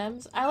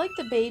M&Ms? I like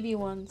the baby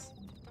ones.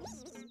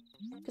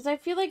 Because I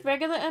feel like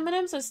regular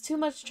M&Ms has too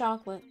much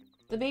chocolate.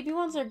 The baby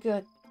ones are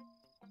good.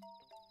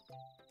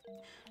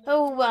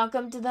 Oh,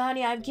 welcome to the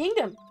Honey Hive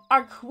Kingdom.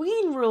 Our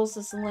queen rules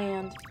this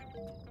land.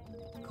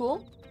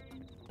 Cool.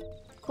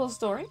 Cool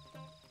story.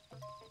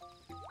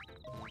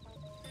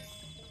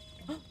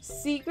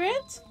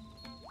 Secret?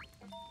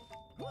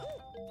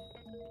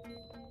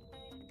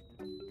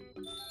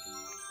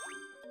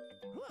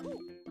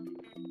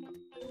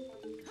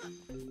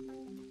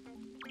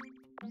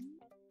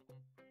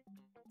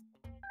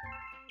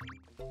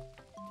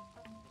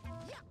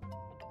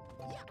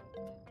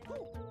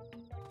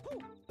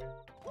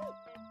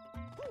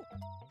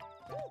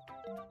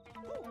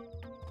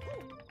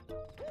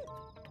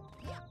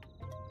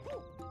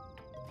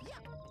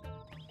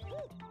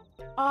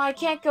 Oh, I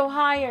can't go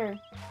higher.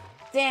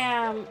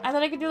 Damn. I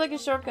thought I could do like a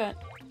shortcut.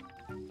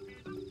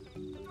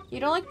 You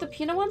don't like the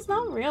peanut ones?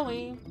 Not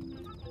really.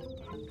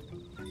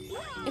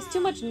 It's too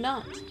much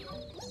nut.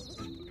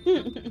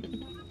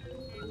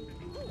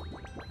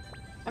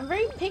 I'm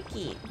very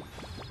picky.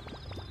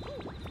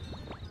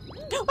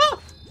 Ah!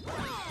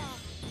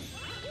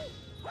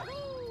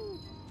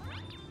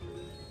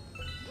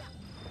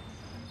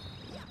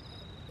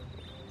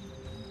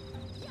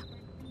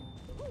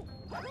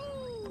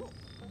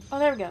 Oh,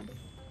 there we go.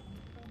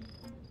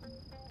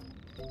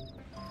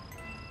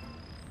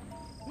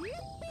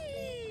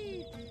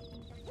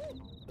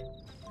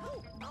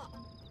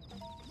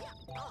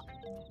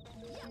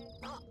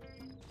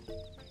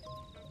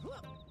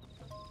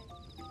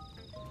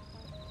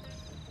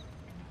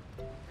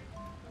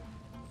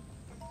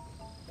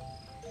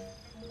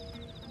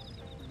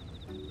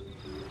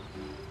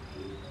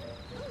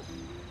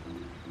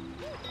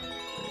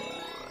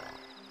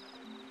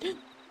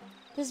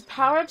 There's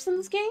power-ups in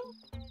this game?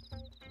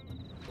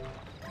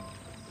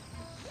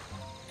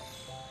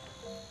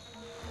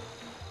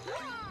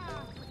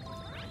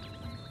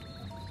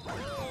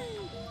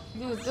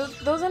 Dude,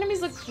 those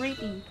enemies look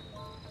creepy.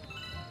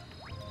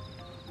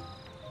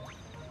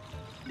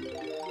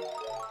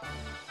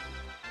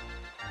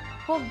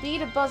 Hold B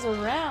to buzz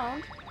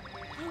around.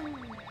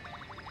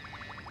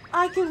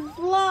 I can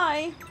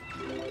fly!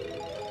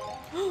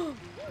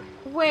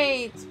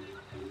 Wait.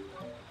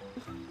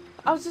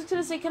 I was just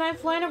gonna say, can I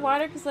fly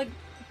underwater? Because, like,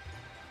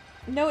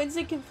 no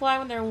insect can fly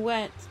when they're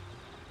wet.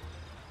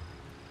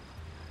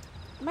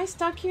 Am I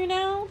stuck here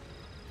now?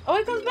 Oh,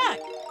 it comes back.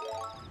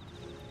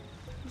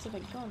 Let's see if I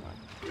can go in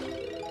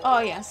water. Oh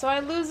yeah, so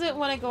I lose it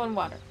when I go in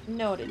water.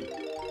 Noted.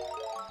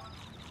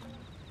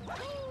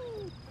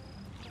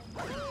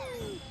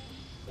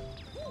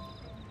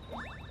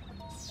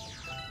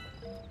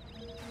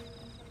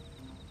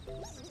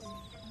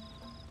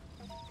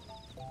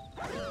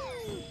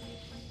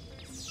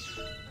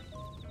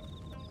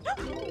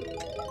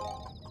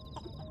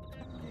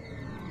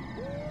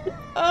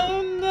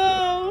 Oh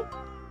no!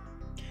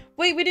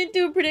 Wait, we didn't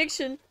do a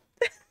prediction.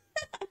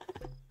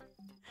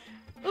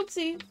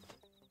 Oopsie.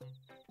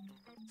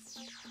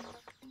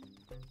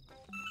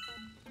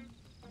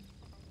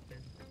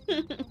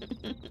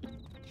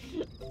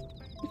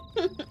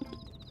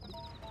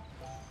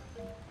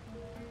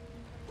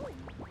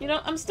 You know,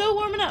 I'm still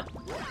warming up.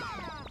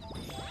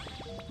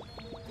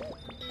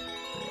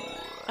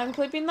 I'm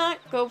clipping that.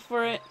 Go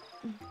for it.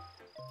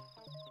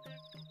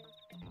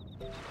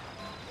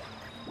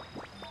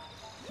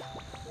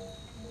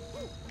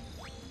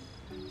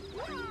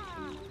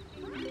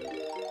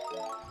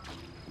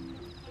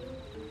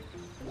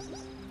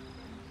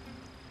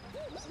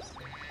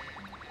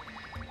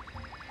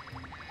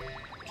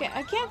 Okay,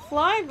 I can't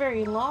fly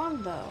very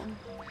long though.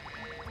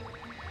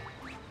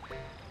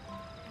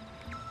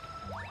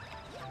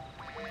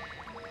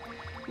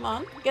 Come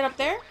on, get up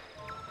there.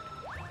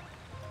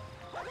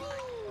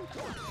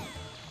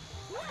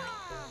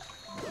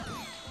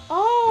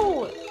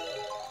 Oh!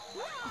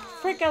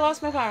 Frick, I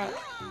lost my power.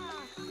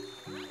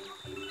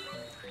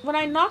 When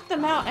I knock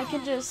them out, I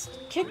can just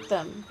kick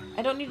them.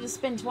 I don't need to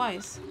spin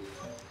twice.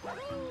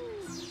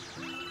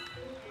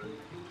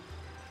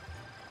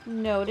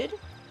 Noted.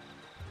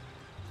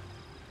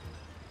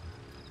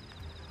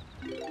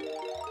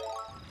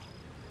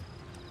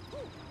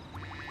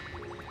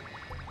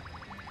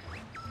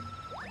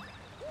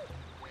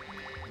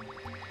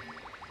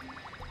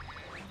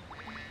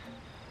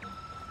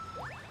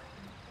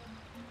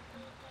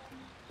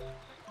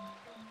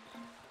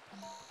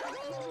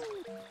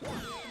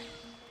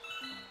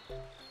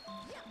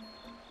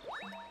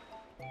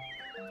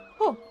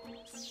 Oh.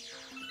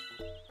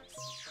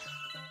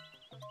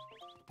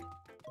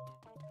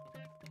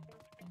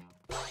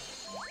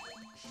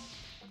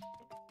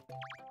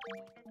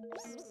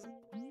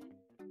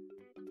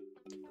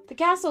 The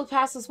castle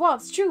passes well.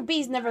 It's true,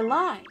 bees never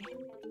lie.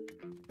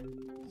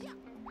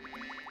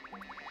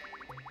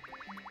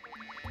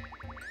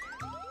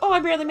 Oh, I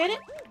barely made it.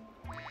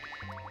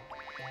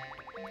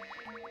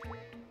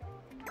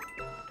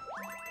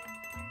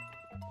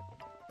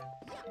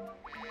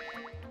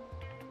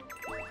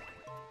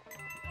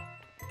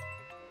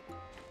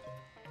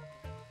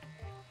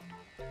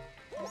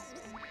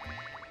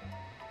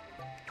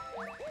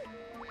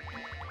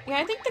 Yeah,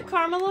 I think the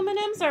caramel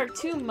M&Ms are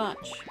too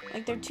much.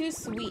 Like, they're too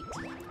sweet.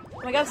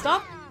 Oh my god,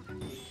 stop!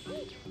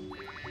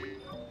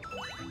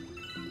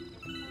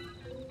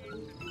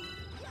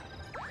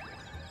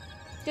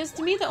 Because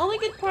to me, the only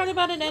good part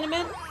about an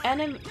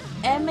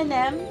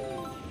M&M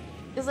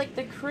is like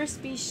the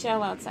crispy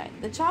shell outside.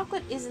 The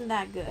chocolate isn't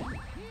that good.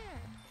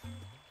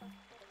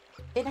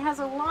 It has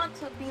a lot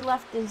to be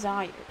left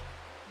desired.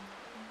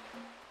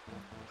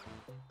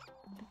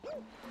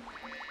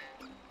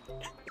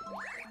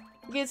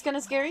 Okay, it's kind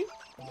of scary.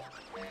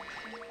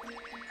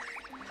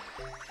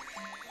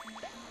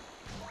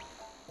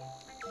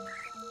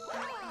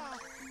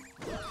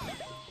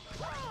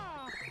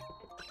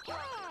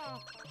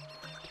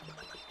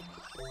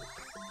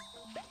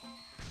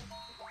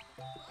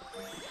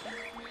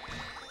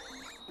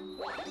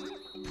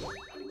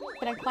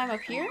 Can I climb up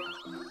here?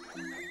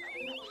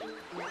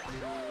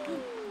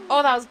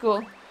 Oh, that was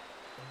cool.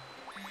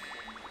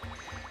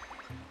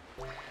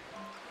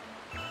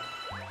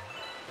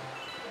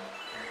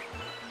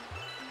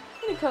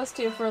 I'm gonna coast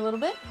here for a little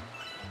bit.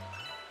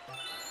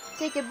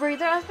 Take a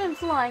breather. I've been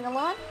flying a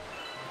lot.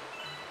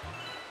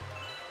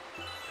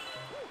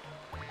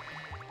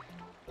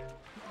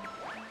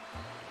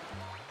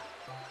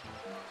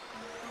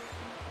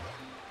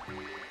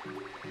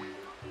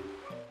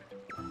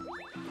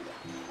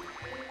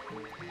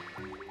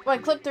 Oh, I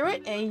clipped through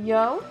it. Hey,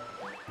 yo.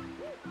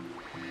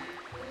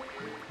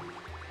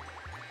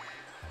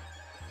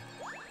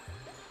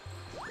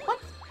 What?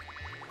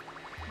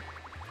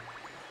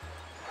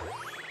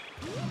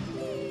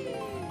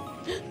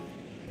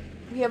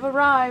 We have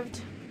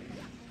arrived.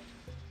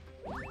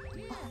 Oh,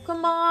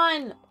 come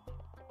on.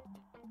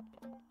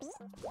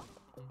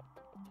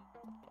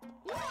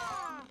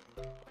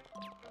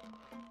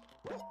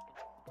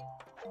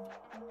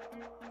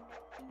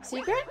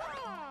 Secret?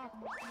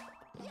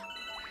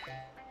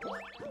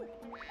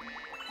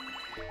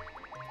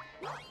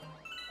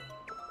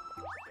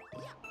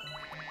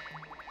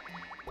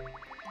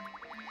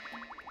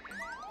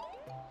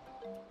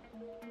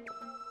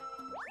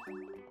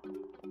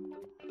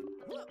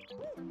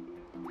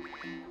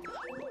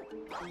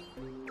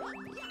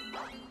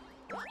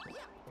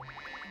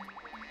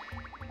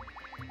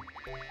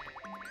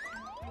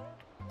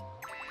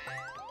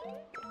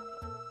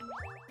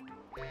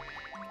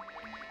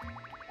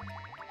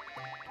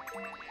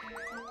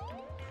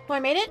 Oh, I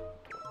made it?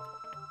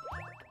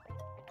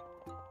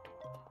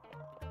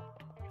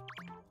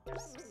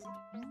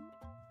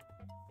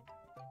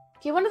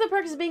 Okay, one of the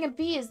perks of being a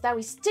bee is that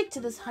we stick to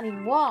this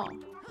honeyed wall.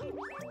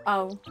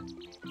 Oh.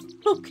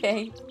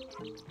 Okay.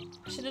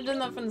 Should have done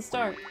that from the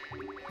start.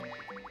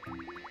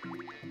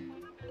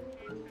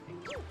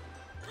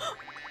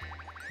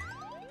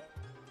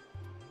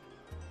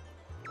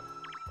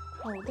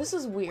 Oh, this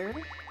is weird.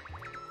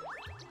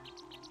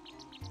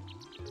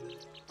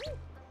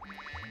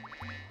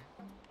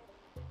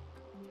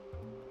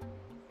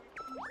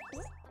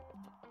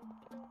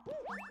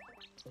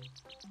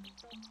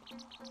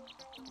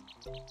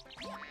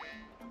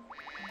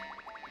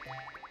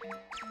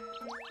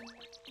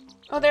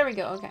 Oh, there we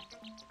go, okay.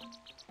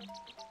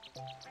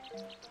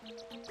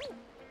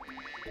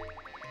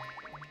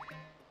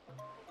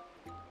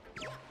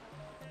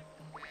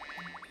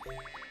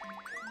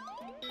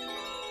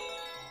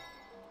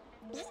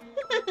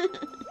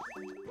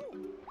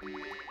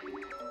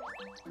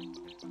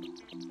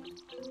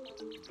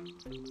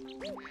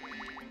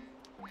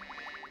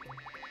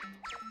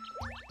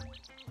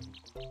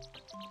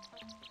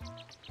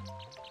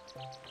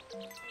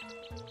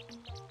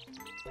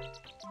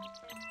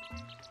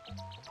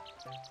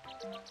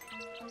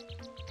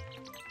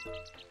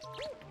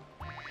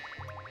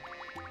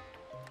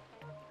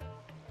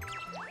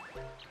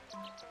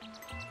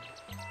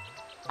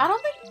 I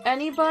don't think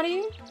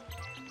anybody...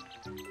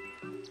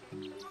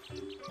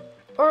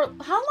 Or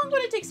how long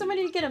would it take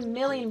somebody to get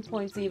 1,000,000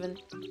 points even?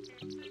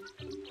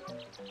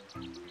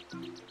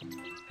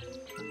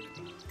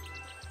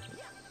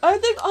 I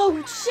think...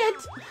 Oh,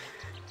 shit!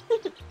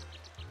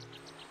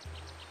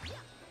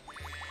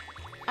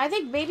 I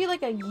think maybe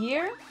like a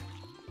year?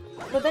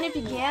 But then if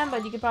you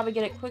gambit, you could probably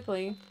get it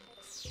quickly.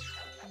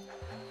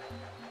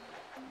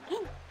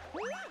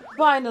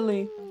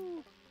 Finally!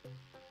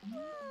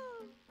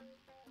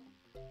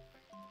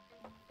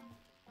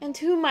 And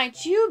who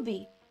might you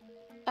be?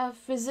 A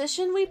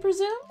physician, we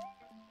presume?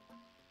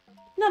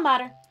 No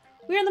matter.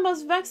 We are in the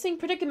most vexing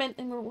predicament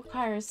and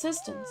require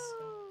assistance.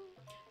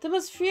 The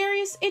most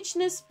furious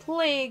itchiness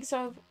plagues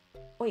are...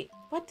 Wait,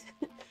 what?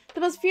 The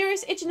most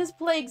furious itchiness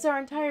plagues our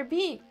entire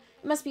being.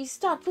 It must be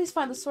stopped. Please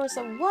find the source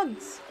at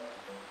once.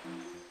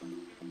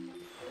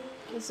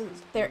 Okay, so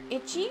they're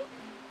itchy?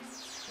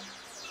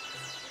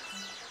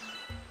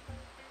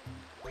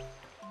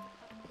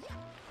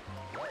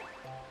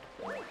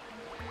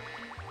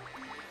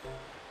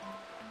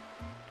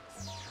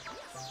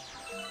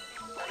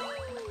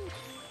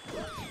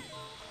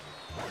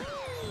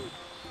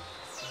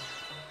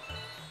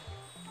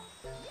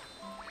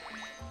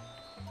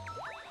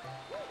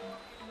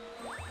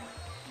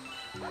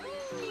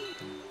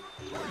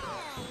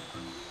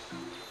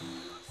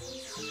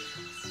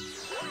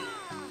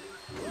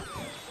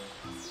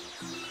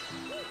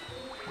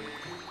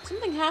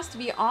 Something has to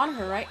be on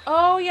her, right?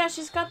 Oh, yeah,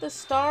 she's got the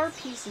star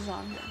pieces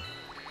on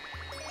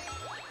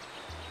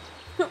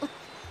her.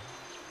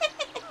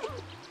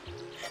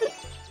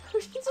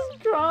 She's just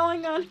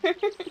crawling on her.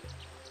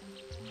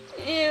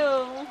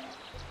 Ew.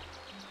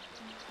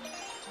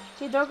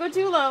 Okay, don't go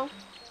too low.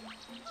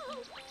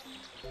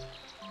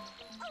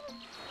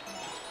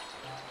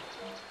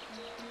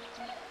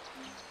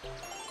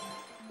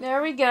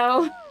 There we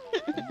go.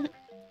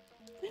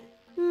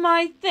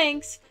 My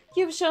thanks.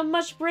 You have shown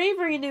much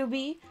bravery,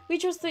 newbie. We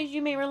trust that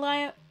you may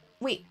rely on...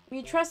 Wait,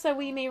 we trust that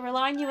we may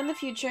rely on you in the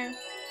future.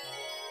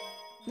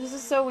 This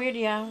is so weird,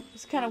 yeah.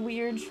 It's kind of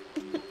weird.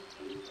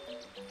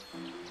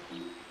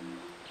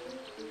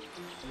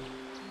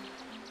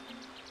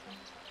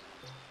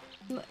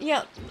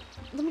 Yeah,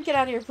 let me get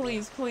out of here,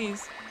 please,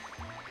 please.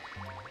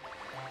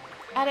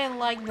 I didn't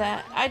like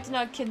that. I did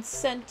not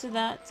consent to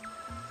that.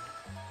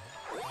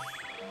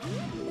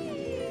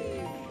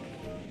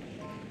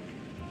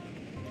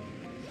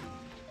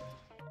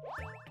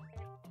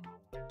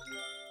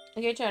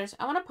 Okay, chatters,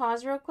 I want to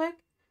pause real quick.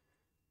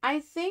 I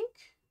think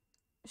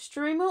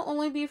stream will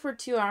only be for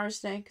 2 hours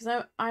today,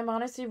 because I'm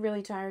honestly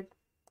really tired.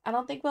 I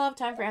don't think we'll have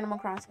time for Animal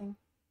Crossing.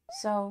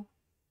 So,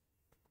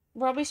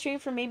 we'll probably stream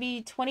for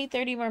maybe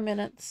 20-30 more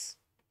minutes.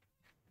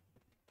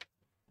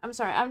 I'm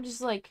sorry, I'm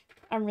just like,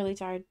 I'm really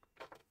tired.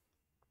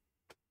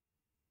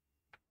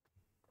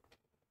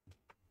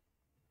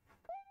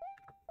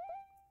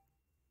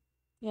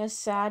 Yes,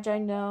 Sag, I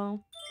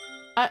know.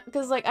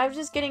 Because, like, I'm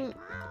just getting...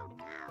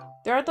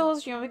 Throughout the whole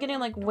stream, I'm getting,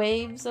 like,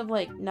 waves of,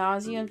 like,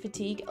 nausea and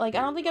fatigue. Like,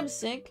 I don't think I'm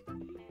sick.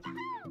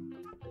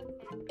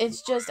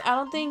 It's just, I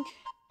don't think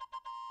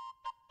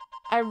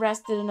I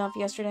rested enough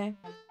yesterday.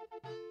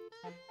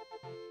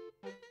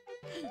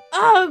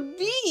 Oh,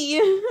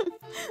 B!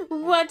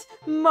 What,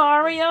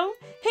 Mario?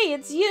 Hey,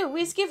 it's you!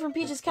 We escaped from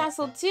Peach's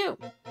castle, too.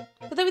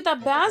 But then we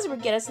thought Bowser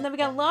would get us, and then we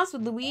got lost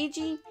with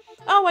Luigi.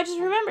 Oh, I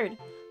just remembered.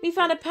 We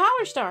found a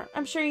power star.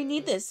 I'm sure you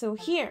need this, so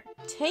here,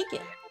 take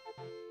it.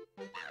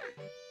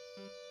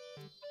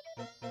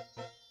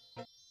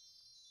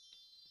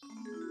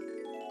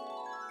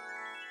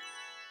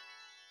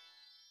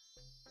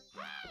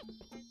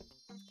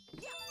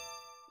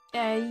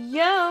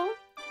 Yo!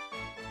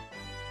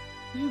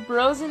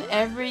 Bros in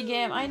every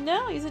game. I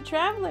know, he's a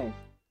traveler.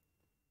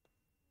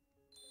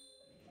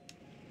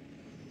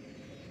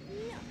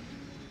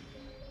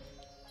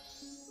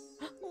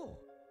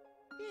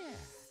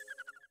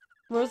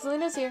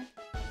 Rosalina's here.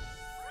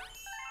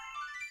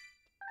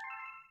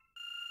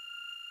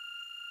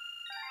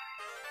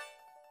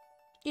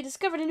 You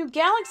discovered a new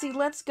galaxy.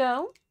 Let's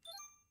go.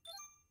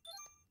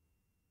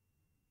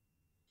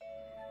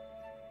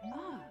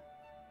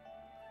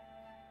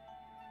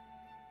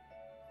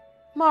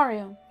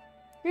 Mario.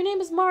 Your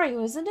name is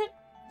Mario, isn't it?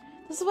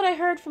 This is what I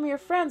heard from your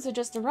friends who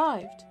just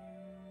arrived.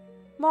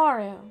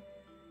 Mario.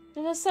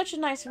 It has such a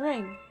nice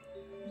ring.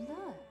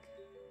 Look.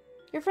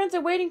 Your friends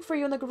are waiting for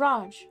you in the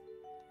garage.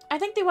 I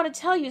think they want to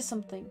tell you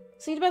something,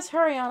 so you'd best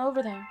hurry on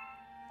over there.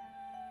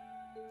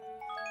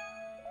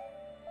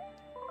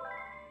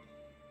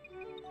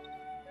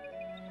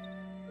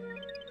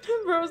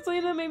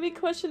 Rosalina made me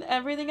question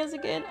everything as a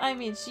kid. I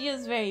mean, she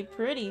is very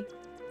pretty.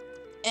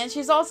 And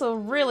she's also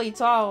really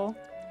tall.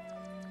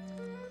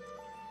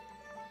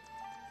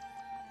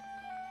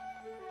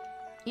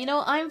 You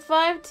know, I'm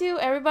 5'2".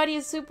 Everybody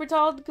is super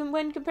tall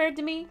when compared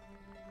to me.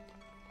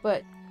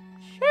 But,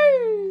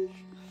 sheesh.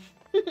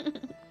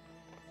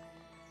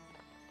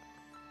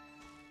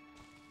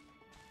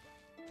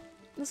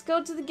 Let's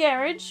go to the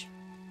garage.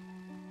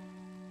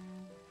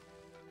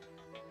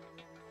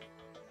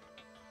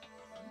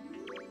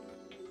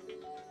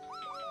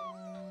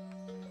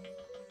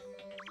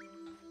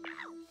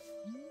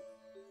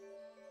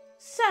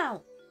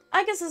 So,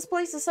 I guess this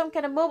place is some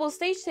kind of mobile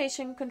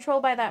station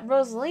controlled by that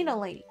Rosalina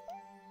lady.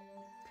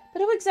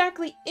 But who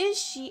exactly is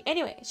she?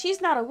 Anyway,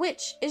 she's not a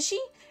witch, is she?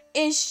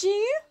 Is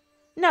she?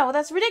 No,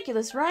 that's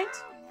ridiculous, right?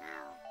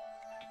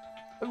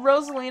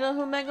 Rosalina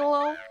who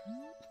megalo?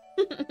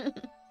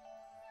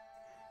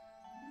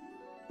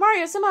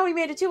 Mario, somehow we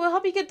made it too. We'll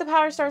help you get the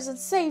Power Stars and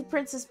save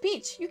Princess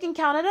Peach. You can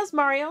count on us,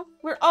 Mario.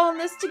 We're all in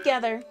this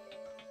together.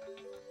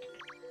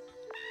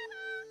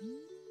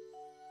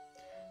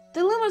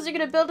 The Lumos are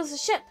gonna build us a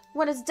ship.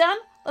 When it's done,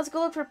 let's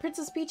go look for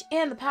Princess Peach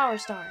and the Power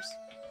Stars.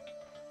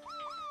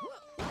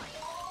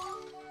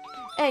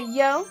 Hey,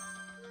 yo.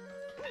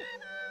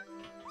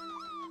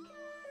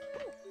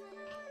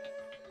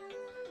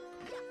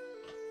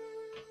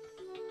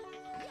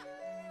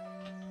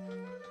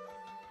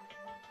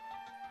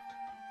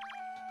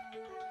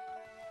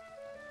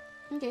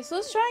 Okay, so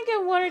let's try and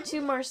get 1 or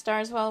 2 more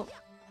stars while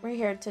we're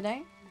here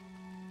today.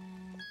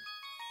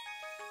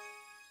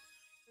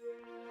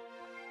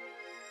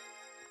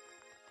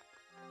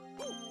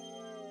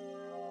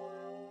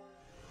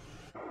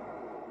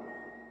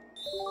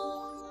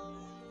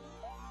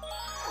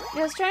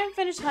 Yeah, let's try and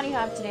finish Honey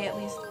Hop today at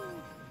least.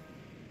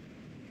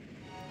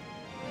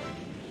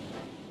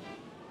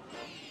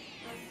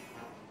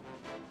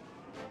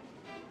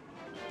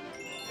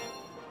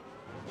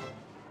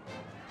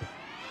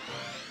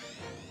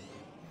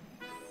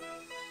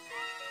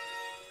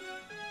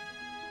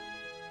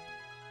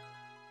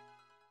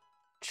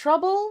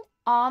 Trouble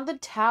on the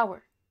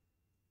Tower.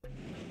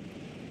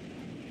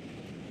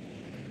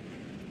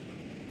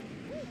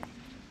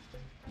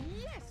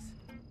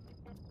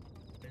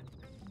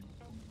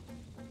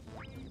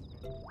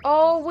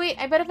 Oh, wait,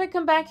 I bet if I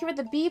come back here with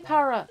the bee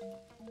power-up,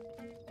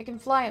 I can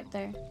fly up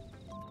there.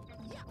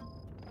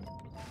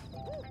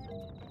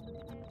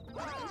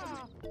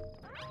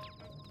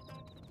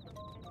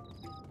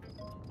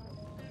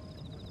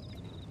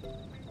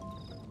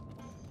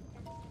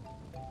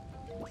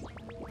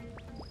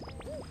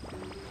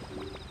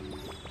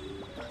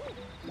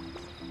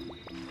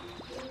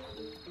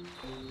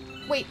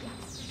 Wait,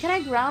 can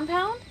I ground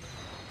pound?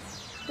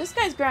 This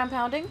guy's ground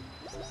pounding.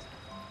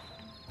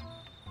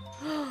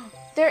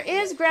 There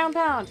is ground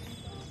pound.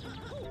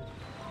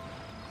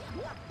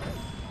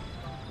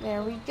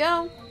 There we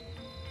go.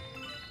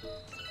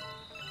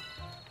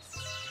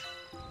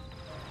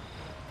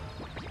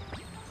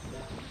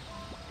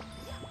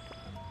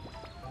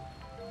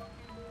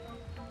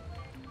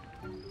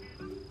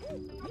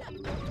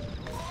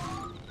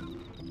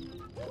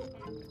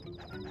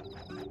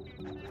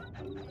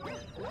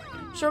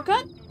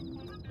 Shortcut?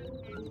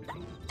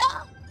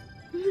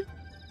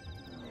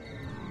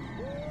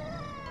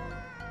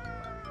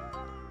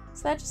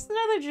 Is that just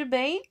another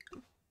debate?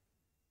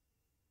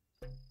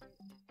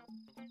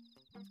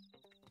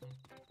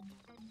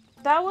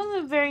 That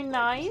wasn't very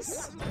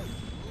nice.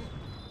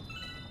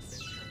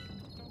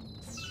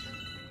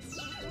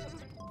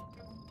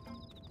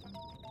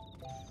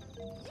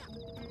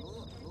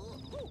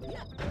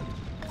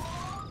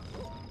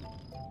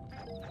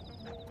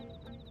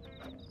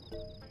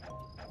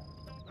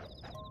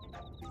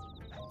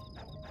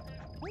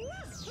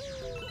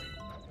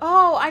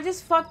 Oh, I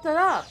just fucked it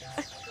up.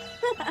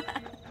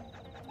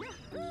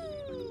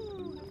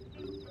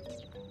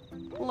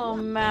 Little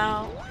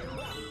Mal.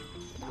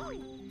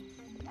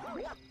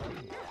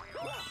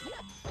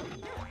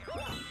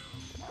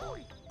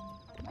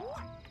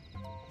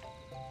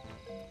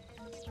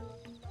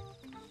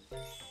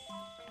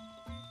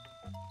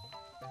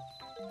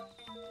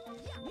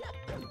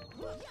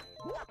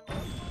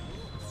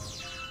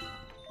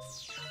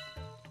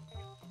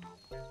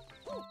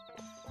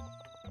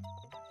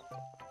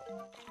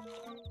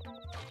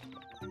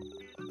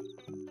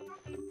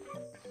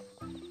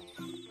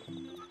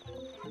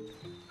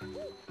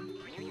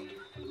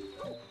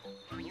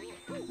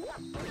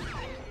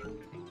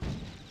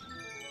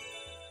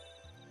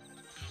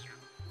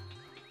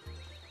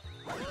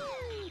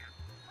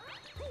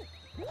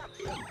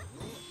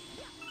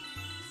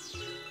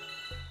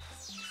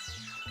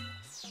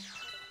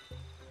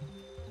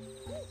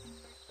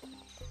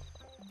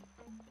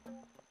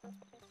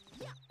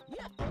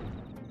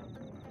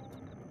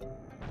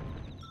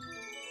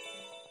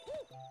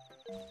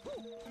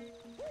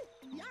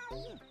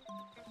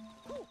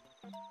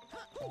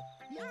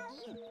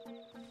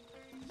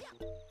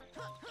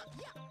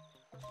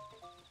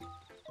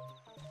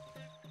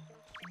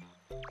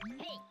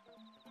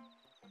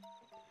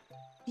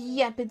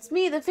 Yep, it's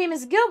me, the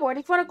famous Gilboard.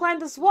 If you want to climb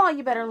this wall,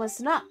 you better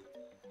listen up.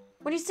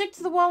 When you stick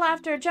to the wall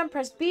after a jump,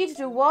 press B to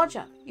do a wall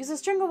jump. Use a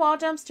string of wall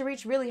jumps to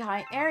reach really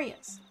high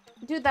areas.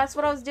 Dude, that's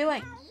what I was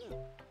doing.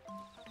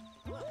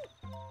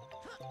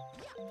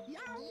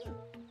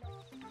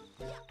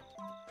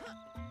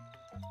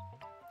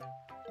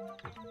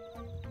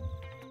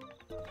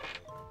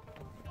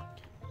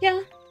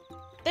 Yeah,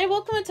 there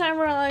will come a time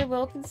where I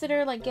will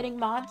consider, like, getting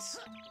mods.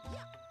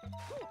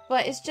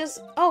 But it's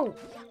just... Oh!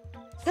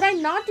 Did I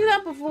not do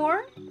that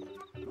before?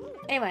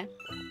 Anyway.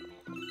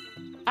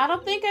 I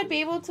don't think I'd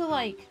be able to,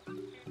 like...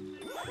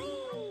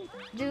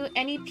 do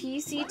any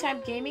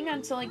PC-type gaming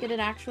until I get an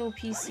actual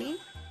PC.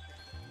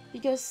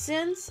 Because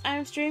since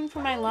I'm streaming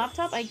from my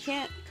laptop, I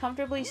can't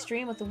comfortably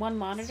stream with the one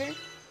monitor.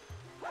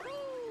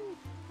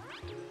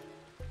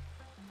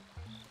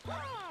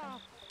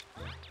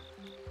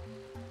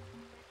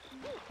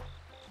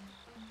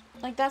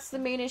 Like, that's the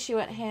main issue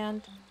at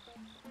hand.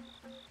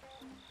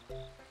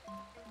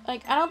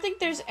 Like, I don't think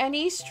there's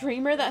any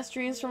streamer that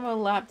streams from a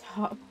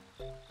laptop.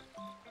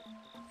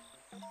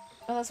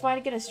 Oh, that's why I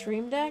get a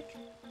Stream Deck?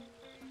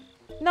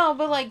 No,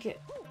 but like...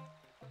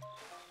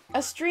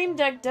 A Stream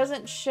Deck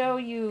doesn't show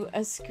you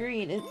a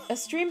screen. A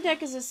Stream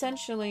Deck is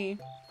essentially...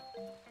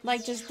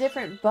 like, just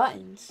different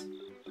buttons.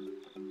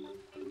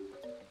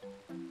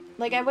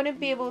 Like, I wouldn't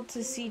be able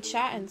to see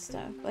chat and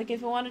stuff. Like,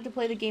 if I wanted to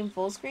play the game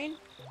full screen...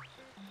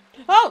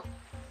 Oh!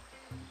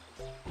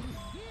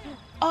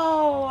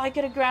 Oh, I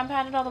could have ground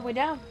pounded all the way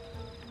down.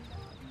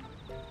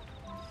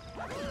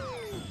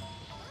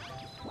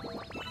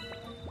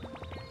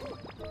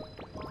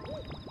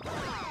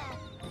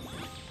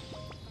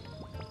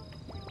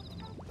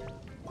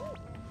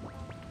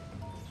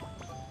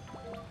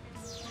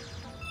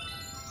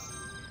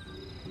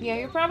 Yeah,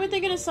 you're probably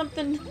thinking of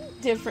something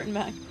different,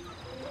 Mac.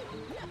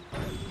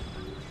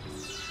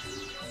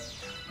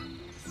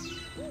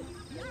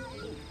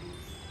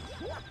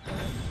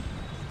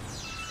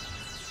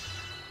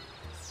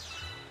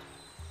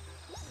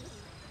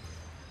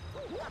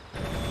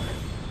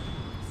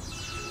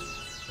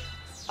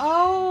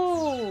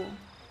 Oh!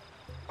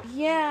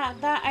 Yeah,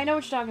 that... I know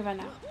what you're talking about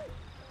now.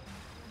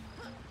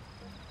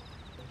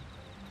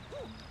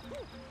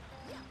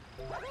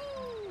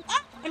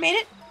 Ah! I made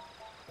it!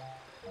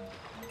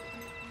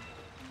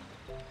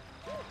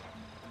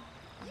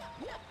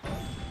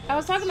 I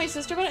was talking to my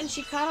sister about it, and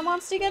she kind of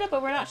wants to get it,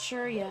 but we're not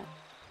sure yet.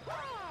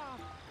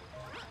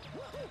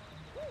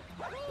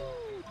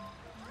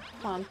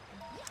 Come on.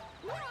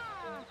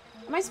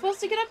 Am I supposed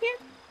to get up here?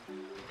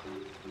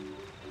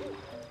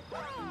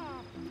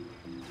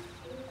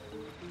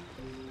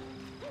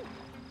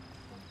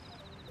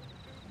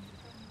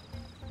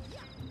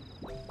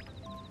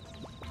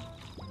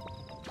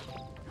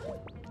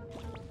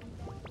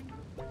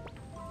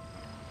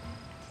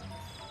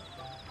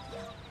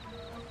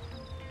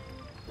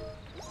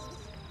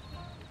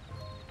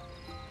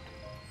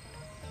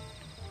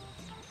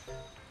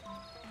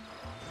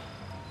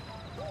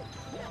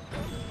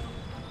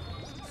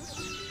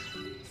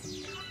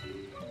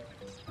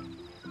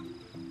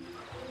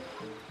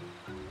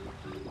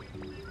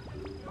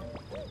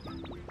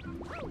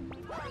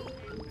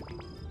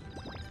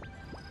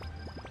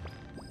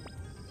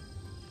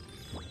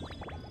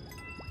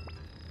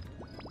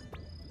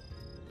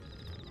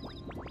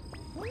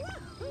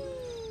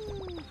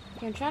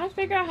 Okay, I'm trying to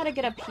figure out how to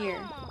get up here.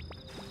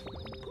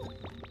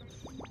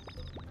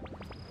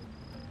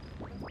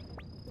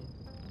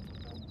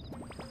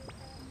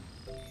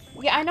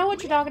 Yeah, I know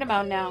what you're talking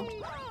about now.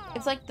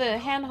 It's like the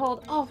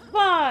handhold. Oh,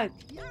 fuck!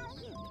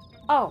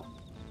 Oh.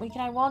 Wait,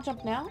 can I wall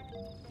jump now?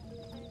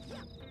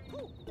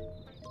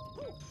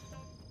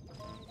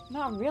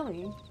 Not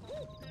really.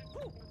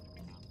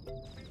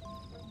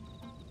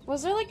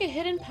 Was there like a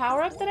hidden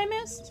power-up that I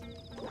missed?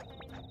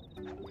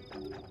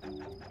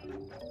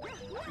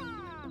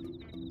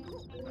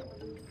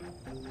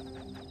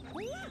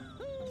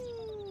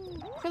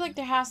 I feel like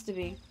there has to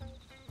be.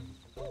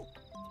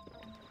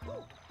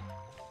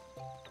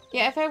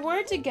 Yeah, if I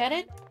were to get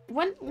it,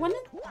 when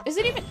is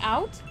it even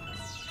out?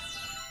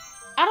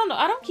 I don't know.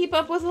 I don't keep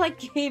up with like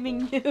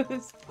gaming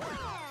news.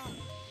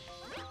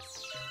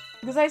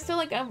 Because I still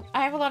like I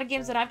have a lot of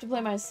games that I have to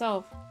play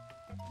myself.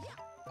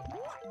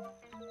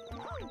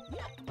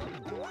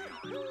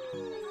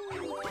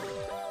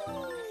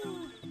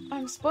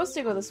 I'm supposed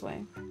to go this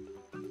way.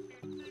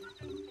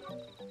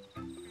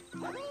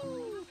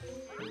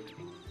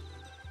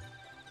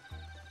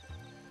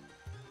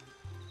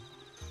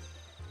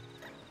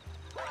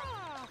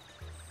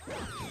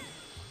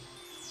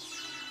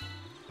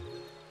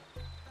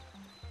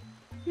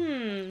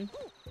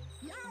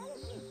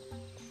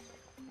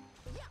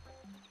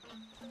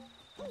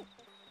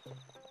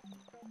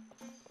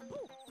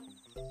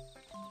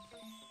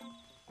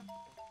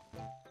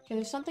 Okay,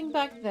 there's something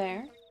back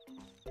there.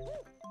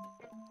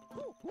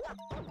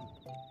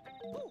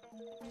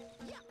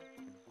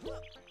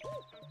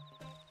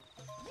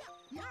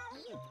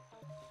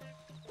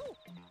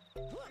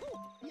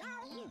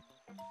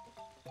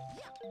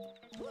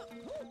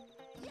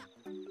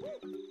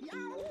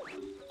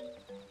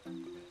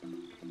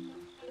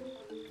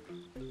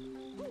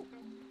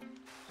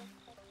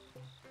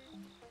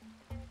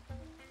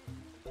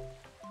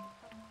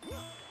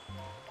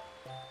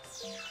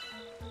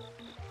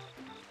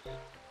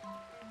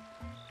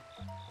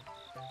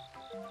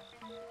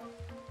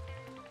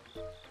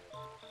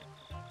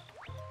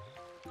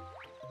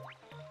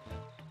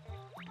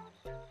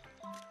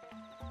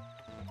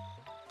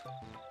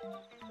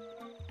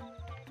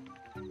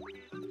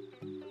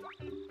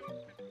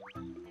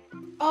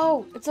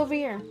 Oh, it's over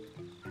here.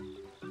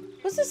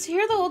 Was this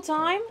here the whole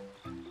time?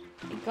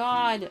 My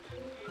God.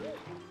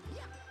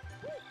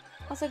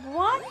 I was like,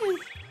 what?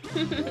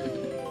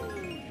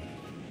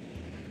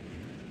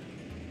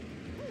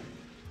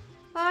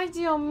 Ay,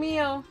 Dios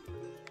mío.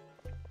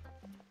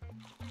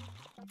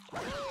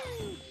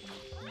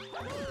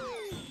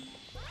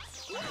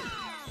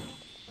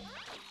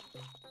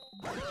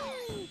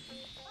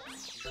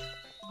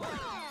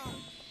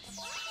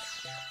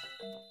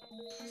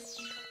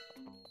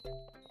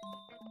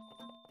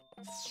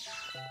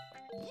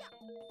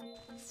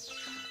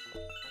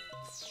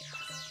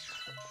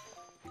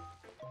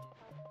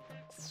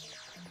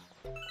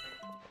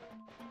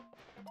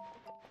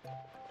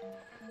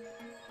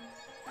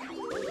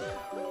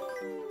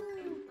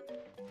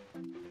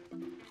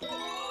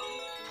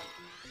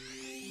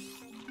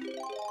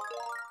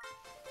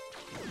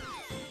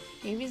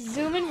 Maybe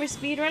zoom in, we're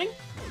speedrunning.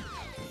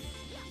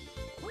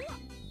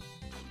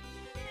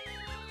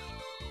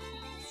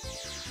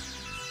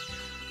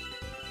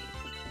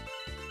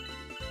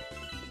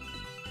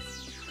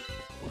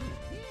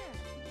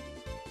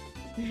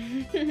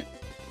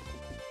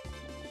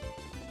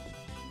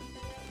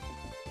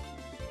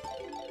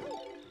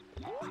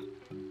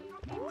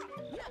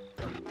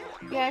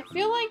 Yeah, I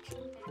feel like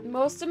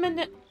most of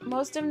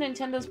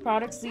Nintendo's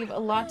products leave a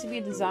lot to be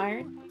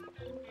desired.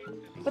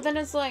 But then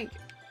it's like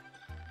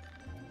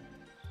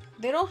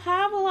they don't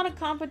have a lot of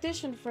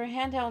competition for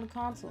handheld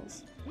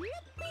consoles.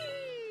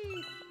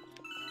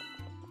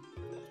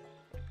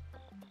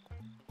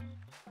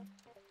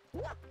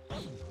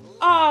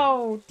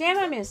 Oh, damn,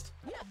 I missed.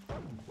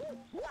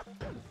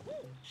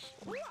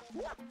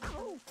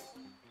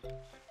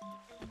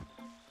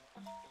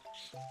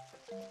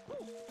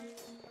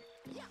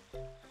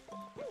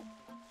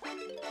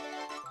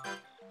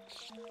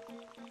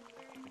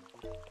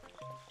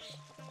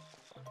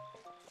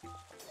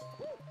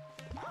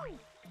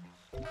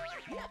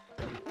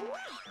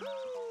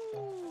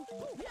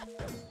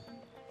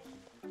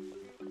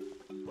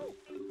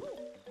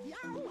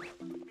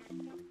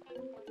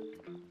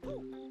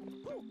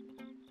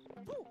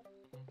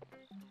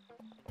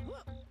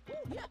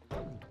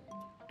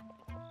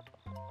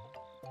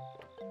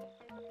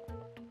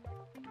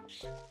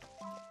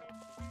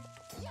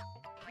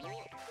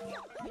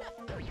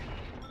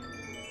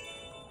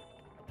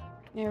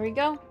 There we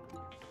go.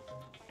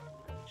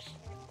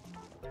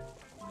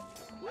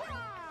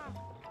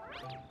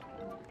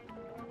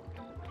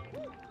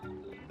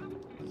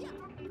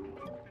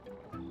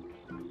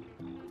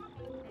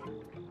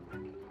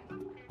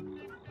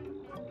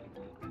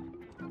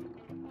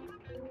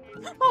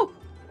 Oh!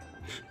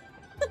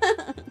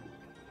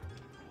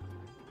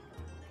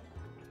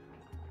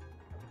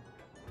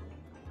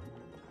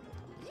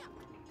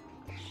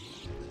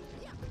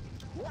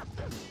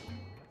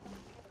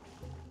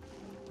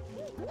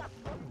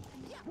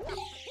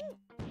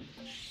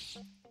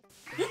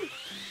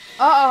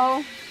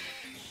 Uh-oh.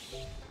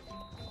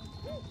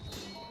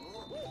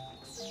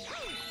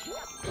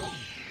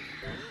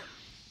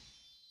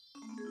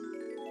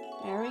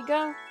 There we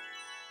go.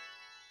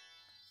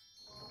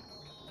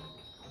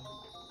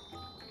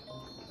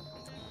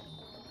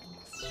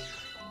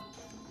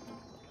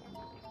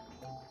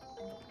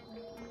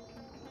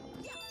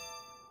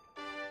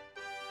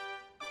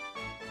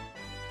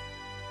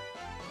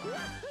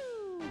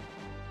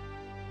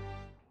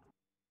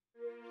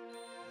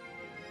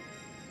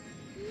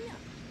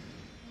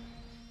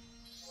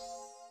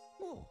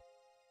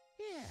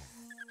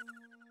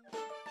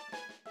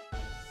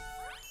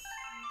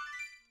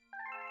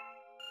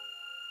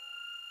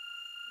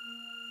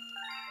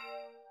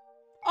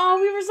 Oh,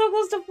 we were so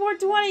close to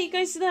 420. You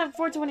guys see that?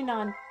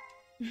 429.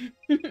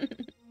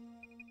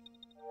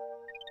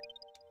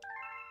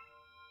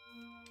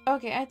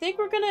 Okay, I think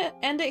we're gonna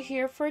end it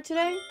here for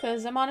today,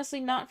 because I'm honestly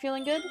not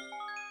feeling good.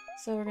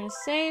 So we're gonna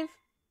save.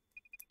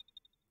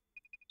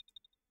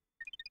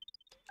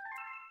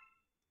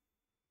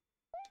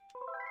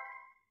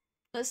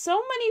 There's so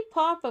many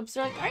pop-ups.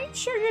 They're like, are you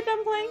sure you're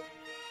done playing?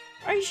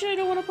 Are you sure you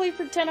don't want to play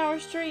for 10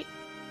 hours straight?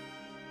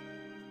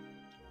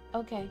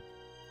 Okay.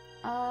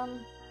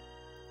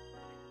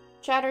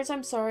 Chatters,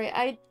 I'm sorry.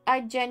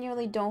 I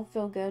genuinely don't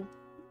feel good.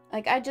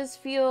 Like, I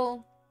just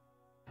feel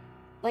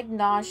like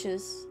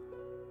nauseous.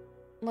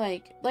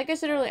 Like I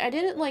said earlier, I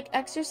didn't like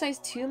exercise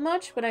too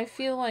much, but I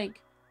feel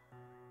like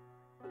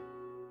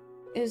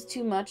it was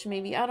too much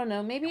maybe. I don't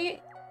know.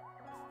 Maybe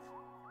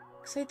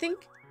cuz I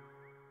think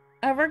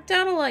I worked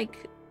out at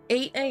like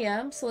 8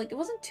 a.m. so like it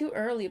wasn't too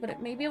early,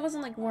 but maybe it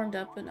wasn't like warmed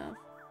up enough.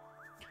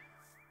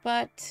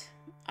 But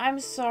I'm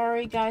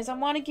sorry, guys. I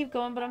want to keep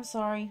going, but I'm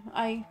sorry.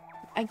 I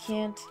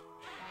can't.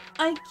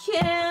 I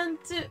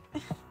can't.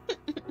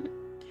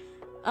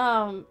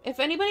 If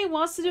anybody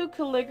wants to do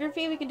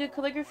calligraphy, we can do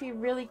calligraphy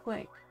really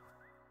quick.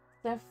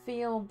 I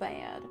feel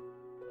bad.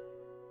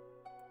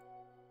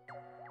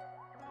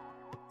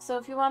 So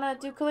if you want to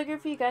do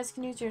calligraphy, you guys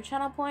can use your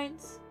channel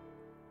points.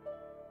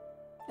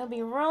 It'll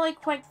be really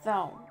quick,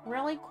 though.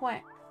 Really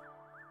quick.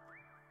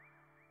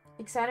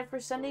 Excited for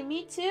Sunday?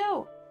 Me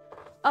too!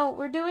 Oh,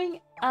 we're doing,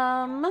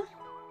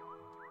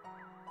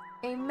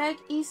 a Meg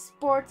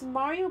Esports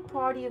Mario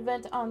Party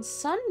event on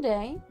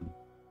Sunday.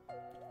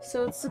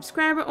 So it's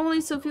subscriber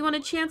only, so if you want a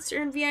chance to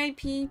earn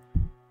VIP,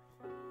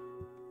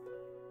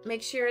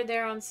 make sure you're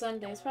there on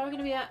Sunday. It's probably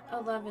going to be at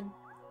 11.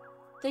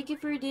 Thank you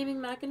for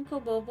redeeming Mac and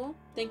Kobobo.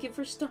 Thank you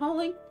for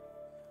stalling.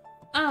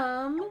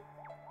 While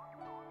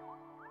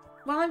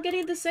I'm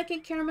getting the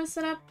second camera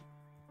set up,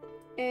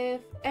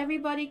 if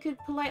everybody could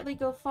politely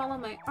go follow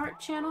my art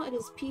channel, it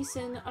is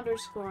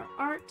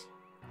peacin_art.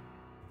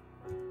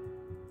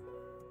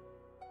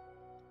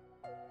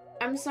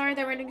 I'm sorry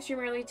that we're ending stream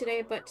early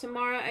today, but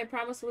tomorrow I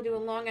promise we'll do a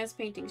long-ass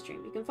painting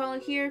stream. You can follow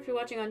here if you're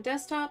watching on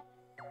desktop,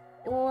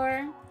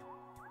 or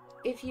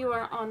if you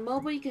are on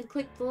mobile, you can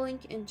click the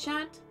link in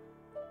chat.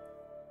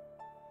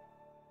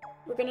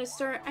 We're gonna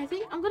start, I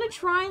think, I'm gonna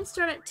try and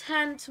start at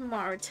 10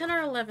 tomorrow. 10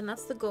 or 11,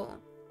 that's the goal.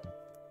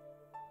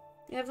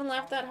 You haven't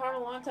laughed that hard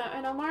in a long time.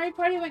 I know, Mario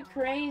Party went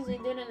crazy,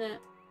 didn't it?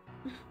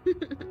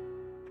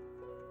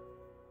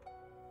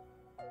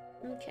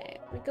 Okay,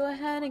 we go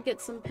ahead and get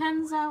some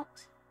pens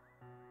out.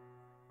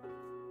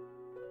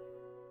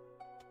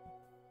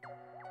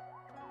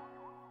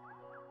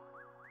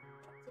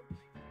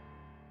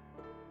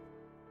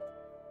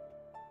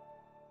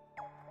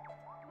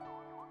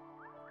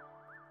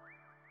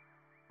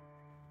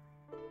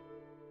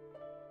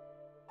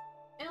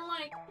 And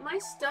like, my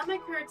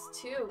stomach hurts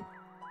too.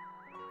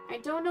 I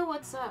don't know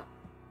what's up.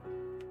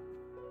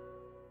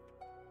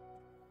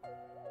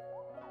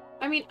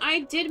 I mean, I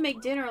did make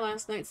dinner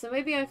last night, so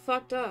maybe I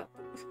fucked up.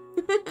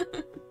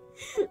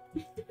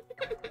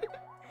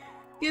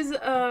 Because,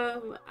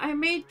 I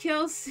made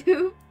kale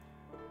soup.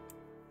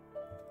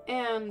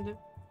 And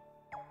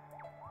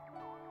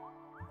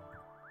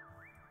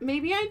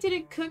maybe I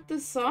didn't cook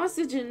the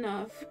sausage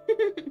enough.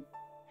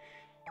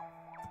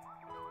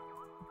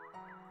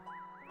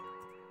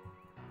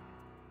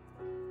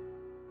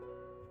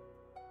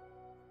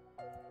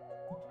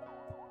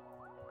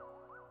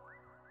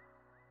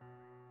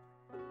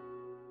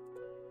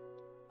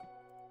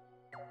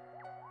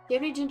 Do you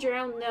have any ginger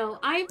ale? No.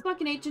 I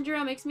fucking hate ginger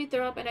ale. It makes me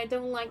throw up, and I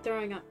don't like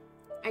throwing up.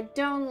 I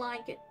don't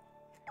like it.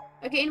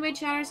 Okay, anyway,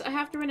 chatters, I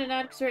have to run an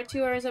ad because we're at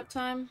 2 hours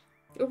uptime.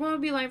 We'll probably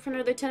be live for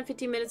another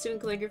 10-15 minutes doing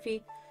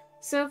calligraphy.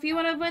 So if you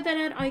want to avoid that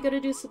ad, all you gotta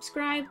do is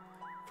subscribe.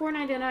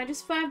 $4.99,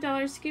 just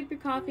 $5. Skip your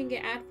coffee and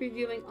get ad-free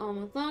viewing all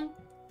month long.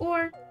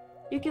 Or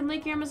you can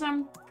link your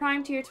Amazon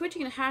Prime to your Twitch.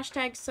 You can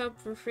hashtag sub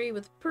for free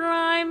with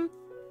Prime.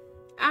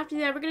 After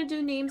that, we're gonna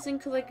do names in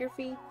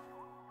calligraphy.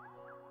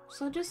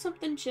 So just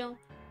something chill.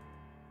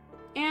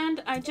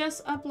 And I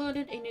just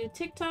uploaded a new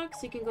TikTok,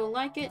 so you can go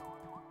like it.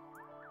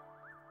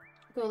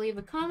 Go leave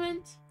a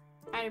comment.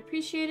 I'd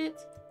appreciate it.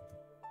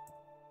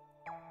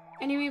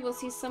 Anyway, we'll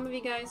see some of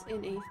you guys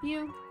in a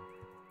few.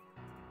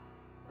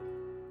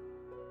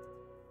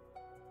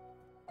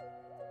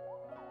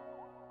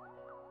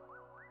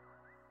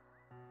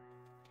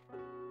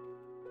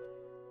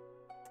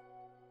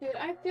 Dude,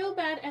 I feel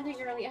bad ending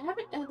early. I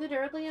haven't ended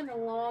early in a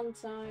long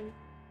time.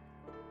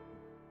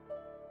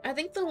 I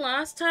think the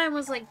last time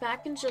was like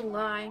back in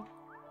July.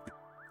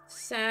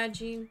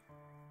 Saggy.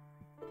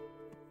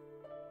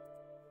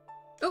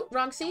 Oh,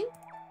 wrong scene.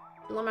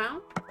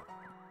 Lamau.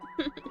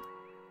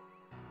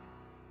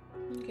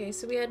 Okay,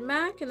 so we had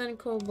Mac and then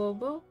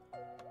Kobobo.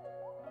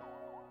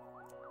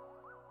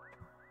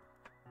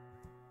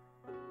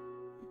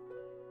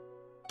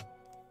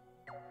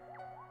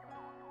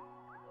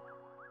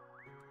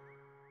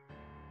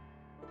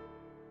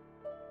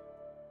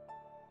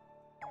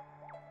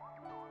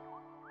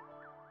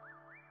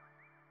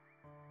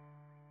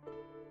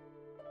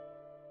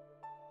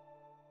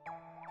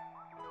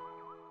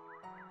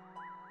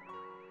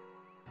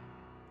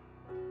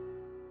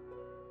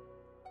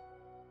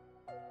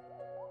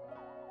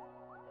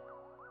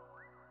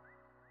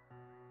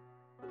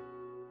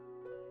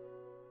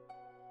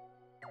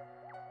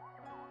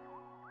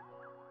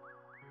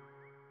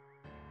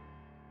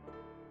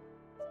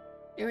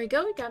 There we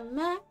go, we got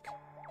Mac.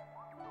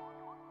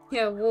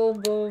 Yeah, whoa,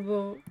 whoa,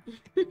 whoa.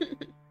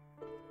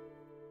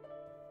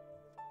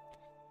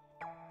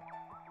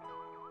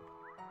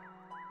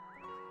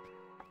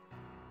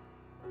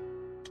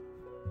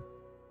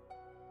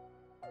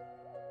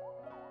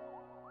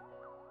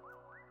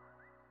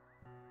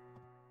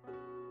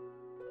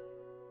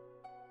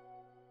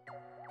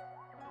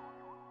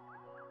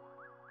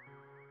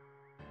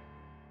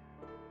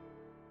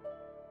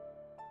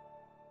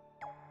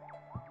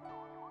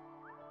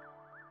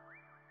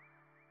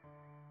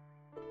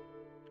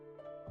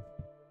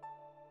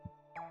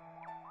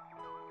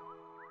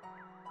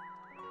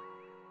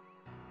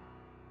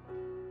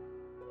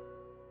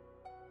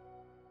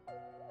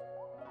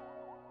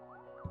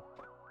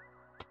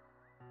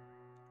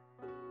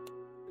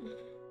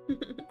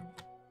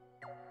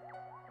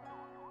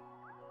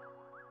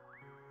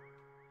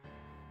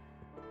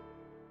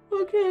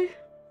 Okay.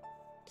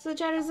 So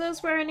chatters,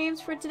 those were our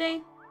names for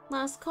today.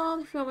 Last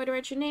call. If you want me to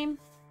write your name,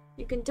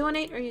 you can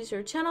donate or use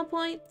your channel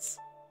points.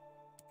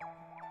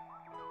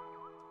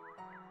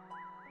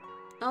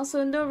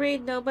 Also, no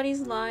raid,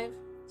 nobody's live.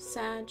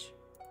 Sag.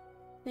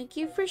 Thank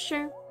you for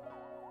sure.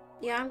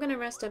 Yeah, I'm gonna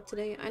rest up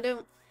today. I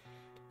don't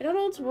know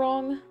what's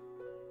wrong.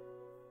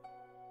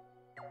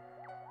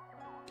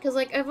 Cause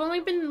like I've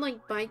only been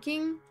like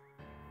biking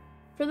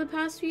for the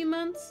past few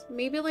months.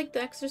 Maybe like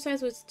the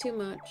exercise was too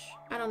much.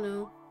 I don't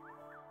know.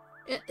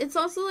 It's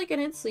also like I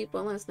didn't sleep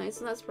well last night,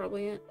 so that's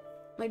probably it.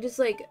 Like just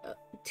like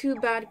 2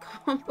 bad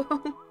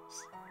combos.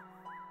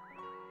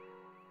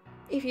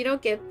 If you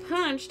don't get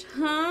punched,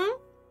 huh?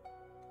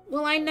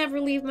 Well, I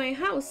never leave my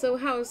house, so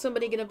how is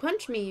somebody gonna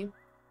punch me?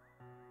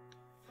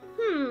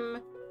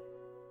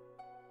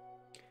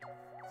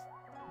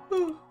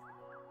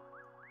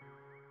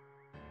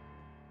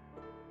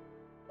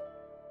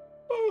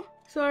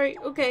 Sorry,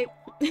 okay.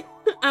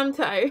 I'm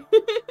tired.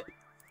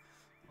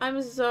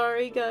 I'm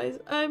sorry, guys.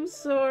 I'm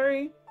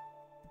sorry.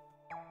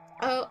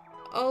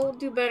 I'll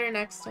do better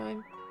next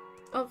time.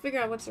 I'll figure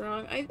out what's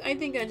wrong. I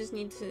think I just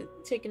need to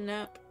take a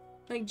nap.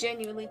 Like,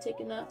 genuinely take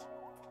a nap.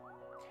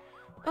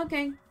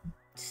 Okay,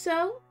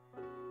 so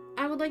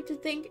I would like to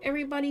thank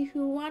everybody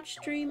who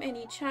watched stream,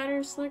 any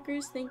chatters,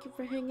 slickers, thank you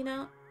for hanging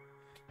out.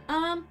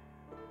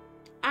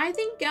 I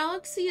think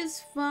Galaxy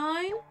is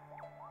fine.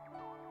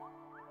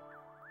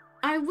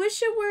 I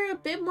wish it were a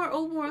bit more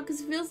open world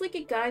because it feels like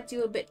it guides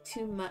you a bit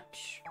too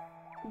much.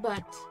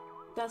 But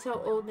that's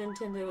how old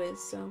Nintendo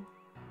is, so.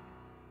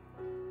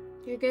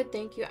 You're good,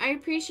 thank you. I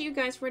appreciate you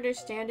guys for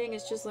understanding.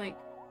 It's just like,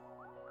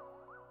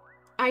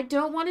 I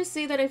don't want to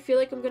say that I feel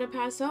like I'm gonna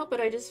pass out,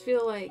 but I just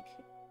feel like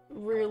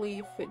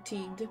really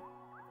fatigued.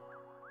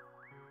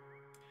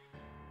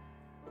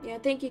 Yeah,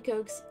 thank you,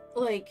 Cokes.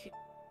 Like,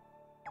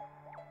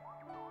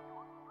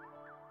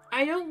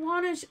 I don't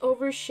want to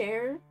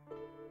overshare,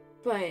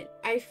 but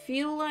I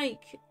feel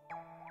like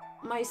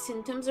my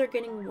symptoms are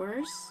getting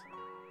worse.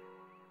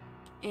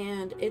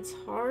 And it's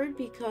hard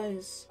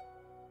because,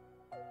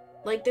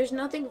 like, there's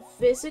nothing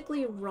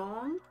physically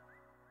wrong.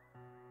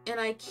 And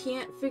I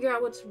can't figure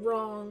out what's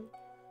wrong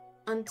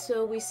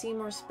until we see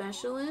more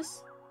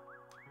specialists.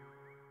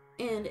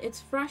 And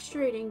it's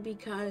frustrating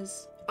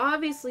because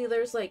obviously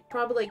there's like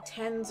probably like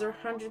tens or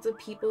hundreds of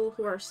people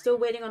who are still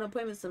waiting on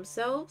appointments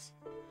themselves.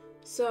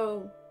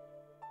 So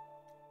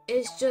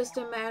it's just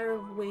a matter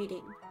of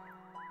waiting,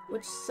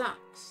 which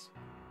sucks.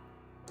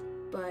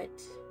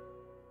 But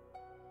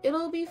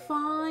it'll be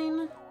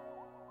fine.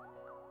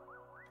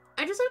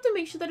 I just have to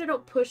make sure that I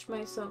don't push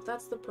myself.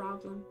 That's the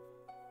problem.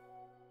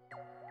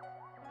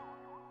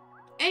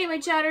 Anyway,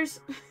 chatters.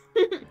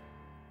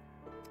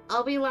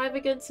 I'll be live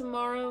again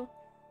tomorrow.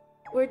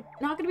 We're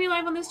not going to be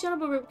live on this channel,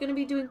 but we're going to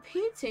be doing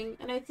painting.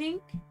 And I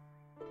think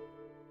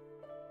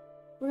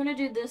we're going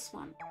to do this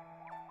one.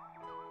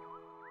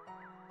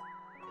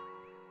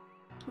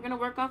 We're going to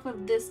work off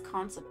of this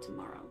concept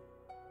tomorrow.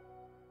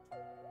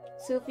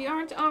 So if you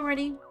aren't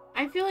already,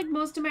 I feel like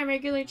most of my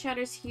regular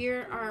chatters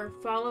here are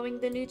following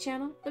the new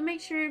channel. But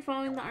make sure you're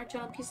following the art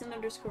channel,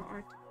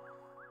 peace_art.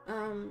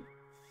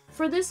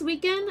 For this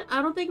weekend,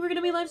 I don't think we're going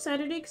to be live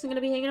Saturday because I'm going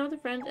to be hanging out with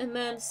a friend. And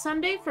then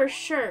Sunday, for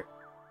sure,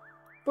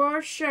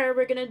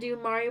 we're going to do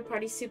Mario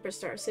Party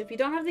Superstar. So if you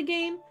don't have the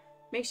game,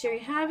 make sure you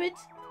have it.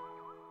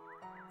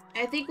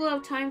 I think we'll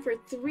have time for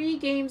 3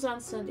 games on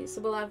Sunday. So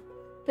we'll have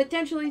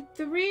potentially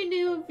 3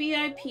 new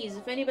VIPs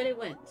if anybody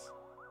wins.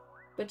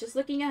 But just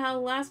looking at how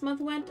last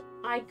month went,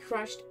 I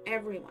crushed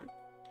everyone.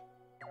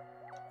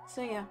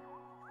 So yeah.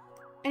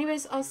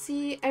 Anyways, I'll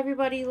see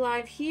everybody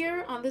live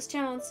here on this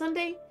channel on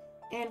Sunday.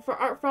 And for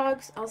Art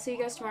Frogs, I'll see you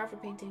guys tomorrow for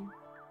painting.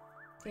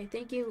 Okay,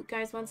 thank you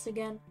guys once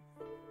again.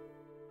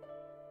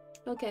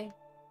 Okay,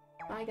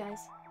 bye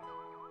guys.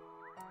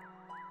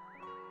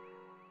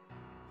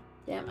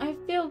 Damn, I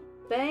feel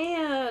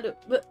bad,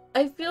 but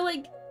I feel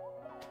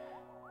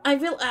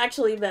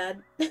actually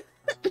bad.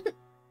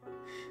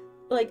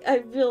 Like,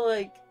 I feel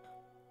like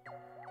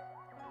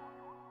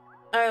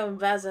I'm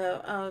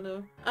Vazo. I don't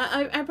know.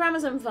 I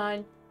promise I'm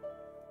fine.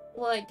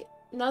 Like,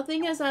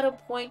 nothing is at a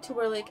point to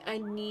where, like, I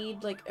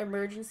need, like,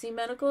 emergency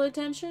medical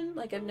attention.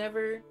 Like, I've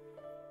never...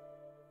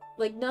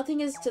 Like, nothing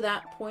is to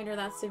that point or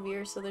that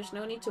severe, so there's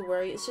no need to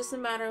worry. It's just a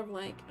matter of,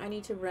 like, I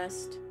need to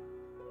rest.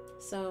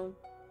 So,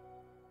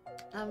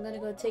 I'm gonna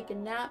go take a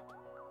nap.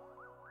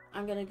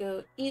 I'm gonna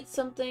go eat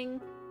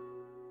something.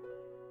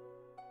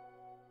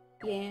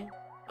 Yeah.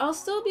 I'll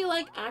still be,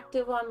 like,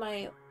 active on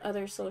my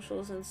other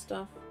socials and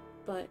stuff,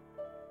 but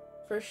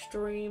for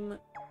stream,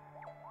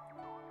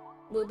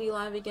 we'll be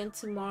live again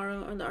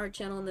tomorrow on the art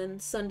channel, and then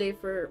Sunday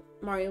for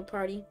Mario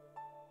Party.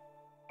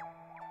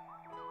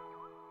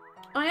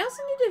 I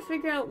also need to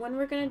figure out when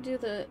we're gonna do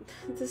the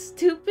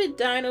stupid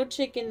Dino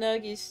Chicken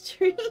Nugget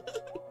stream.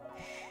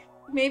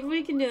 Maybe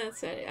we can do that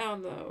Saturday. I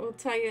don't know. We'll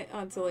tie it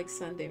onto like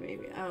Sunday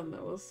maybe. I don't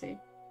know. We'll see.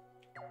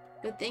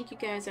 But thank you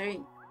guys.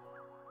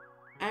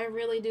 I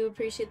really do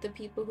appreciate the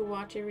people who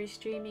watch every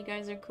stream. You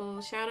guys are cool.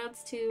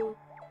 Shoutouts to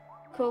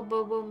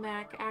Kobobo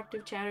Mac,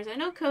 active chatters. I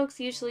know Coke's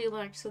usually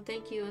lurks, so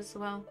thank you as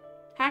well.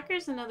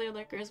 Hacker's another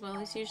lurker as well.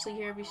 He's usually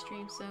here every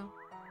stream, so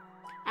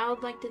I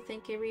would like to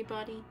thank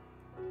everybody.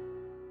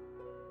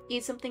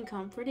 Eat something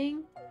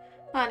comforting?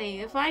 Honey,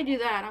 if I do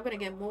that, I'm gonna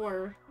get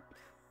more.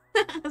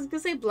 I was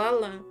gonna say blah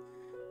blah,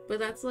 but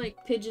that's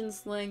like pigeon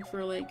slang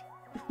for like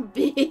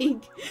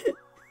Big.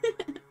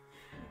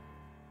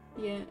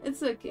 Yeah,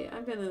 it's okay.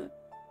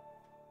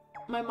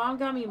 My mom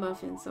got me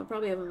muffins, so I'll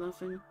probably have a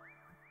muffin.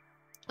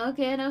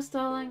 Okay, no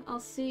stalling. I'll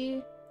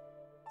see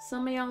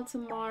some of y'all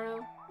tomorrow,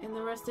 and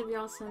the rest of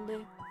y'all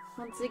Sunday.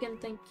 Once again,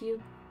 thank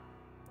you.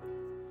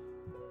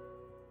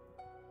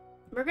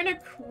 We're gonna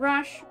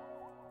crush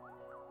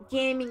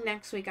gaming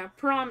next week, I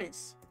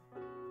promise.